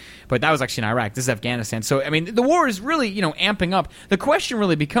strikes, but that was actually in Iraq. This is Afghanistan. So I mean, the war is really amping up. The question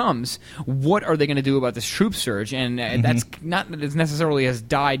really becomes, what are they going to do about this troop surge? And that's not that it necessarily has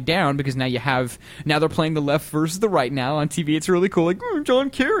died down because now they're playing the left versus the right now on TV. It's really cool. Like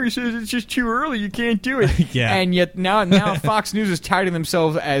John Kerry says it's just too early. You can't do it. Yeah. And yet now Fox News is touting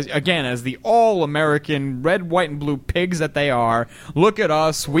themselves as the all-American red, white, and blue pigs that they are. Look at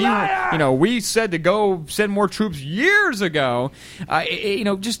us. We said to go send more troops years ago.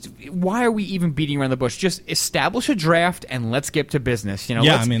 Just why are we even beating around the bush? Just establish a draft and let's get to business.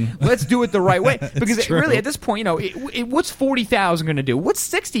 Let's do it the right way. Because really, at this point, what's 40,000 going to do? What's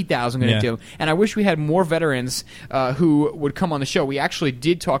 60,000 going to do? And I wish we had more veterans who would come on the show. We actually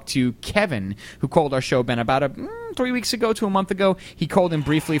did talk to Kevin, who called our show, Ben, about 3 weeks ago to a month ago. He called in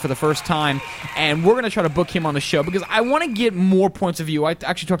briefly for the first time, and we're going to try to book him on the show because I want to get more points of view. I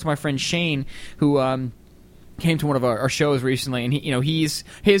actually talked to my friend Shane, who came to one of our shows recently, and his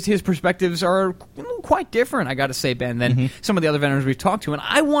perspectives are quite different, I got to say, Ben, than some of the other veterans we've talked to, and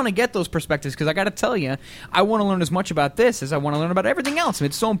I want to get those perspectives because I got to tell you, I want to learn as much about this as I want to learn about everything else. I mean,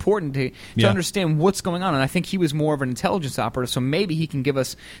 it's so important to understand what's going on, and I think he was more of an intelligence operative, so maybe he can give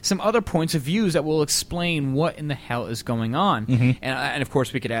us some other points of views that will explain what in the hell is going on. And of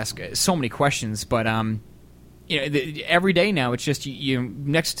course, we could ask so many questions, but every day now it's just you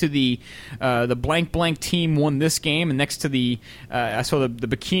next to the blank team won this game, and next to the I saw the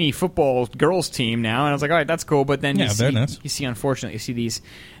bikini football girls team now, and I was like, all right, that's cool. But then you see, unfortunately, you see these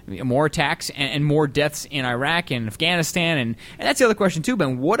more attacks and more deaths in Iraq and Afghanistan, and that's the other question too,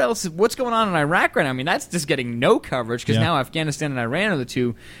 Ben. What's going on in Iraq right now? I mean, that's just getting no coverage because now Afghanistan and Iran are the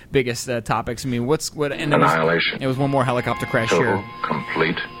two biggest topics. I mean, and annihilation. There was one more helicopter crash Total, here.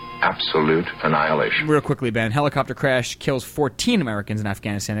 Complete, absolute annihilation. Real quickly, Ben, helicopter crash kills 14 Americans in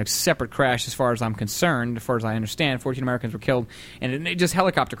Afghanistan. A separate crash, as far as I'm concerned, as far as I understand. 14 Americans were killed, and it just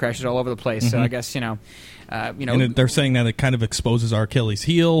helicopter crashes all over the place. So I guess and they're saying that it kind of exposes our Achilles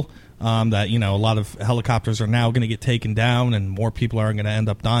heel. That a lot of helicopters are now going to get taken down, and more people are going to end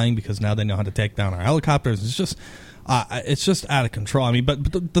up dying because now they know how to take down our helicopters. It's just out of control. I mean,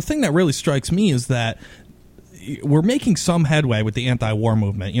 but the thing that really strikes me is that we're making some headway with the anti-war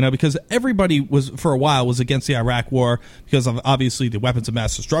movement, because everybody for a while was against the Iraq war because of obviously the weapons of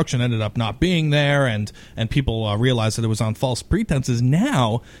mass destruction ended up not being there, and people realized that it was on false pretenses.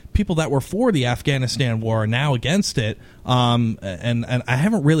 Now, people that were for the Afghanistan war are now against it, and I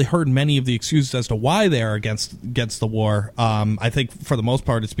haven't really heard many of the excuses as to why they are against the war. I think for the most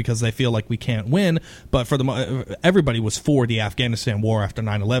part it's because they feel like we can't win, but everybody was for the Afghanistan war after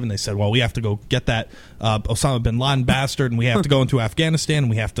 9/11. They said, well, we have to go get that Osama bin Laden bastard, and we have to go into Afghanistan, and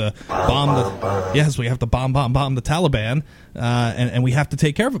we have to bomb the Taliban, and we have to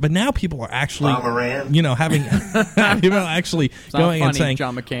take care of it. But now people are actually, having people actually going and saying,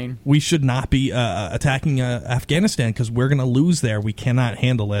 John McCain, we should not be attacking Afghanistan because we're going to lose there. We cannot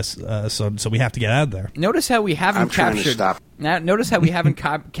handle this, so we have to get out of there. Notice how we haven't captured. Notice how we haven't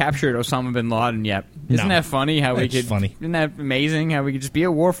captured Osama bin Laden yet. Isn't that funny? Isn't that amazing? How we could just be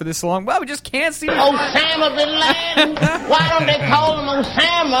at war for this long? Well, we just can't see Osama bin Laden. Why don't they call him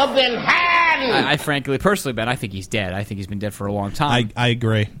Osama bin Laden? I frankly, personally, Ben, I think he's dead. I think he's been dead for a long time. I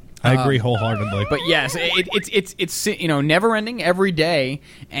agree. I agree wholeheartedly. But yes, it's never ending every day,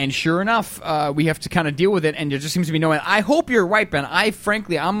 and sure enough, we have to kind of deal with it. And there just seems to be no end. I hope you're right, Ben.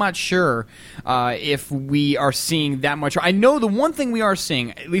 I'm not sure if we are seeing that much. I know the one thing we are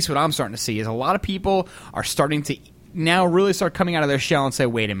seeing, at least what I'm starting to see, is a lot of people are starting to now really start coming out of their shell and say,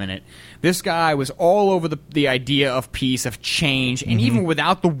 wait a minute, this guy was all over the idea of peace, of change, and even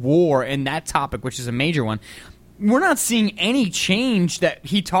without the war and that topic, which is a major one, we're not seeing any change that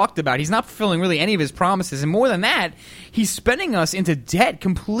he talked about. He's not fulfilling really any of his promises. And more than that, he's spending us into debt,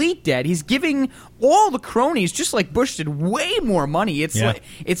 complete debt. He's giving all the cronies, just like Bush did, way more money.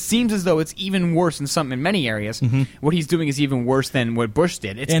 It seems as though it's even worse in many areas. What he's doing is even worse than what Bush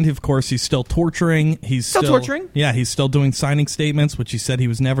did. And, of course, he's still torturing. He's still torturing? Yeah, he's still doing signing statements, which he said he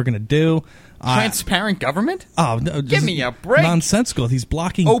was never going to do. Transparent government? Oh, no, give me a break. Nonsensical. He's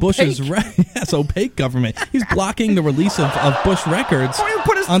blocking Bush's opaque government. He's blocking the release of Bush records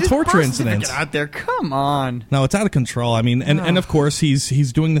on torture incidents. Get out there, come on. No, it's out of control. I mean, and of course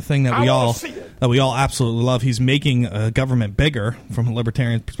he's doing the thing that we all absolutely love. He's making government bigger from a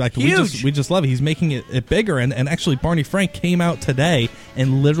libertarian perspective. Huge. We just love it. He's making it bigger, and actually Barney Frank came out today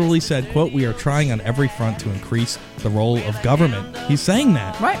and literally said, quote, "We are trying on every front to increase the role of government." He's saying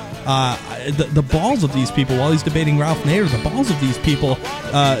that. Right. The balls of these people, while he's debating Ralph Nader, the balls of these people,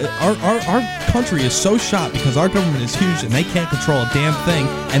 our country is so shot because our government is huge and they can't control a damn thing,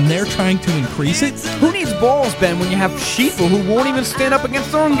 and they're trying to increase it. Who needs balls, Ben, when you have sheeple who won't even stand up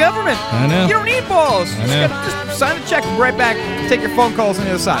against their own government? I know. You don't need balls. I know. Just sign a check and be right back. Take your phone calls on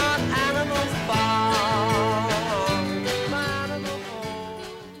the other side.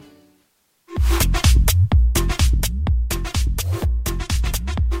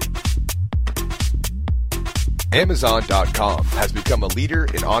 Amazon.com has become a leader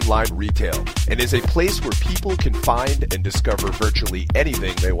in online retail and is a place where people can find and discover virtually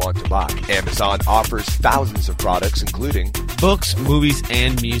anything they want to buy. Amazon offers thousands of products including books, movies,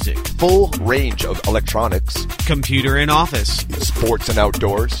 and music, full range of electronics, computer and office, sports and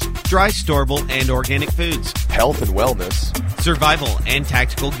outdoors, dry, storable, and organic foods, health and wellness, survival and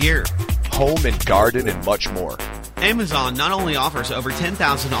tactical gear, home and garden, and much more. Amazon not only offers over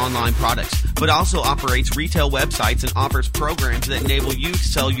 10,000 online products, but also operates retail websites and offers programs that enable you to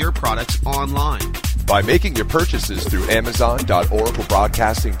sell your products online. By making your purchases through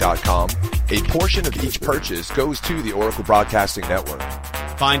Amazon.oraclebroadcasting.com, a portion of each purchase goes to the Oracle Broadcasting Network.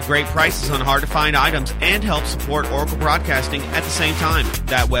 Find great prices on hard-to-find items and help support Oracle Broadcasting at the same time.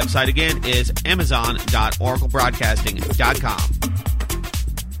 That website again is Amazon.oraclebroadcasting.com.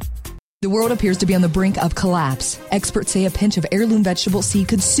 The world appears to be on the brink of collapse. Experts say a pinch of heirloom vegetable seed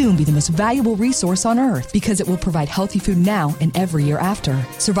could soon be the most valuable resource on Earth because it will provide healthy food now and every year after.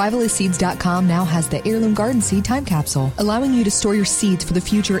 Survivalistseeds.com now has the Heirloom Garden Seed Time Capsule, allowing you to store your seeds for the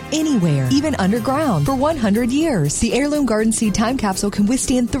future anywhere, even underground, for 100 years. The Heirloom Garden Seed Time Capsule can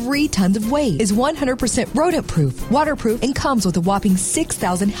withstand 3 tons of weight, is 100% rodent-proof, waterproof, and comes with a whopping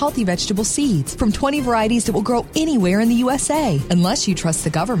 6,000 healthy vegetable seeds from 20 varieties that will grow anywhere in the USA. Unless you trust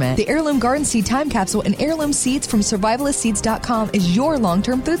the government, the Heirloom Garden Seed Time Capsule and heirloom seeds from survivalistseeds.com is your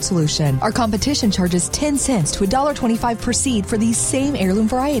long-term food solution. Our competition charges 10 cents to $1.25 per seed for these same heirloom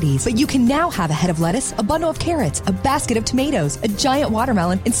varieties. But you can now have a head of lettuce, a bundle of carrots, a basket of tomatoes, a giant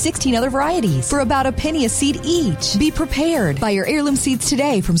watermelon, and 16 other varieties for about a penny a seed each. Be prepared. Buy your heirloom seeds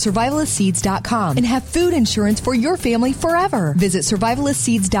today from survivalistseeds.com and have food insurance for your family forever. Visit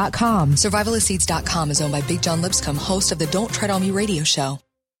survivalistseeds.com. Survivalistseeds.com is owned by Big John Lipscomb, host of the Don't Tread on Me radio show.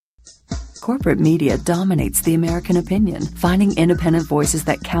 Corporate media dominates the American opinion. Finding independent voices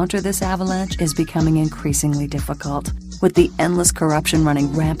that counter this avalanche is becoming increasingly difficult. With the endless corruption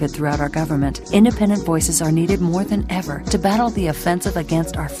running rampant throughout our government, independent voices are needed more than ever to battle the offensive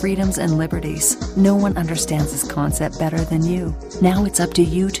against our freedoms and liberties. No one understands this concept better than you. Now it's up to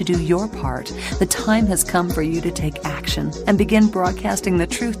you to do your part. The time has come for you to take action and begin broadcasting the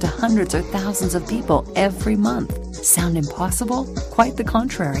truth to hundreds or thousands of people every month. Sound impossible? Quite the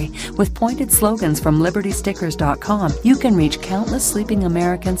contrary. With pointed slogans from LibertyStickers.com, you can reach countless sleeping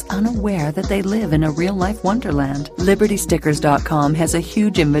Americans unaware that they live in a real-life wonderland. LibertyStickers.com has a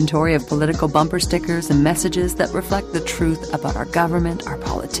huge inventory of political bumper stickers and messages that reflect the truth about our government, our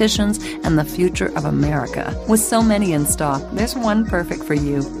politicians, and the future of America. With so many in stock, there's one perfect for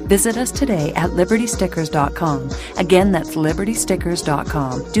you. Visit us today at LibertyStickers.com. Again, that's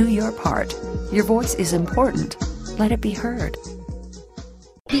LibertyStickers.com. Do your part. Your voice is important. Let it be heard.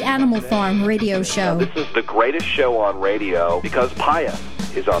 The Animal Farm Radio Show. This is the greatest show on radio because Pius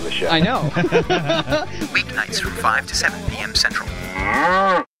is on the show. I know. Weeknights from 5 to 7 p.m. Central.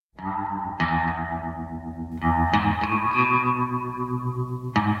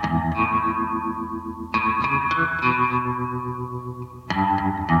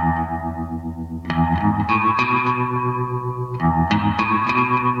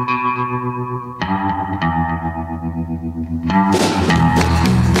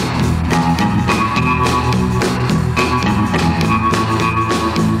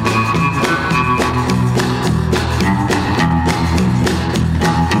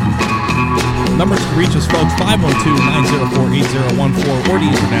 Numbers to reach us, folks, 512-904-8014 or the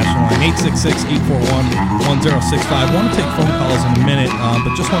international line, 866-841-1065. I want to take phone calls in a minute,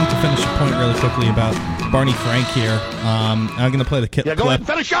 but just wanted to finish a point really quickly about Barney Frank here. I'm going to play the clip. Yeah, go ahead and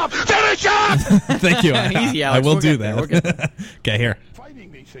finish up! Finish up! Thank you. Easy, I Alex. will do that. Okay, here.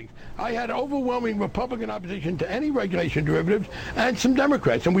 Fighting these things. I had overwhelming Republican opposition to any regulation derivatives and some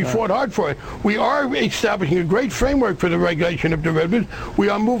Democrats, and we fought hard for it. We are establishing a great framework for the regulation of derivatives. We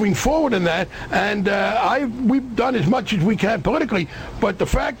are moving forward in that, and we've done as much as we can politically, but the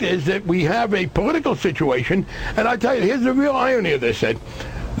fact is that we have a political situation, and I tell you, here's the real irony of this, Ed.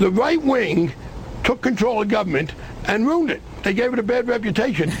 The right wing took control of government and ruined it. They gave it a bad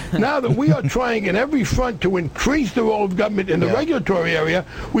reputation. Now that we are trying in every front to increase the role of government in the regulatory area,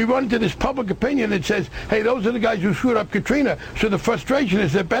 we run into this public opinion that says, hey, those are the guys who screwed up Katrina. So the frustration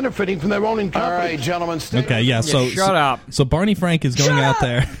is they're benefiting from their own incompetence. All right, gentlemen. Okay, yeah, so shut up. So Barney Frank is going out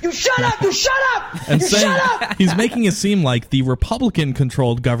there. You shut up! You shut up! And You saying shut up! he's making it seem like the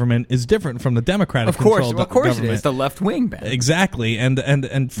Republican-controlled government is different from the Democratic-controlled government. Of course it is. The left wing, Ben. Exactly,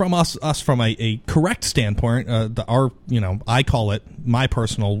 and from us from a correct standpoint, I call it my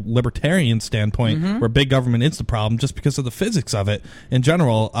personal libertarian standpoint, where big government is the problem, just because of the physics of it. In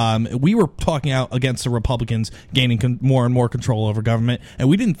general, we were talking out against the Republicans gaining more and more control over government, and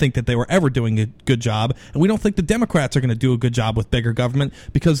we didn't think that they were ever doing a good job, and we don't think the Democrats are going to do a good job with bigger government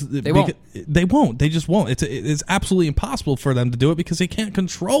because they won't. They just won't. It's absolutely impossible for them to do it because they can't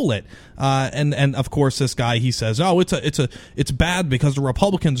control it. And of course, this guy, he says, "Oh, it's bad because the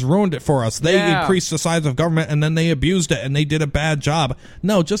Republicans ruined it for us. They increased the size of government and then they abused it and they did a bad job."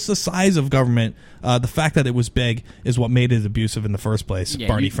 No, just the size of government. The fact that it was big is what made it abusive in the first place.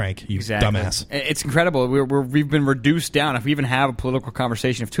 Barney Frank, you dumbass. It's incredible. We've been reduced down. If we even have a political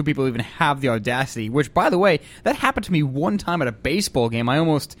conversation, if two people even have the audacity, which, by the way, that happened to me one time at a baseball game. I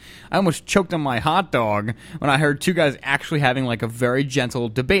almost choked on my hot dog when I heard two guys actually having like a very gentle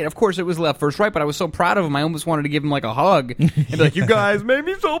debate. Of course, it was left versus right, but I was so proud of them. I almost wanted to give them like a hug and be like, "You guys made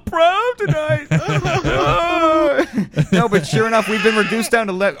me so proud tonight." No, but sure enough, we've been reduced down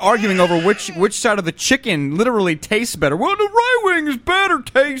to arguing over which side of the chicken literally tastes better. Well, the right wing is better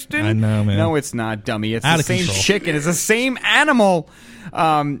tasting. I know, man. No, it's not, dummy. It's Out the of same control. chicken. It's the same animal.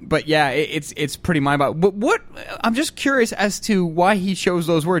 But yeah, it's pretty mind-boggling. But what I'm just curious as to why he chose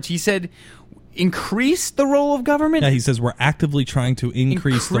those words. He said, increase the role of government? Yeah, he says we're actively trying to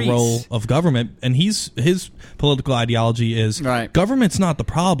increase the role of government, and his political ideology is government's not the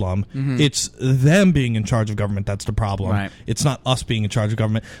problem. Mm-hmm. It's them being in charge of government that's the problem. Right. It's not us being in charge of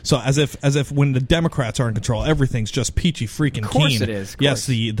government. So as if when the Democrats are in control, everything's just peachy freaking keen. Of course it is. Yes,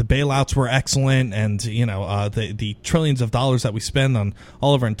 the bailouts were excellent, and the trillions of dollars that we spend on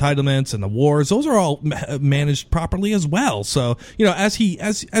all of our entitlements and the wars, those are all managed properly as well. So as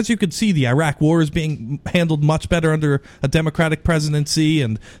you could see, the Iraq War is being handled much better under a Democratic presidency,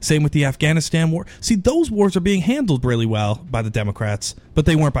 and same with the Afghanistan war. See, those wars are being handled really well by the Democrats, but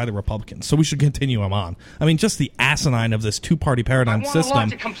they weren't by the Republicans. So we should continue them on. I mean, just the asinine of this two-party paradigm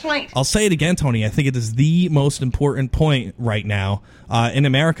system. I'll say it again, Tony. I think it is the most important point right now in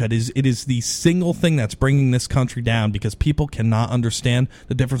America. It is the single thing that's bringing this country down, because people cannot understand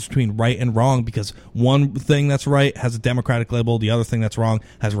the difference between right and wrong, because one thing that's right has a Democratic label, the other thing that's wrong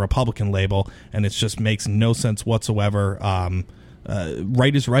has a Republican label, and it just makes no sense whatsoever.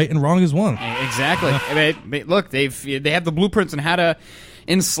 Right is right and wrong is wrong. Exactly. I mean, look, they have the blueprints on how to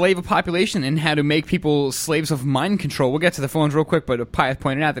enslave a population and how to make people slaves of mind control. We'll get to the phones real quick, but Pyeth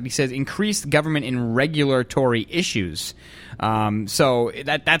pointed out that he says increase government in regulatory issues. So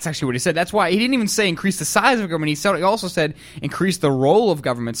that's actually what he said. That's why he didn't even say increase the size of government. He also said increase the role of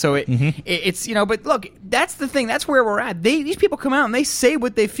government. So it's but look, that's the thing. That's where we're at. These people come out and they say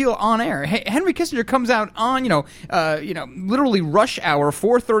what they feel on air. Henry Kissinger comes out on literally rush hour,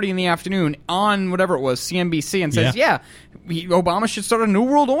 4:30 in the afternoon on whatever it was, CNBC, and says, Obama should start a new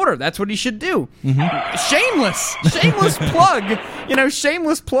world order. That's what he should do. Shameless plug.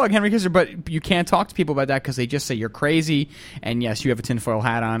 Shameless plug, Henry Kissinger. But you can't talk to people about that because they just say you're crazy. And yes, you have a tinfoil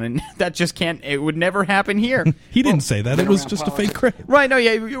hat on, and that just can't. It would never happen here. He didn't say that. It was just a fake credit. Right? No,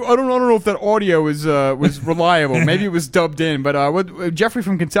 yeah. I don't know if that audio was reliable. Maybe it was dubbed in. But Jeffrey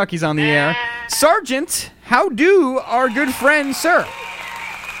from Kentucky's on the air. Sergeant, how do our good friends, sir?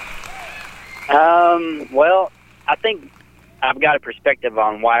 Well, I think I've got a perspective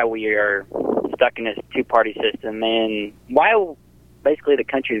on why we are stuck in this two-party system and why basically the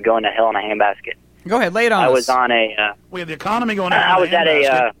country is going to hell in a handbasket. Go ahead, lay it on us. I was on a... we have the economy going on. I was at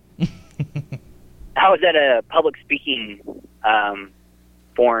a public speaking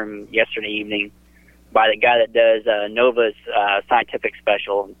forum yesterday evening by the guy that does Nova's scientific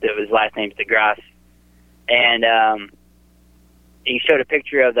special. His last name's DeGrasse. And he showed a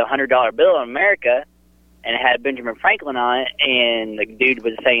picture of the $100 bill in America, and it had Benjamin Franklin on it, and the dude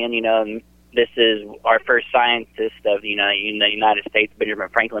was saying, this is our first scientist of the United States, Benjamin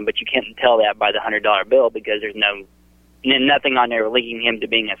Franklin, but you can't tell that by the $100 bill because there's nothing on there linking him to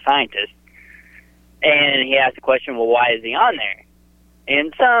being a scientist. And he asked the question, well, why is he on there?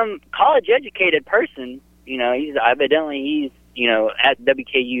 And some college-educated person, he's at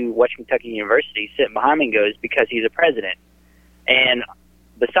WKU, Western Kentucky University, sitting behind me and goes, because he's a president. And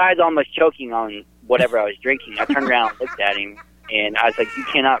besides almost choking on whatever I was drinking, I turned around and looked at him, and I was like, you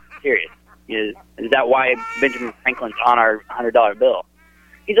cannot be serious. Is that why Benjamin Franklin's on our $100 bill?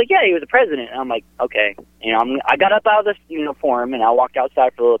 He's like, yeah, he was the president. And I'm like, okay. I got up out of this forum, and I walked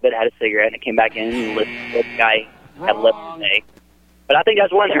outside for a little bit, had a cigarette, and I came back in and listened to what the guy had left to say. But I think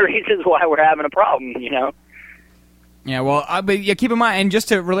that's one of the reasons why we're having a problem, Yeah, well, but keep in mind, and just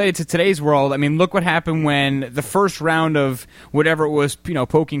to relate it to today's world, I mean, look what happened when the first round of whatever it was,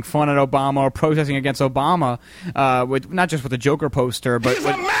 poking fun at Obama or protesting against Obama, with not just with the Joker poster, but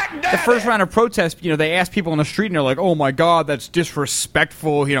with the first round of protests, they asked people on the street, and they're like, "Oh my God, that's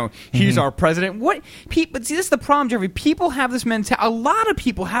disrespectful." He's our president. But see, this is the problem, Jeffrey. People have this mentality. A lot of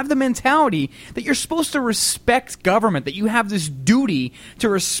people have the mentality that you're supposed to respect government, that you have this duty to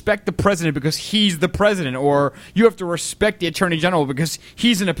respect the president because he's the president, or you have to respect the attorney general because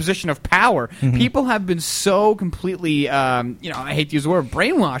he's in a position of power. People have been so completely, I hate to use the word,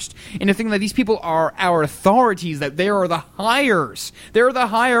 brainwashed into thinking that these people are our authorities, that they are the hires, they're the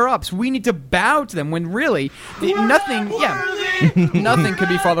higher ups. We need to bow to them when really nothing could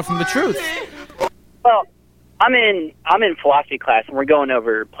be farther from the truth. Well, I'm in philosophy class, and we're going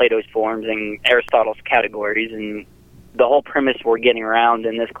over Plato's forms and Aristotle's categories, and the whole premise we're getting around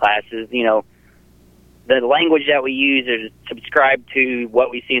in this class is, the language that we use is subscribed to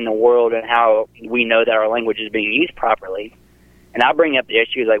what we see in the world and how we know that our language is being used properly. And I bring up the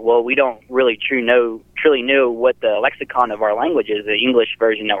issue like, well, we don't truly know what the lexicon of our language is, the English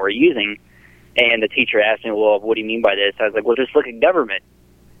version that we're using. And the teacher asked me, well, what do you mean by this? I was like, well, just look at government.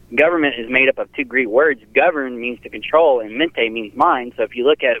 Government is made up of two Greek words. Govern means to control, and mente means mind. So if you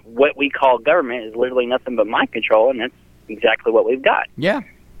look at what we call government, is literally nothing but mind control, and that's exactly what we've got. Yeah.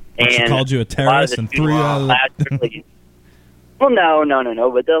 And she called you a terrorist and threw you out of the... Well,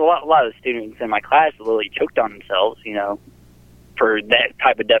 no. But a lot of the students in my class literally choked on themselves, for that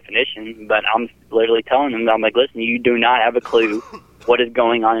type of definition. But I'm literally telling them, I'm like, listen, you do not have a clue what is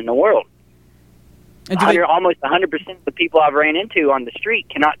going on in the world. Almost 100% of the people I've ran into on the street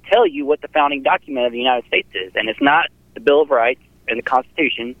cannot tell you what the founding document of the United States is. And it's not the Bill of Rights and the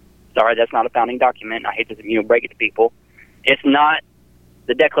Constitution. Sorry, that's not a founding document. I hate to break it to people. It's not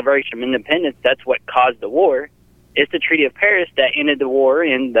the Declaration of Independence. That's what caused the war. It's the Treaty of Paris that ended the war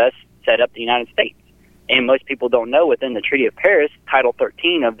and thus set up the United States. And most people don't know within the Treaty of Paris, Title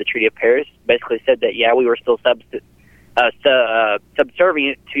 13 of the Treaty of Paris basically said that, we were still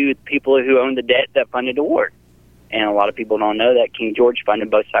subservient to people who owned the debt that funded the war. And a lot of people don't know that King George funded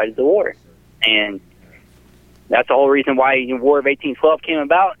both sides of the war. And that's the whole reason why the War of 1812 came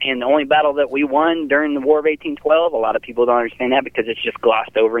about. And the only battle that we won during the War of 1812, a lot of people don't understand that because it's just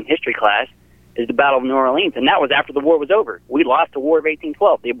glossed over in history class, is the Battle of New Orleans. And that was after the war was over. We lost the War of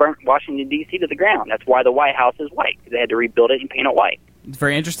 1812. They burnt Washington, D.C. to the ground. That's why the White House is white, because they had to rebuild it and paint it white. It's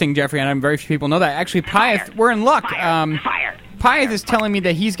very interesting, Jeffrey, and very few people know that. Actually, Pyeth, we're in luck. Pyeth is telling me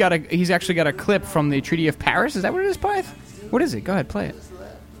that he's actually got a clip from the Treaty of Paris. Is that what it is, Pyeth? What is it? Go ahead, play it.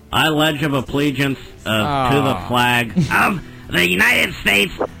 I pledge of allegiance to the flag of the United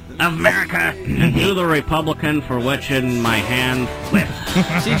States of America and to the Republican for which in my hand lives.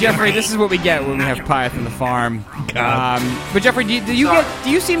 See, Jeffrey, this is what we get when we have Pyeth in the farm. But Jeffrey, do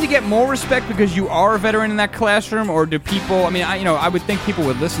you seem to get more respect because you are a veteran in that classroom, or do people? I mean, I would think people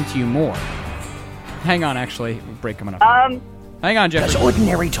would listen to you more. Hang on, actually, break coming up. Hang on, Jeffrey. Does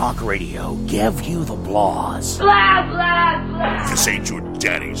ordinary talk radio give you the blahs? Blah, blah, blah. This ain't your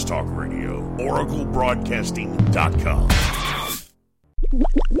daddy's talk radio. OracleBroadcasting.com.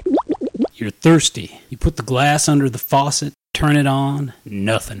 You're thirsty. You put the glass under the faucet, turn it on,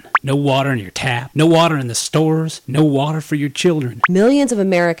 nothing. No water in your tap, no water in the stores, no water for your children. Millions of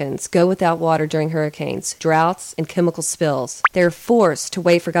Americans go without water during hurricanes, droughts, and chemical spills. They're forced to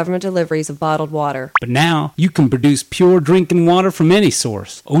wait for government deliveries of bottled water. But now, you can produce pure drinking water from any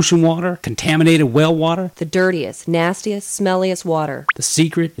source. Ocean water, contaminated well water. The dirtiest, nastiest, smelliest water. The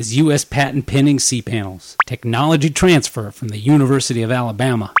secret is U.S. patent pending C-panels. Technology transfer from the University of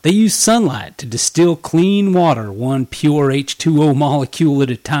Alabama. They use sunlight to distill clean water, one pure H2O molecule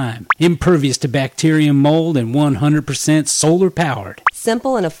at a time. Impervious to bacterium, mold, and 100% solar powered.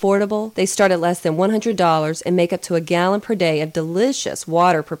 Simple and affordable, they start at less than $100 and make up to a gallon per day of delicious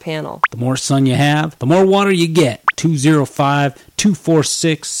water per panel. The more sun you have, the more water you get.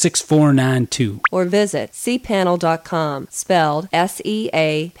 205-246-6492. Or visit cpanel.com, spelled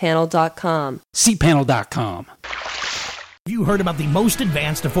S-E-A panel.com. cpanel.com. Have you heard about the most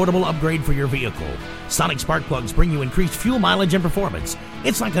advanced affordable upgrade for your vehicle? Sonic spark plugs bring you increased fuel mileage and performance.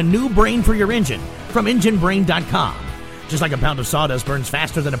 It's like a new brain for your engine from EngineBrain.com. Just like a pound of sawdust burns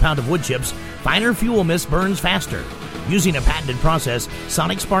faster than a pound of wood chips, finer fuel mist burns faster. Using a patented process,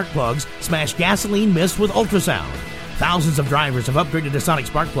 Sonic spark plugs smash gasoline mist with ultrasound. Thousands of drivers have upgraded to Sonic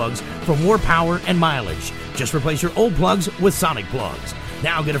spark plugs for more power and mileage. Just replace your old plugs with Sonic plugs.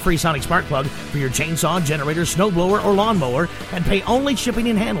 Now get a free Sonic spark plug for your chainsaw, generator, snowblower, or lawnmower and pay only shipping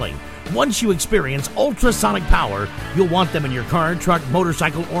and handling. Once you experience ultrasonic power, you'll want them in your car, truck,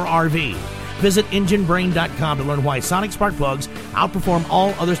 motorcycle, or RV. Visit EngineBrain.com to learn why Sonic spark plugs outperform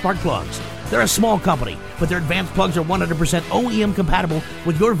all other spark plugs. They're a small company, but their advanced plugs are 100% OEM compatible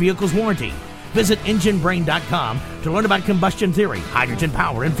with your vehicle's warranty. Visit EngineBrain.com to learn about combustion theory, hydrogen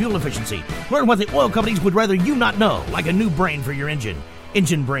power, and fuel efficiency. Learn what the oil companies would rather you not know, like a new brain for your engine.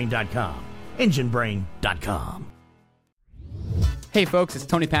 EngineBrain.com. EngineBrain.com. Hey folks, it's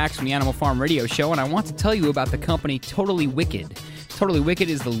Tony Pax from the Animal Farm Radio Show, and I want to tell you about the company Totally Wicked. Totally Wicked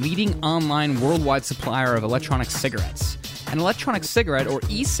is the leading online worldwide supplier of electronic cigarettes. An electronic cigarette, or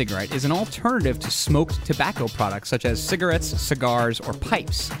e-cigarette, is an alternative to smoked tobacco products such as cigarettes, cigars, or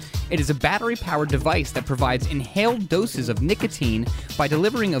pipes. It is a battery-powered device that provides inhaled doses of nicotine by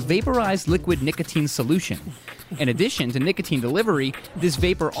delivering a vaporized liquid nicotine solution. In addition to nicotine delivery, this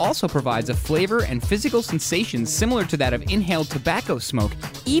vapor also provides a flavor and physical sensation similar to that of inhaled tobacco smoke,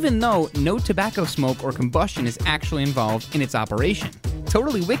 even though no tobacco smoke or combustion is actually involved in its operation.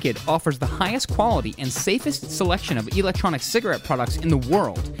 Totally Wicked offers the highest quality and safest selection of electronic cigarette products in the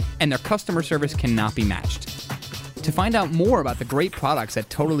world, and their customer service cannot be matched. To find out more about the great products that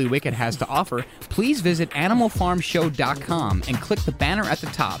Totally Wicked has to offer, please visit animalfarmshow.com and click the banner at the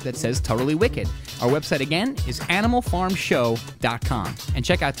top that says Totally Wicked. Our website again is animalfarmshow.com, and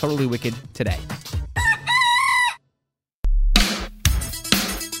check out Totally Wicked today.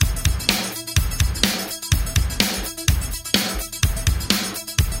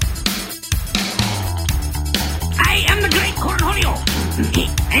 I am the great Cornholio,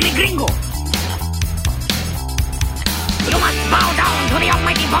 and the gringo. You must bow down to the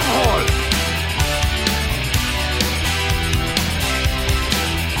almighty bunghole.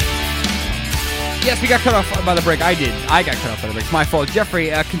 Yes, we got cut off by the break. I did. I got cut off by the break. It's my fault. Jeffrey,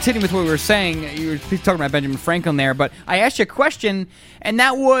 continuing with what we were saying, you were talking about Benjamin Franklin there, but I asked you a question, and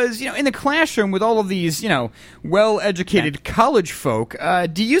that was, in the classroom with all of these, well-educated college folk,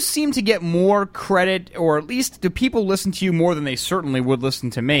 do you seem to get more credit, or at least do people listen to you more than they certainly would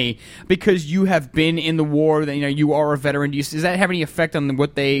listen to me, because you have been in the war, that you are a veteran? Does that have any effect on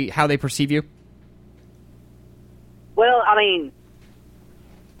how they perceive you? Well, I mean,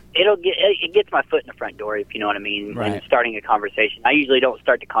 it gets my foot in the front door, if you know what I mean, right. And starting a conversation. I usually don't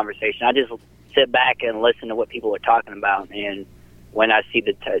start the conversation. I just sit back and listen to what people are talking about, and when I see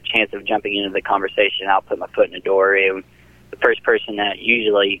the chance of jumping into the conversation, I'll put my foot in the door. And the first person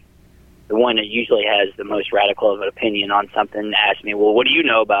the one that usually has the most radical of an opinion on something, asks me, well, what do you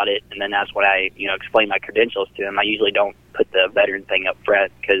know about it? And then that's when I, explain my credentials to them. I usually don't put the veteran thing up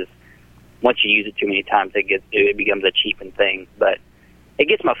front, because once you use it too many times, it becomes a cheapened thing. But it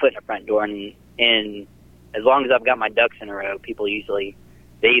gets my foot in the front door, and as long as I've got my ducks in a row, people usually,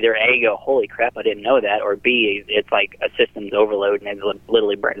 they either A, go, holy crap, I didn't know that, or B, it's like a systems overload, and it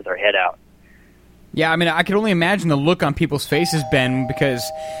literally burns their head out. Yeah, I mean, I can only imagine the look on people's faces, Ben, because,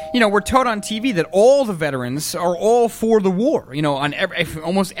 we're taught on TV that all the veterans are all for the war. On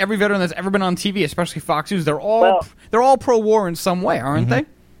almost every veteran that's ever been on TV, especially Fox News, they're all pro-war in some way, aren't they?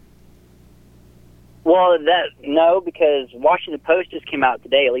 Well, no, because Washington Post just came out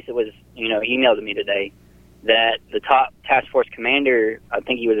today, at least it was, emailed to me today, that the top task force commander, I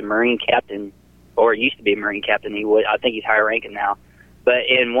think he was a Marine captain, or used to be a Marine captain, I think he's higher ranking now, but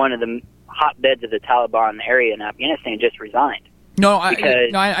in one of the hotbeds of the Taliban area in Afghanistan, just resigned. No,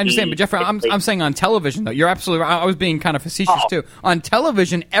 I understand, but Jeffrey, I'm saying on television, though. You're absolutely right. I was being kind of facetious, too. On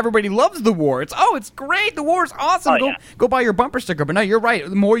television, everybody loves the war. It's great. The war is awesome. Go buy your bumper sticker. But no, you're right.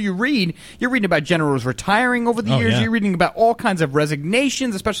 The more you read, you're reading about generals retiring over the years. Yeah. You're reading about all kinds of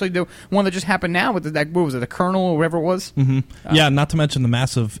resignations, especially the one that just happened now with what was it, the colonel or whatever it was? Mm-hmm. Yeah, not to mention the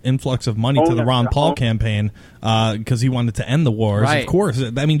massive influx of money to the Ron Paul campaign because he wanted to end the wars. Right. Of course.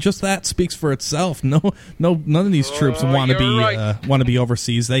 I mean, just that speaks for itself. None of these troops want to be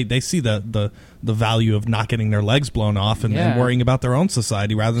overseas. They see the value of not getting their legs blown off and worrying about their own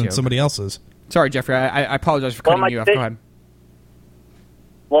society rather than somebody else's. Sorry, Jeffrey. I apologize for cutting you off. Go ahead.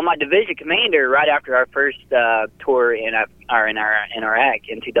 Well, my division commander, right after our first tour in Iraq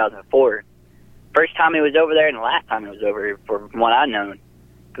in 2004, first time he was over there and the last time he was over, from what I've known,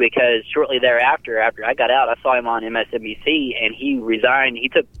 because shortly thereafter, after I got out, I saw him on MSNBC, and he resigned.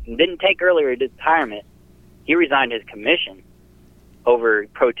 Didn't take early retirement. He resigned his commission over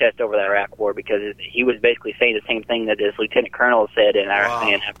protest over the Iraq war, because he was basically saying the same thing that this lieutenant colonel said in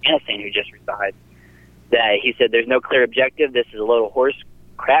Afghanistan, who just resigned. That he said, there's no clear objective. This is a load of horse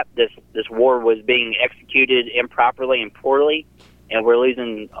crap. This war was being executed improperly and poorly, and we're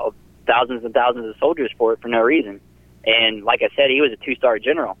losing thousands and thousands of soldiers for it for no reason. And like I said, he was a 2-star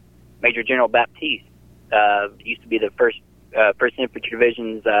general, Major General Baptiste. Used to be the first Infantry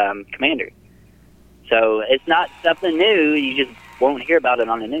Division's commander. So it's not something new. You just won't hear about it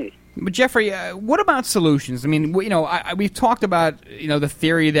on the news. But Jeffrey, what about solutions? I mean, we've talked about the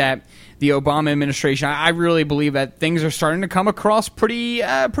theory that the Obama administration. I really believe that things are starting to come across pretty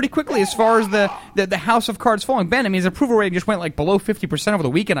quickly as far as the house of cards falling. Ben, I mean, his approval rating just went below 50% over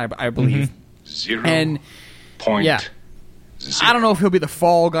the weekend, I believe. 0.0. I don't know if he'll be the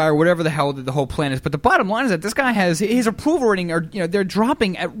fall guy or whatever the hell the whole plan is, but the bottom line is that this guy has his approval rating they're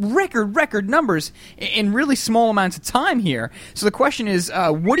dropping at record numbers in really small amounts of time here. So the question is,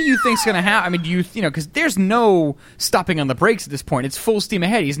 what do you think's going to happen? I mean, do you because there's no stopping on the brakes at this point. It's full steam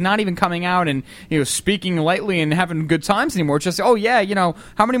ahead. He's not even coming out and speaking lightly and having good times anymore. It's just how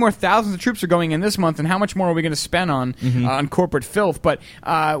many more thousands of troops are going in this month, and how much more are we going to spend on corporate filth? But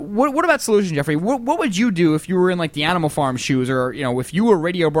what about solutions, Jeffrey? What would you do if you were in like the Animal Farm shoes, or if you were a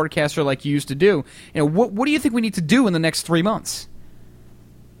radio broadcaster like you used to do? What do you think we need to do in the next 3 months?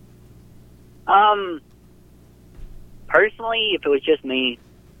 Personally, if it was just me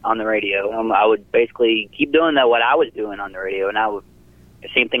on the radio, I would basically keep doing what I was doing on the radio, and the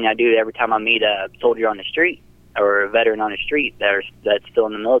same thing I do every time I meet a soldier on the street. or a veteran on the street that's still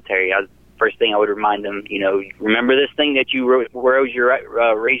in the military, first thing I would remind them, remember this thing that you raised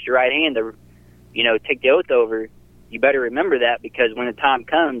your right hand to, take the oath over. You better remember that, because when the time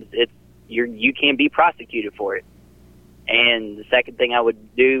comes, you can be prosecuted for it. And the second thing I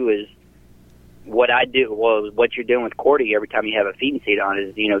would do is what you're doing with Cordy every time you have a feeding seat on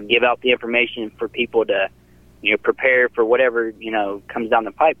is, give out the information for people to, prepare for whatever, comes down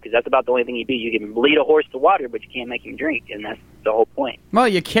the pipe, because that's about the only thing you do. You can lead a horse to water, but you can't make him drink, and that's the whole point. Well,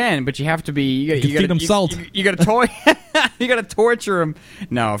 you can, but you have to be. You feed him salt. You got to you got to torture him.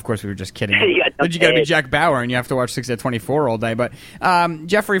 No, of course we were just kidding. You got to be Jack Bauer, and you have to watch 6 at 24 all day. But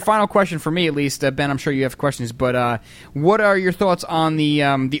Jeffrey, final question for me at least. Ben, I'm sure you have questions, but what are your thoughts on the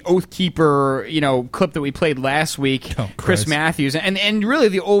Oath Keeper, clip that we played last week, Chris Matthews, and really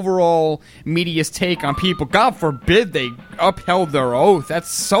the overall media's take on people? God forbid they upheld their oath. That's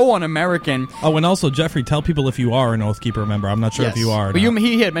so un-American. Oh, and also, Jeffrey, tell people if you are an Oath Keeper member. I'm not sure if you are. But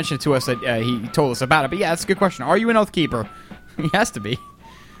he had mentioned to us that he told us about it. But yeah, that's a good question. Are you an Oath Keeper? He has to be.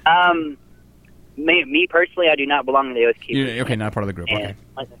 Me personally, I do not belong to the Oath Keepers. Okay, not part of the group. Okay.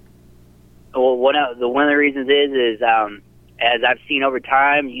 Well, one of the reasons is as I've seen over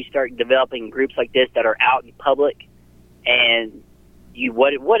time, you start developing groups like this that are out in public, and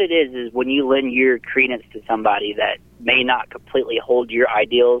what it is when you lend your credence to somebody that may not completely hold your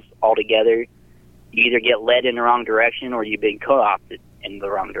ideals altogether, you either get led in the wrong direction or you've been co-opted in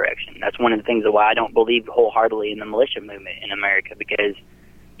the wrong direction. That's one of the things of why I don't believe wholeheartedly in the militia movement in America, because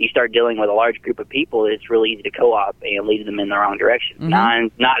you start dealing with a large group of people, it's really easy to co-opt and lead them in the wrong direction. Mm-hmm. Now,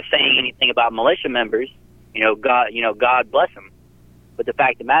 I'm not saying anything about militia members. God bless them. But the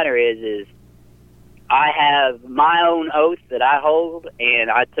fact of the matter is I have my own oath that I hold, and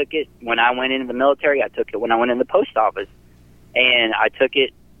I took it when I went into the military. I took it when I went in the post office, and I took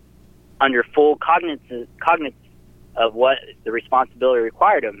it under full cognizance of what the responsibility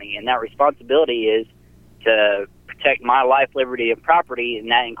required of me. And that responsibility is to protect my life, liberty, and property,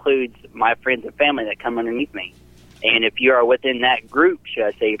 and that includes my friends and family that come underneath me. And if you are within that group, should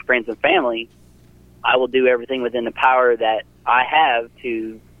I say, friends and family, I will do everything within the power that I have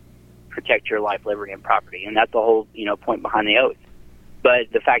to protect your life, liberty, and property. And that's the whole, point behind the oath. But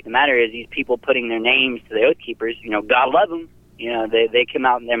the fact of the matter is, these people putting their names to the Oath Keepers, God love them. They come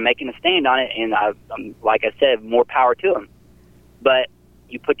out and they're making a stand on it, and I'm, like I said, more power to them. But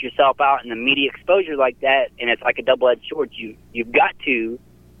you put yourself out in the media exposure like that, and it's like a double-edged sword. You've got to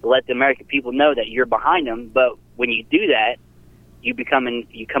let the American people know that you're behind them. But when you do that, you come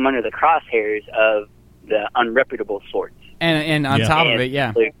under the crosshairs of the unreputable sorts. And on top of it,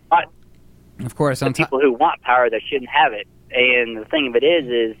 yeah. Of course, the people who want power that shouldn't have it. And the thing of it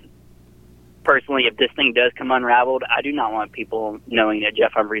is personally, if this thing does come unraveled, I do not want people knowing that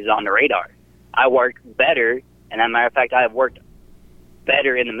Jeff Humphrey is on the radar. I work better, and as a matter of fact, I have worked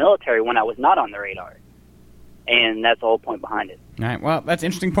better in the military when I was not on the radar. And that's the whole point behind it. All right, well, that's an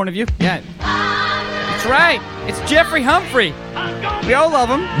interesting point of view. Yeah. That's right. It's Jeffrey Humphrey. We all love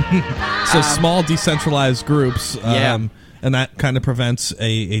him. So small, decentralized groups. And that kind of prevents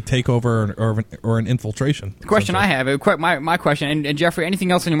a takeover or an infiltration. The question I have, my question, and Jeffrey,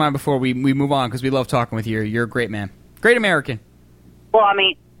 anything else in your mind before we move on? Because we love talking with you. You're a great man. Great American. Well,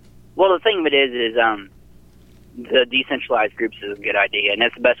 the thing of it is the decentralized groups is a good idea, and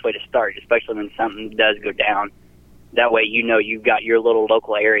that's the best way to start, especially when something does go down. That way you've got your little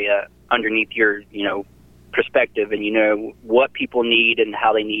local area underneath your, perspective, and you know what people need and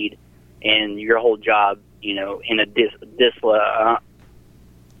how they need, and your whole job, in a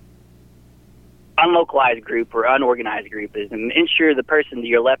unlocalized group or unorganized group is ensure the person to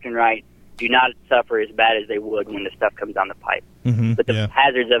your left and right do not suffer as bad as they would when the stuff comes down the pipe. Mm-hmm, but the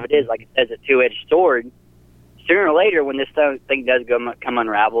hazards of it is, like it says, a two-edged sword. Sooner or later, when this thing does come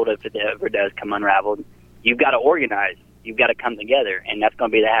unraveled, if it ever does come unraveled, you've got to organize. You've got to come together, and that's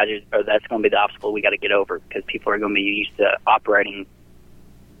going to be the hazard, or that's going to be the obstacle we got to get over, because people are going to be used to operating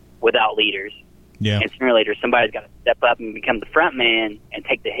without leaders. Yeah. And sooner or later, somebody's got to step up and become the front man and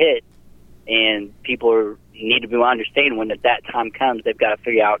take the hit. And people need to understand when that time comes, they've got to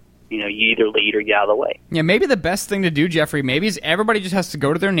figure out, you either lead or get out of the way. Yeah, maybe the best thing to do, Jeffrey, is everybody just has to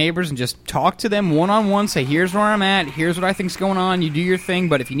go to their neighbors and just talk to them one-on-one, say, here's where I'm at, here's what I think's going on, you do your thing,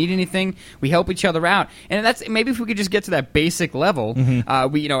 but if you need anything, we help each other out. And that's maybe if we could just get to that basic level,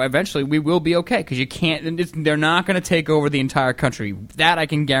 eventually we will be okay, because you can't, they're not going to take over the entire country. That I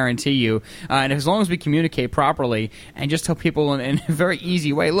can guarantee you. And as long as we communicate properly and just tell people in a very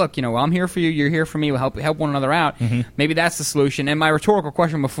easy way, look, I'm here for you, you're here for me, we'll help one another out, maybe that's the solution. And my rhetorical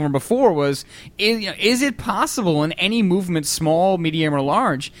question before before was, is it possible in any movement, small, medium, or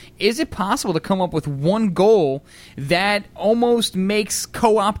large, is it possible to come up with one goal that almost makes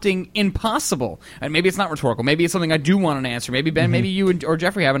co-opting impossible? And maybe it's not rhetorical. Maybe it's something I do want an answer. Maybe, Ben, maybe you or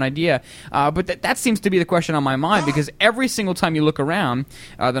Jeffrey have an idea. But that seems to be the question on my mind, because every single time you look around,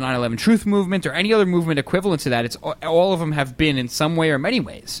 the 9/11 Truth Movement or any other movement equivalent to that, it's all of them have been in some way or many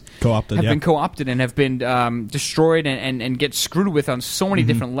ways been co-opted and have been destroyed and get screwed with on so many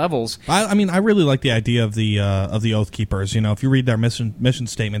different levels. I mean, I really like the idea of the Oath Keepers. You know, if you read their mission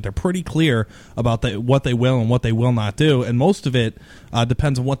statement, they're pretty clear about what they will and what they will not do, and most of it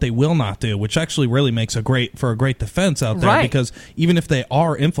depends on what they will not do, which actually really makes a great defense out there, because even if they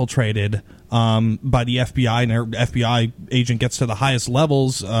are infiltrated by the FBI and their FBI agent gets to the highest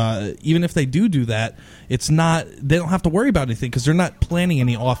levels, even if they do that, they don't have to worry about anything because they're not planning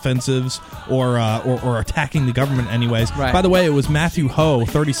any offensives or attacking the government anyways. Right. By the way, it was Matthew Ho,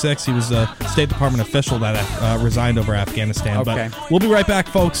 36. He was a State Department official that resigned over Afghanistan. Okay. But we'll be right back,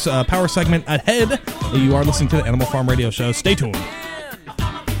 folks. Power segment ahead. You are listening to the Animal Farm Radio Show. Stay tuned.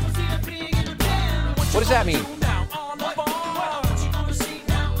 What does that mean?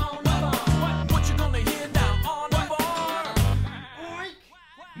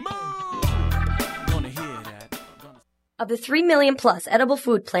 Of the 3 million plus edible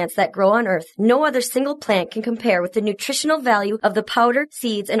food plants that grow on Earth, no other single plant can compare with the nutritional value of the powder,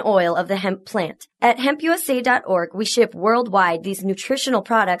 seeds, and oil of the hemp plant. At hempusa.org, we ship worldwide these nutritional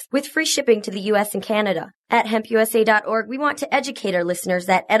products with free shipping to the U.S. and Canada. At hempusa.org, we want to educate our listeners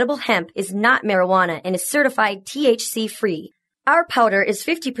that edible hemp is not marijuana and is certified THC-free. Our powder is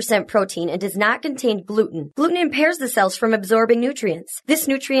 50% protein and does not contain gluten. Gluten impairs the cells from absorbing nutrients. This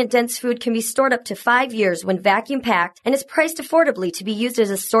nutrient-dense food can be stored up to 5 years when vacuum-packed and is priced affordably to be used as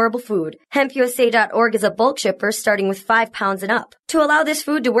a storable food. HempUSA.org is a bulk shipper starting with 5 pounds and up. To allow this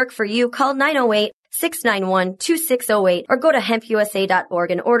food to work for you, call 908-691-2608 or go to hempusa.org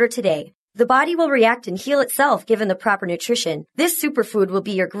and order today. The body will react and heal itself given the proper nutrition. This superfood will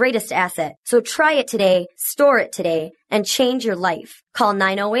be your greatest asset. So try it today, store it today, and change your life. Call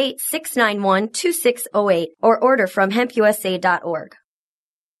 908-691-2608 or order from hempusa.org.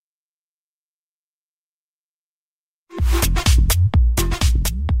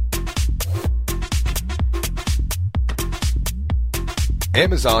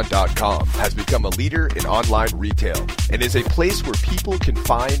 Amazon.com has become a leader in online retail and is a place where people can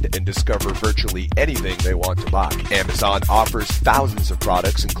find and discover virtually anything they want to buy. Amazon offers thousands of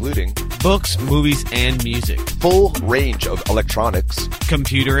products including books, movies, and music, full range of electronics,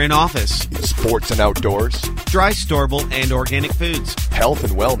 computer and office, sports and outdoors, dry, storable, and organic foods, health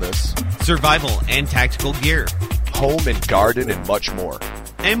and wellness, survival and tactical gear, home and garden, and much more.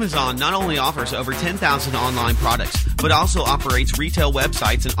 Amazon not only offers over 10,000 online products, but also operates retail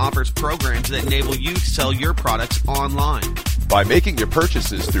websites and offers programs that enable you to sell your products online. By making your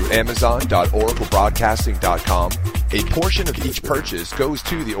purchases through Amazon.oraclebroadcasting.com, a portion of each purchase goes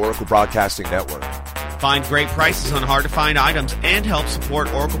to the Oracle Broadcasting Network. Find great prices on hard-to-find items and help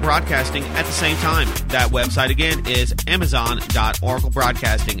support Oracle Broadcasting at the same time. That website again is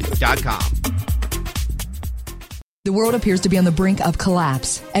Amazon.oraclebroadcasting.com. The world appears to be on the brink of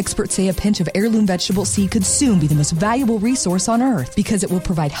collapse. Experts say a pinch of heirloom vegetable seed could soon be the most valuable resource on Earth because it will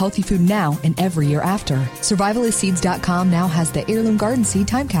provide healthy food now and every year after. Survivalistseeds.com now has the Heirloom Garden Seed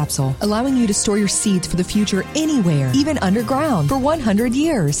Time Capsule, allowing you to store your seeds for the future anywhere, even underground, for 100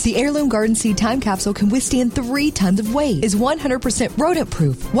 years. The Heirloom Garden Seed Time Capsule can withstand 3 tons of weight, is 100%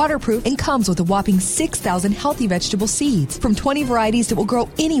 rodent-proof, waterproof, and comes with a whopping 6,000 healthy vegetable seeds from 20 varieties that will grow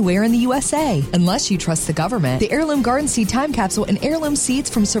anywhere in the USA. Unless you trust the government, the Heirloom Garden Seed Time Capsule and heirloom seeds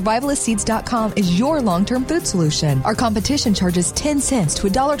from survivalistseeds.com is your long-term food solution. Our competition charges 10 cents to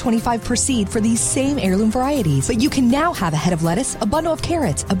 $1.25 per seed for these same heirloom varieties. But you can now have a head of lettuce, a bundle of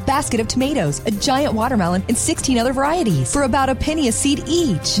carrots, a basket of tomatoes, a giant watermelon, and 16 other varieties for about a penny a seed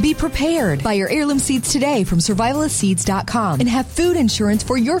each. Be prepared. Buy your heirloom seeds today from survivalistseeds.com and have food insurance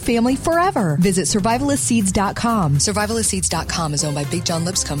for your family forever. Visit survivalistseeds.com. Survivalistseeds.com is owned by Big John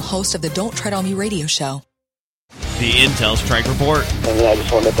Lipscomb, host of the Don't Tread on Me radio show. The Intel Strike Report. And I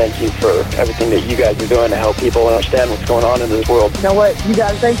just want to thank you for everything that you guys are doing to help people understand what's going on in this world. You know what? You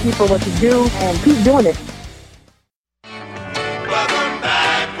guys, thank you for what you do, and keep doing it. Welcome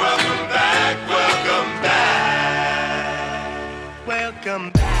back, welcome back, welcome back. Welcome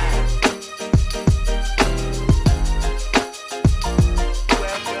back.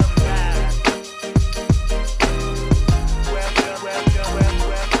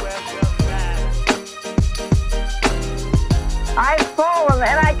 I've fallen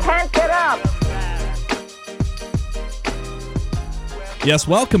and I can't get up. Yes,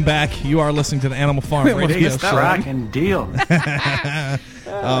 welcome back. You are listening to the Animal Farm Radio Show. Rockin' deal.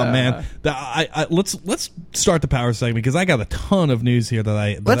 Oh man, let's start the power segment because I got a ton of news here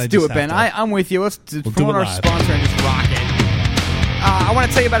Let's do it, Ben. I'm with you. Let's promote our sponsor and just rock it. I want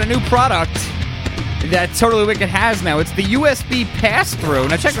to tell you about a new product that Totally Wicked has now. It's the USB pass-through.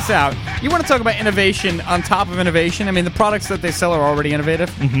 Now check this out. You want to talk about innovation on top of innovation? I mean, the products that they sell are already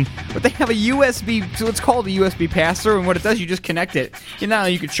innovative, but they have a USB, so it's called a USB pass-through, and what it does, you just connect it. Now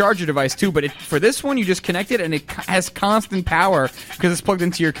you can charge your device too, but for this one, you just connect it, and it has constant power because it's plugged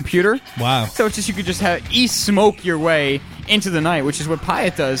into your computer. Wow. So it's just, you could just e-smoke your way into the night, which is what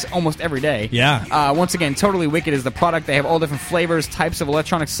Pyatt does almost every day. Yeah. Once again, Totally Wicked is the product. They have all different flavors, types of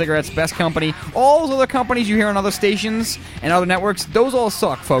electronic cigarettes, best company. All those other companies you hear on other stations and other networks, those all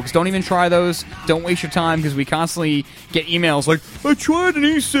suck, folks. Don't even try those. Don't waste your time because we constantly get emails like, I tried an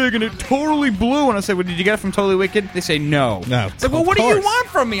e-cig and it totally blew. And I say, well, did you get it from Totally Wicked? They say no. It's like, well, what do you want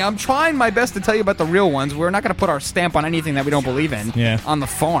from me? I'm trying my best to tell you about the real ones. We're not going to put our stamp on anything that we don't believe in on the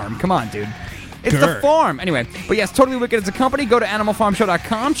farm. Come on, dude. It's the farm. Anyway, but yes, Totally Wicked is a company. Go to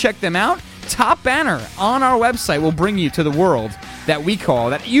animalfarmshow.com. Check them out. Top banner on our website will bring you to the world that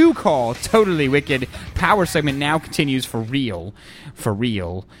you call Totally Wicked. Power segment now continues for real. For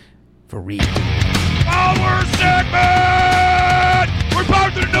real. For real. Power segment! We're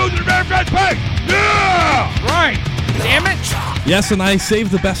back to the news and American pay! Yeah! Right. Damn it. Yes, and I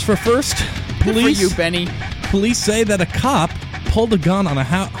saved the best for first. Police, good for you, Benny. Police say that a cop pulled a gun on a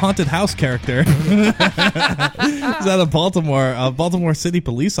haunted house character. Is that a Baltimore City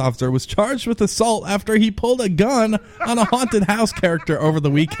police officer was charged with assault after he pulled a gun on a haunted house character over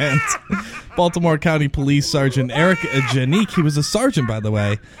the weekend. Baltimore County Police Sergeant Eric Janik, he was a sergeant, by the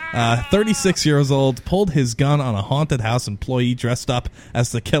way, 36 years old, pulled his gun on a haunted house employee dressed up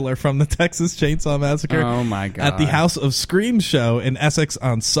as the killer from the Texas Chainsaw Massacre. Oh, my God. At the House of Screams show in Essex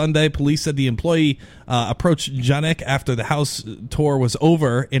on Sunday, police said the employee approached Janik after the house tour was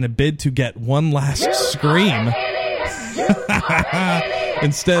over in a bid to get one last scream.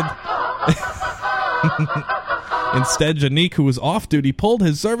 Instead, Janik, who was off duty, pulled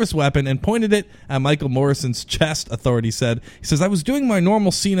his service weapon and pointed it at Michael Morrison's chest, authorities said. He says, I was doing my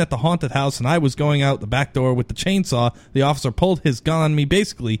normal scene at the haunted house, and I was going out the back door with the chainsaw. The officer pulled his gun on me.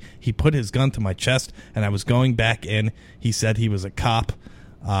 Basically, he put his gun to my chest, and I was going back in. He said he was a cop.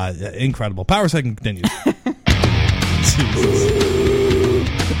 Incredible. Power segment continues.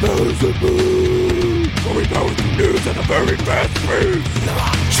 Going down with the news at a very fast pace.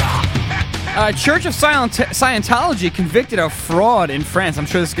 Church of Scientology convicted of fraud in France. I'm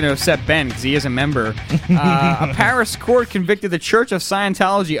sure this is going to upset Ben because he is a member. A Paris court convicted the Church of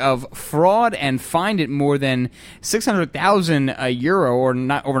Scientology of fraud and fined it more than 600,000 euro or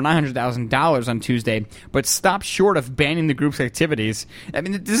not over $900,000 on Tuesday, but stopped short of banning the group's activities. I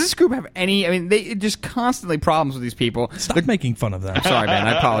mean, does this group have any? I mean, they just constantly problems with these people. Stop making fun of them. I'm sorry, Ben.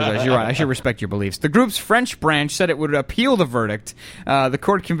 I apologize. You're right. I should respect your beliefs. The group's French branch said it would appeal the verdict. The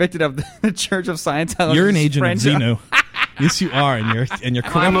court convicted of the Church of Scientology. You're an agent of Xenu. Yes, you are, and you're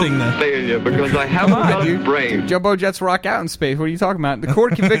corrupting the failure because I haven't got a brain. Jumbo jets rock out in space. What are you talking about? The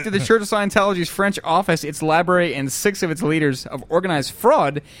court convicted the Church of Scientology's French office, its library, and 6 of its leaders of organized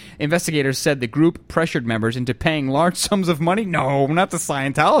fraud. Investigators said the group pressured members into paying large sums of money. No, not the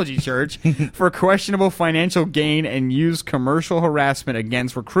Scientology Church for questionable financial gain and used commercial harassment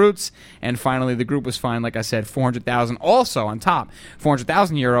against recruits. And finally, the group was fined, like I said, 400,000. Also on top,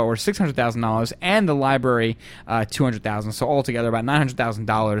 400,000 euro or $600,000, and the library 200,000. So altogether, about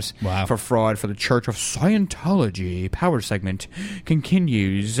 $900,000 for fraud for the Church of Scientology. Power segment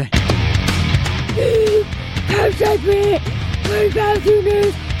continues. Power segment. Very fast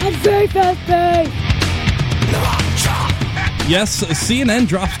news and very fast pace. Yes, CNN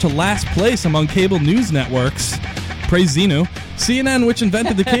drops to last place among cable news networks. Praise Xenu. CNN, which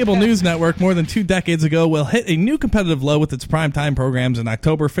invented the cable news network more than 2 decades ago, will hit a new competitive low with its primetime programs in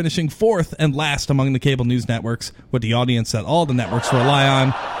October, finishing 4th and last among the cable news networks, with the audience that all the networks rely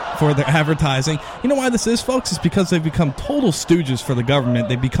on for their advertising. You know why this is, folks? It's because they've become total stooges for the government.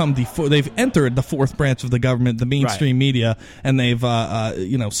 They've become they've entered the 4th branch of the government, the mainstream media, and they've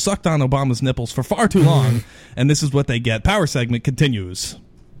sucked on Obama's nipples for far too long. And this is what they get. Power segment continues.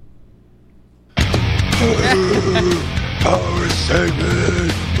 Power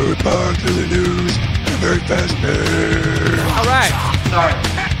segment. We're back to the news. Very fast pace. All right. Sorry.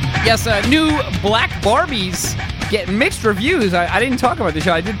 Yes, new Black Barbies get mixed reviews. I didn't talk about this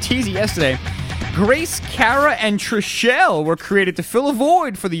show. I did tease it yesterday. Grace, Cara, and Trishelle were created to fill a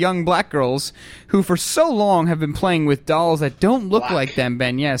void for the young black girls who for so long have been playing with dolls that don't look like them,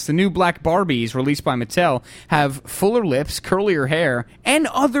 Ben. Yes, the new black Barbies released by Mattel have fuller lips, curlier hair, and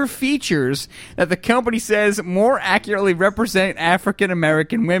other features that the company says more accurately represent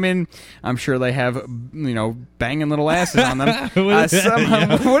African-American women. I'm sure they have, banging little asses on them. I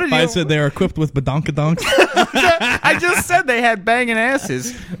said they are equipped with badonkadonks. I just said they had banging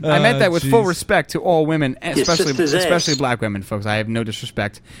asses. I meant that with full respect to all women, especially black women, folks. I have no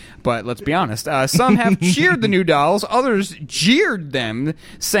disrespect, but let's be honest. Some have cheered the new dolls. Others jeered them,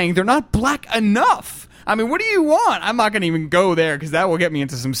 saying they're not black enough. I mean, what do you want? I'm not going to even go there because that will get me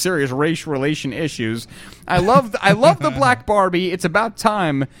into some serious race relation issues. I love the black Barbie. It's about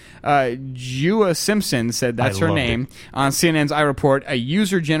time. Jua Simpson said that's her name on CNN's iReport, a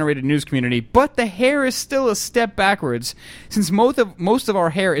user-generated news community. But the hair is still a step backwards since most of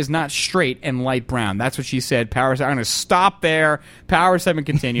our hair is not straight and light brown. That's what she said. I'm going to stop there. Power 7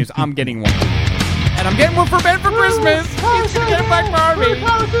 continues. I'm getting one. And I'm getting one for Ben for Christmas. He's going to get a black Barbie.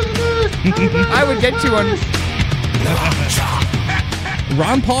 I would get you one.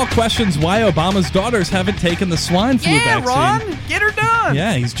 Ron Paul questions why Obama's daughters haven't taken the swine flu vaccine. Ron, get her done.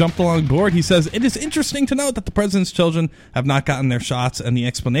 Yeah, he's jumped along board. He says, it is interesting to note that the president's children have not gotten their shots, and the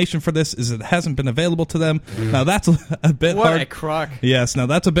explanation for this is it hasn't been available to them. Now, that's a bit hard. What a crock. Yes, now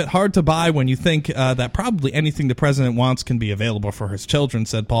that's a bit hard to buy when you think that probably anything the president wants can be available for his children,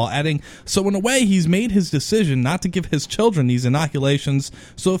 said Paul, adding, so in a way, he's made his decision not to give his children these inoculations,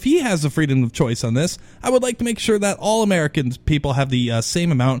 so if he has the freedom of choice on this, I would like to make sure that all American people have the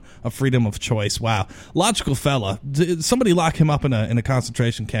same amount of freedom of choice. Wow. Logical fella. Somebody lock him up in a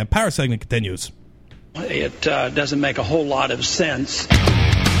concentration camp. Power segment continues. It doesn't make a whole lot of sense. Ooh,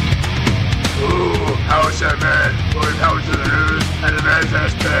 Power segment. Going power to the news and the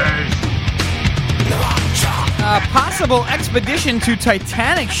man's space. Possible expedition to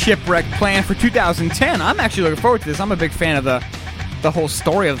Titanic shipwreck plan for 2010. I'm actually looking forward to this. I'm a big fan of the whole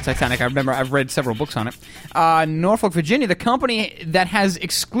story of the Titanic. I've read several books on it. Norfolk, Virginia, the company that has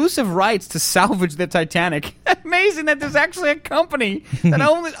exclusive rights to salvage the Titanic. Amazing that there's actually a company that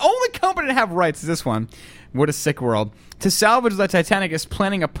only company to have rights is this one. What a sick world. To salvage the Titanic is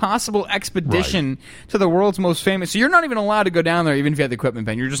planning a possible expedition to the world's most famous. So you're not even allowed to go down there even if you have the equipment,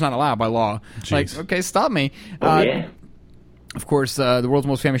 Ben. You're just not allowed by law. Jeez. Like, okay, stop me. Yeah. Of course, the world's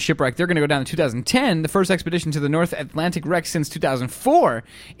most famous shipwreck, they're going to go down in 2010. The first expedition to the North Atlantic wreck since 2004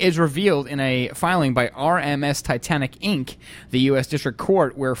 is revealed in a filing by RMS Titanic, Inc., the U.S. District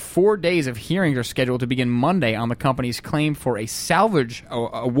Court, where 4 days of hearings are scheduled to begin Monday on the company's claim for a salvage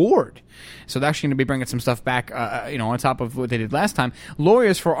award. So they're actually going to be bringing some stuff back, on top of what they did last time.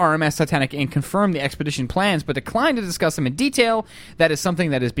 Lawyers for RMS Titanic Inc. confirmed the expedition plans, but declined to discuss them in detail. That is something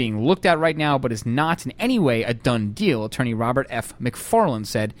that is being looked at right now, but is not in any way a done deal, attorney Robert F. McFarland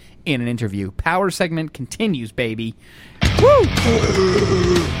said in an interview. Power segment continues, baby. Woo!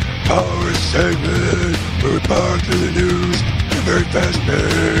 Power segment. We're back to the news. Very fast pace.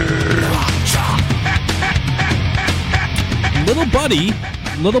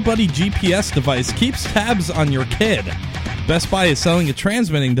 Little Buddy GPS device keeps tabs on your kid. Best Buy is selling a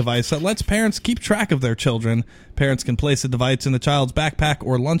transmitting device that lets parents keep track of their children. Parents can place a device in the child's backpack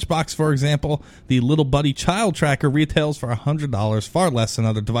or lunchbox, for example. The Little Buddy Child Tracker retails for $100, far less than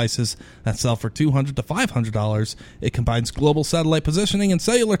other devices that sell for $200 to $500. It combines global satellite positioning and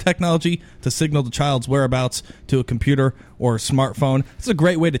cellular technology to signal the child's whereabouts to a computer or a smartphone. It's a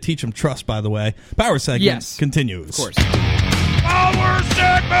great way to teach them trust, by the way. Power segment continues. Of course. Power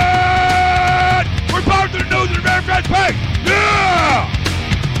segment! We're back to the news in very fast pace! Yeah!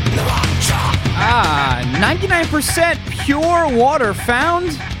 99% pure water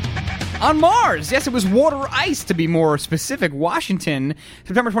found on Mars. Yes, it was water ice, to be more specific. Washington,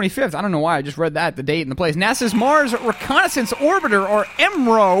 September 25th. I don't know why. I just read that, the date and the place. NASA's Mars Reconnaissance Orbiter, or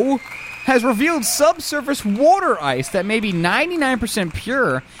MRO, has revealed subsurface water ice that may be 99%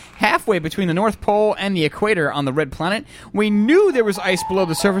 pure halfway between the North Pole and the equator on the red planet. We knew there was ice below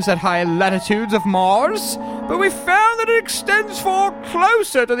the surface at high latitudes of Mars, but we found that it extends far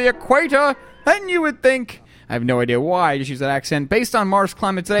closer to the equator than you would think. I have no idea why I just used that accent. Based on Mars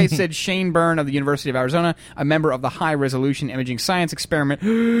climate today, said Shane Byrne of the University of Arizona, a member of the High Resolution Imaging Science Experiment,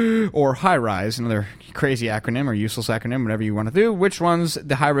 or HiRISE, another crazy acronym or useless acronym, whatever you want to do, which runs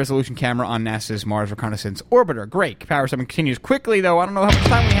the high-resolution camera on NASA's Mars Reconnaissance Orbiter. Great. Power 7 continues quickly, though. I don't know how much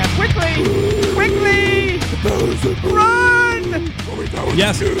time we have. Quickly! Quickly! Run!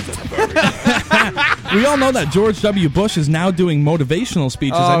 Yes. We all know that George W. Bush is now doing motivational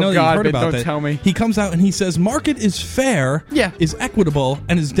speeches. I know that you've heard about that. Don't tell me. He comes out and he says, market is fair, is equitable,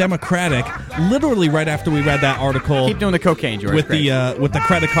 and is democratic. Literally right after we read that article. Keep doing the cocaine, George. With the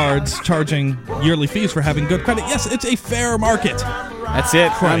credit cards charging yearly fees for having good credit. Yes, it's a fair market. That's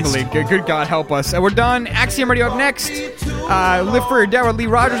it. Unbelievable. Good God help us. We're done. Axiom Radio up next. Live for Your Dad with Lee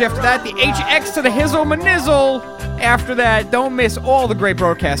Rogers. After that, the HX to the Hizzle Manizzle. After that, don't miss all the great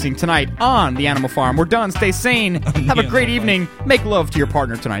broadcasting tonight on the Animal Farm. We're done. Stay sane. Have a great evening. Make love to your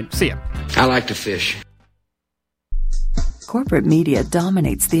partner tonight. See ya. I like to fish. Corporate media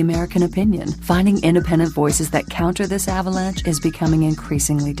dominates the American opinion. Finding independent voices that counter this avalanche is becoming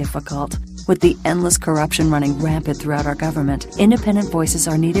increasingly difficult. With the endless corruption running rampant throughout our government, independent voices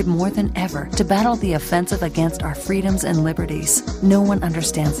are needed more than ever to battle the offensive against our freedoms and liberties. No one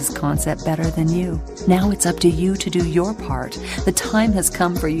understands this concept better than you. Now it's up to you to do your part. The time has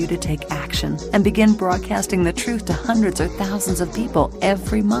come for you to take action and begin broadcasting the truth to hundreds or thousands of people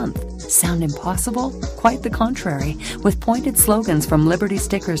every month. Sound impossible? Quite the contrary. With pointed slogans from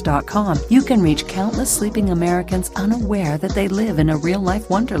LibertyStickers.com, you can reach countless sleeping Americans unaware that they live in a real-life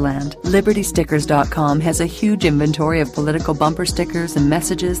wonderland. LibertyStickers.com has a huge inventory of political bumper stickers and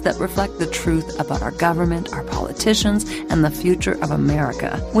messages that reflect the truth about our government, our politicians, and the future of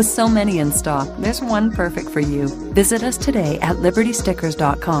America. With so many in stock, there's one perfect for you. Visit us today at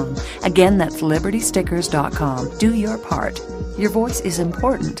LibertyStickers.com. Again, that's LibertyStickers.com. Do your part. Your voice is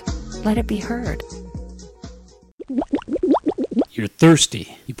important. Let it be heard. You're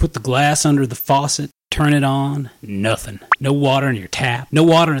thirsty. You put the glass under the faucet, turn it on, nothing. No water in your tap, no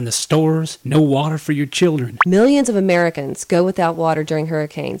water in the stores, no water for your children. Millions of Americans go without water during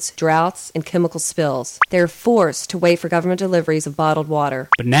hurricanes, droughts, and chemical spills. They're forced to wait for government deliveries of bottled water.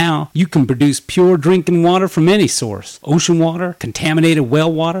 But now, you can produce pure drinking water from any source. Ocean water, contaminated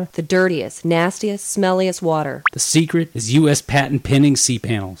well water. The dirtiest, nastiest, smelliest water. The secret is U.S. patent pending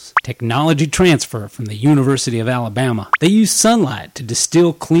C-panels. Technology transfer from the University of Alabama. They use sunlight to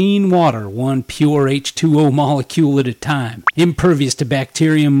distill clean water, one pure H2O molecule at a time. Impervious to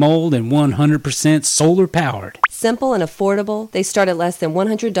bacteria and mold and 100% solar powered. Simple and affordable, they start at less than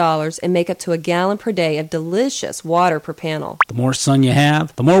 $100 and make up to a gallon per day of delicious water per panel. The more sun you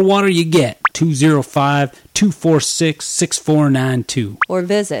have, the more water you get. 205-246-6492. Or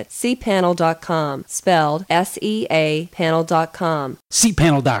visit cpanel.com, spelled S-E-A panel.com.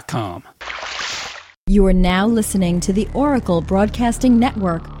 cpanel.com. You are now listening to the Oracle Broadcasting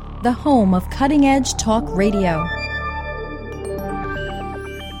Network, the home of cutting-edge talk radio.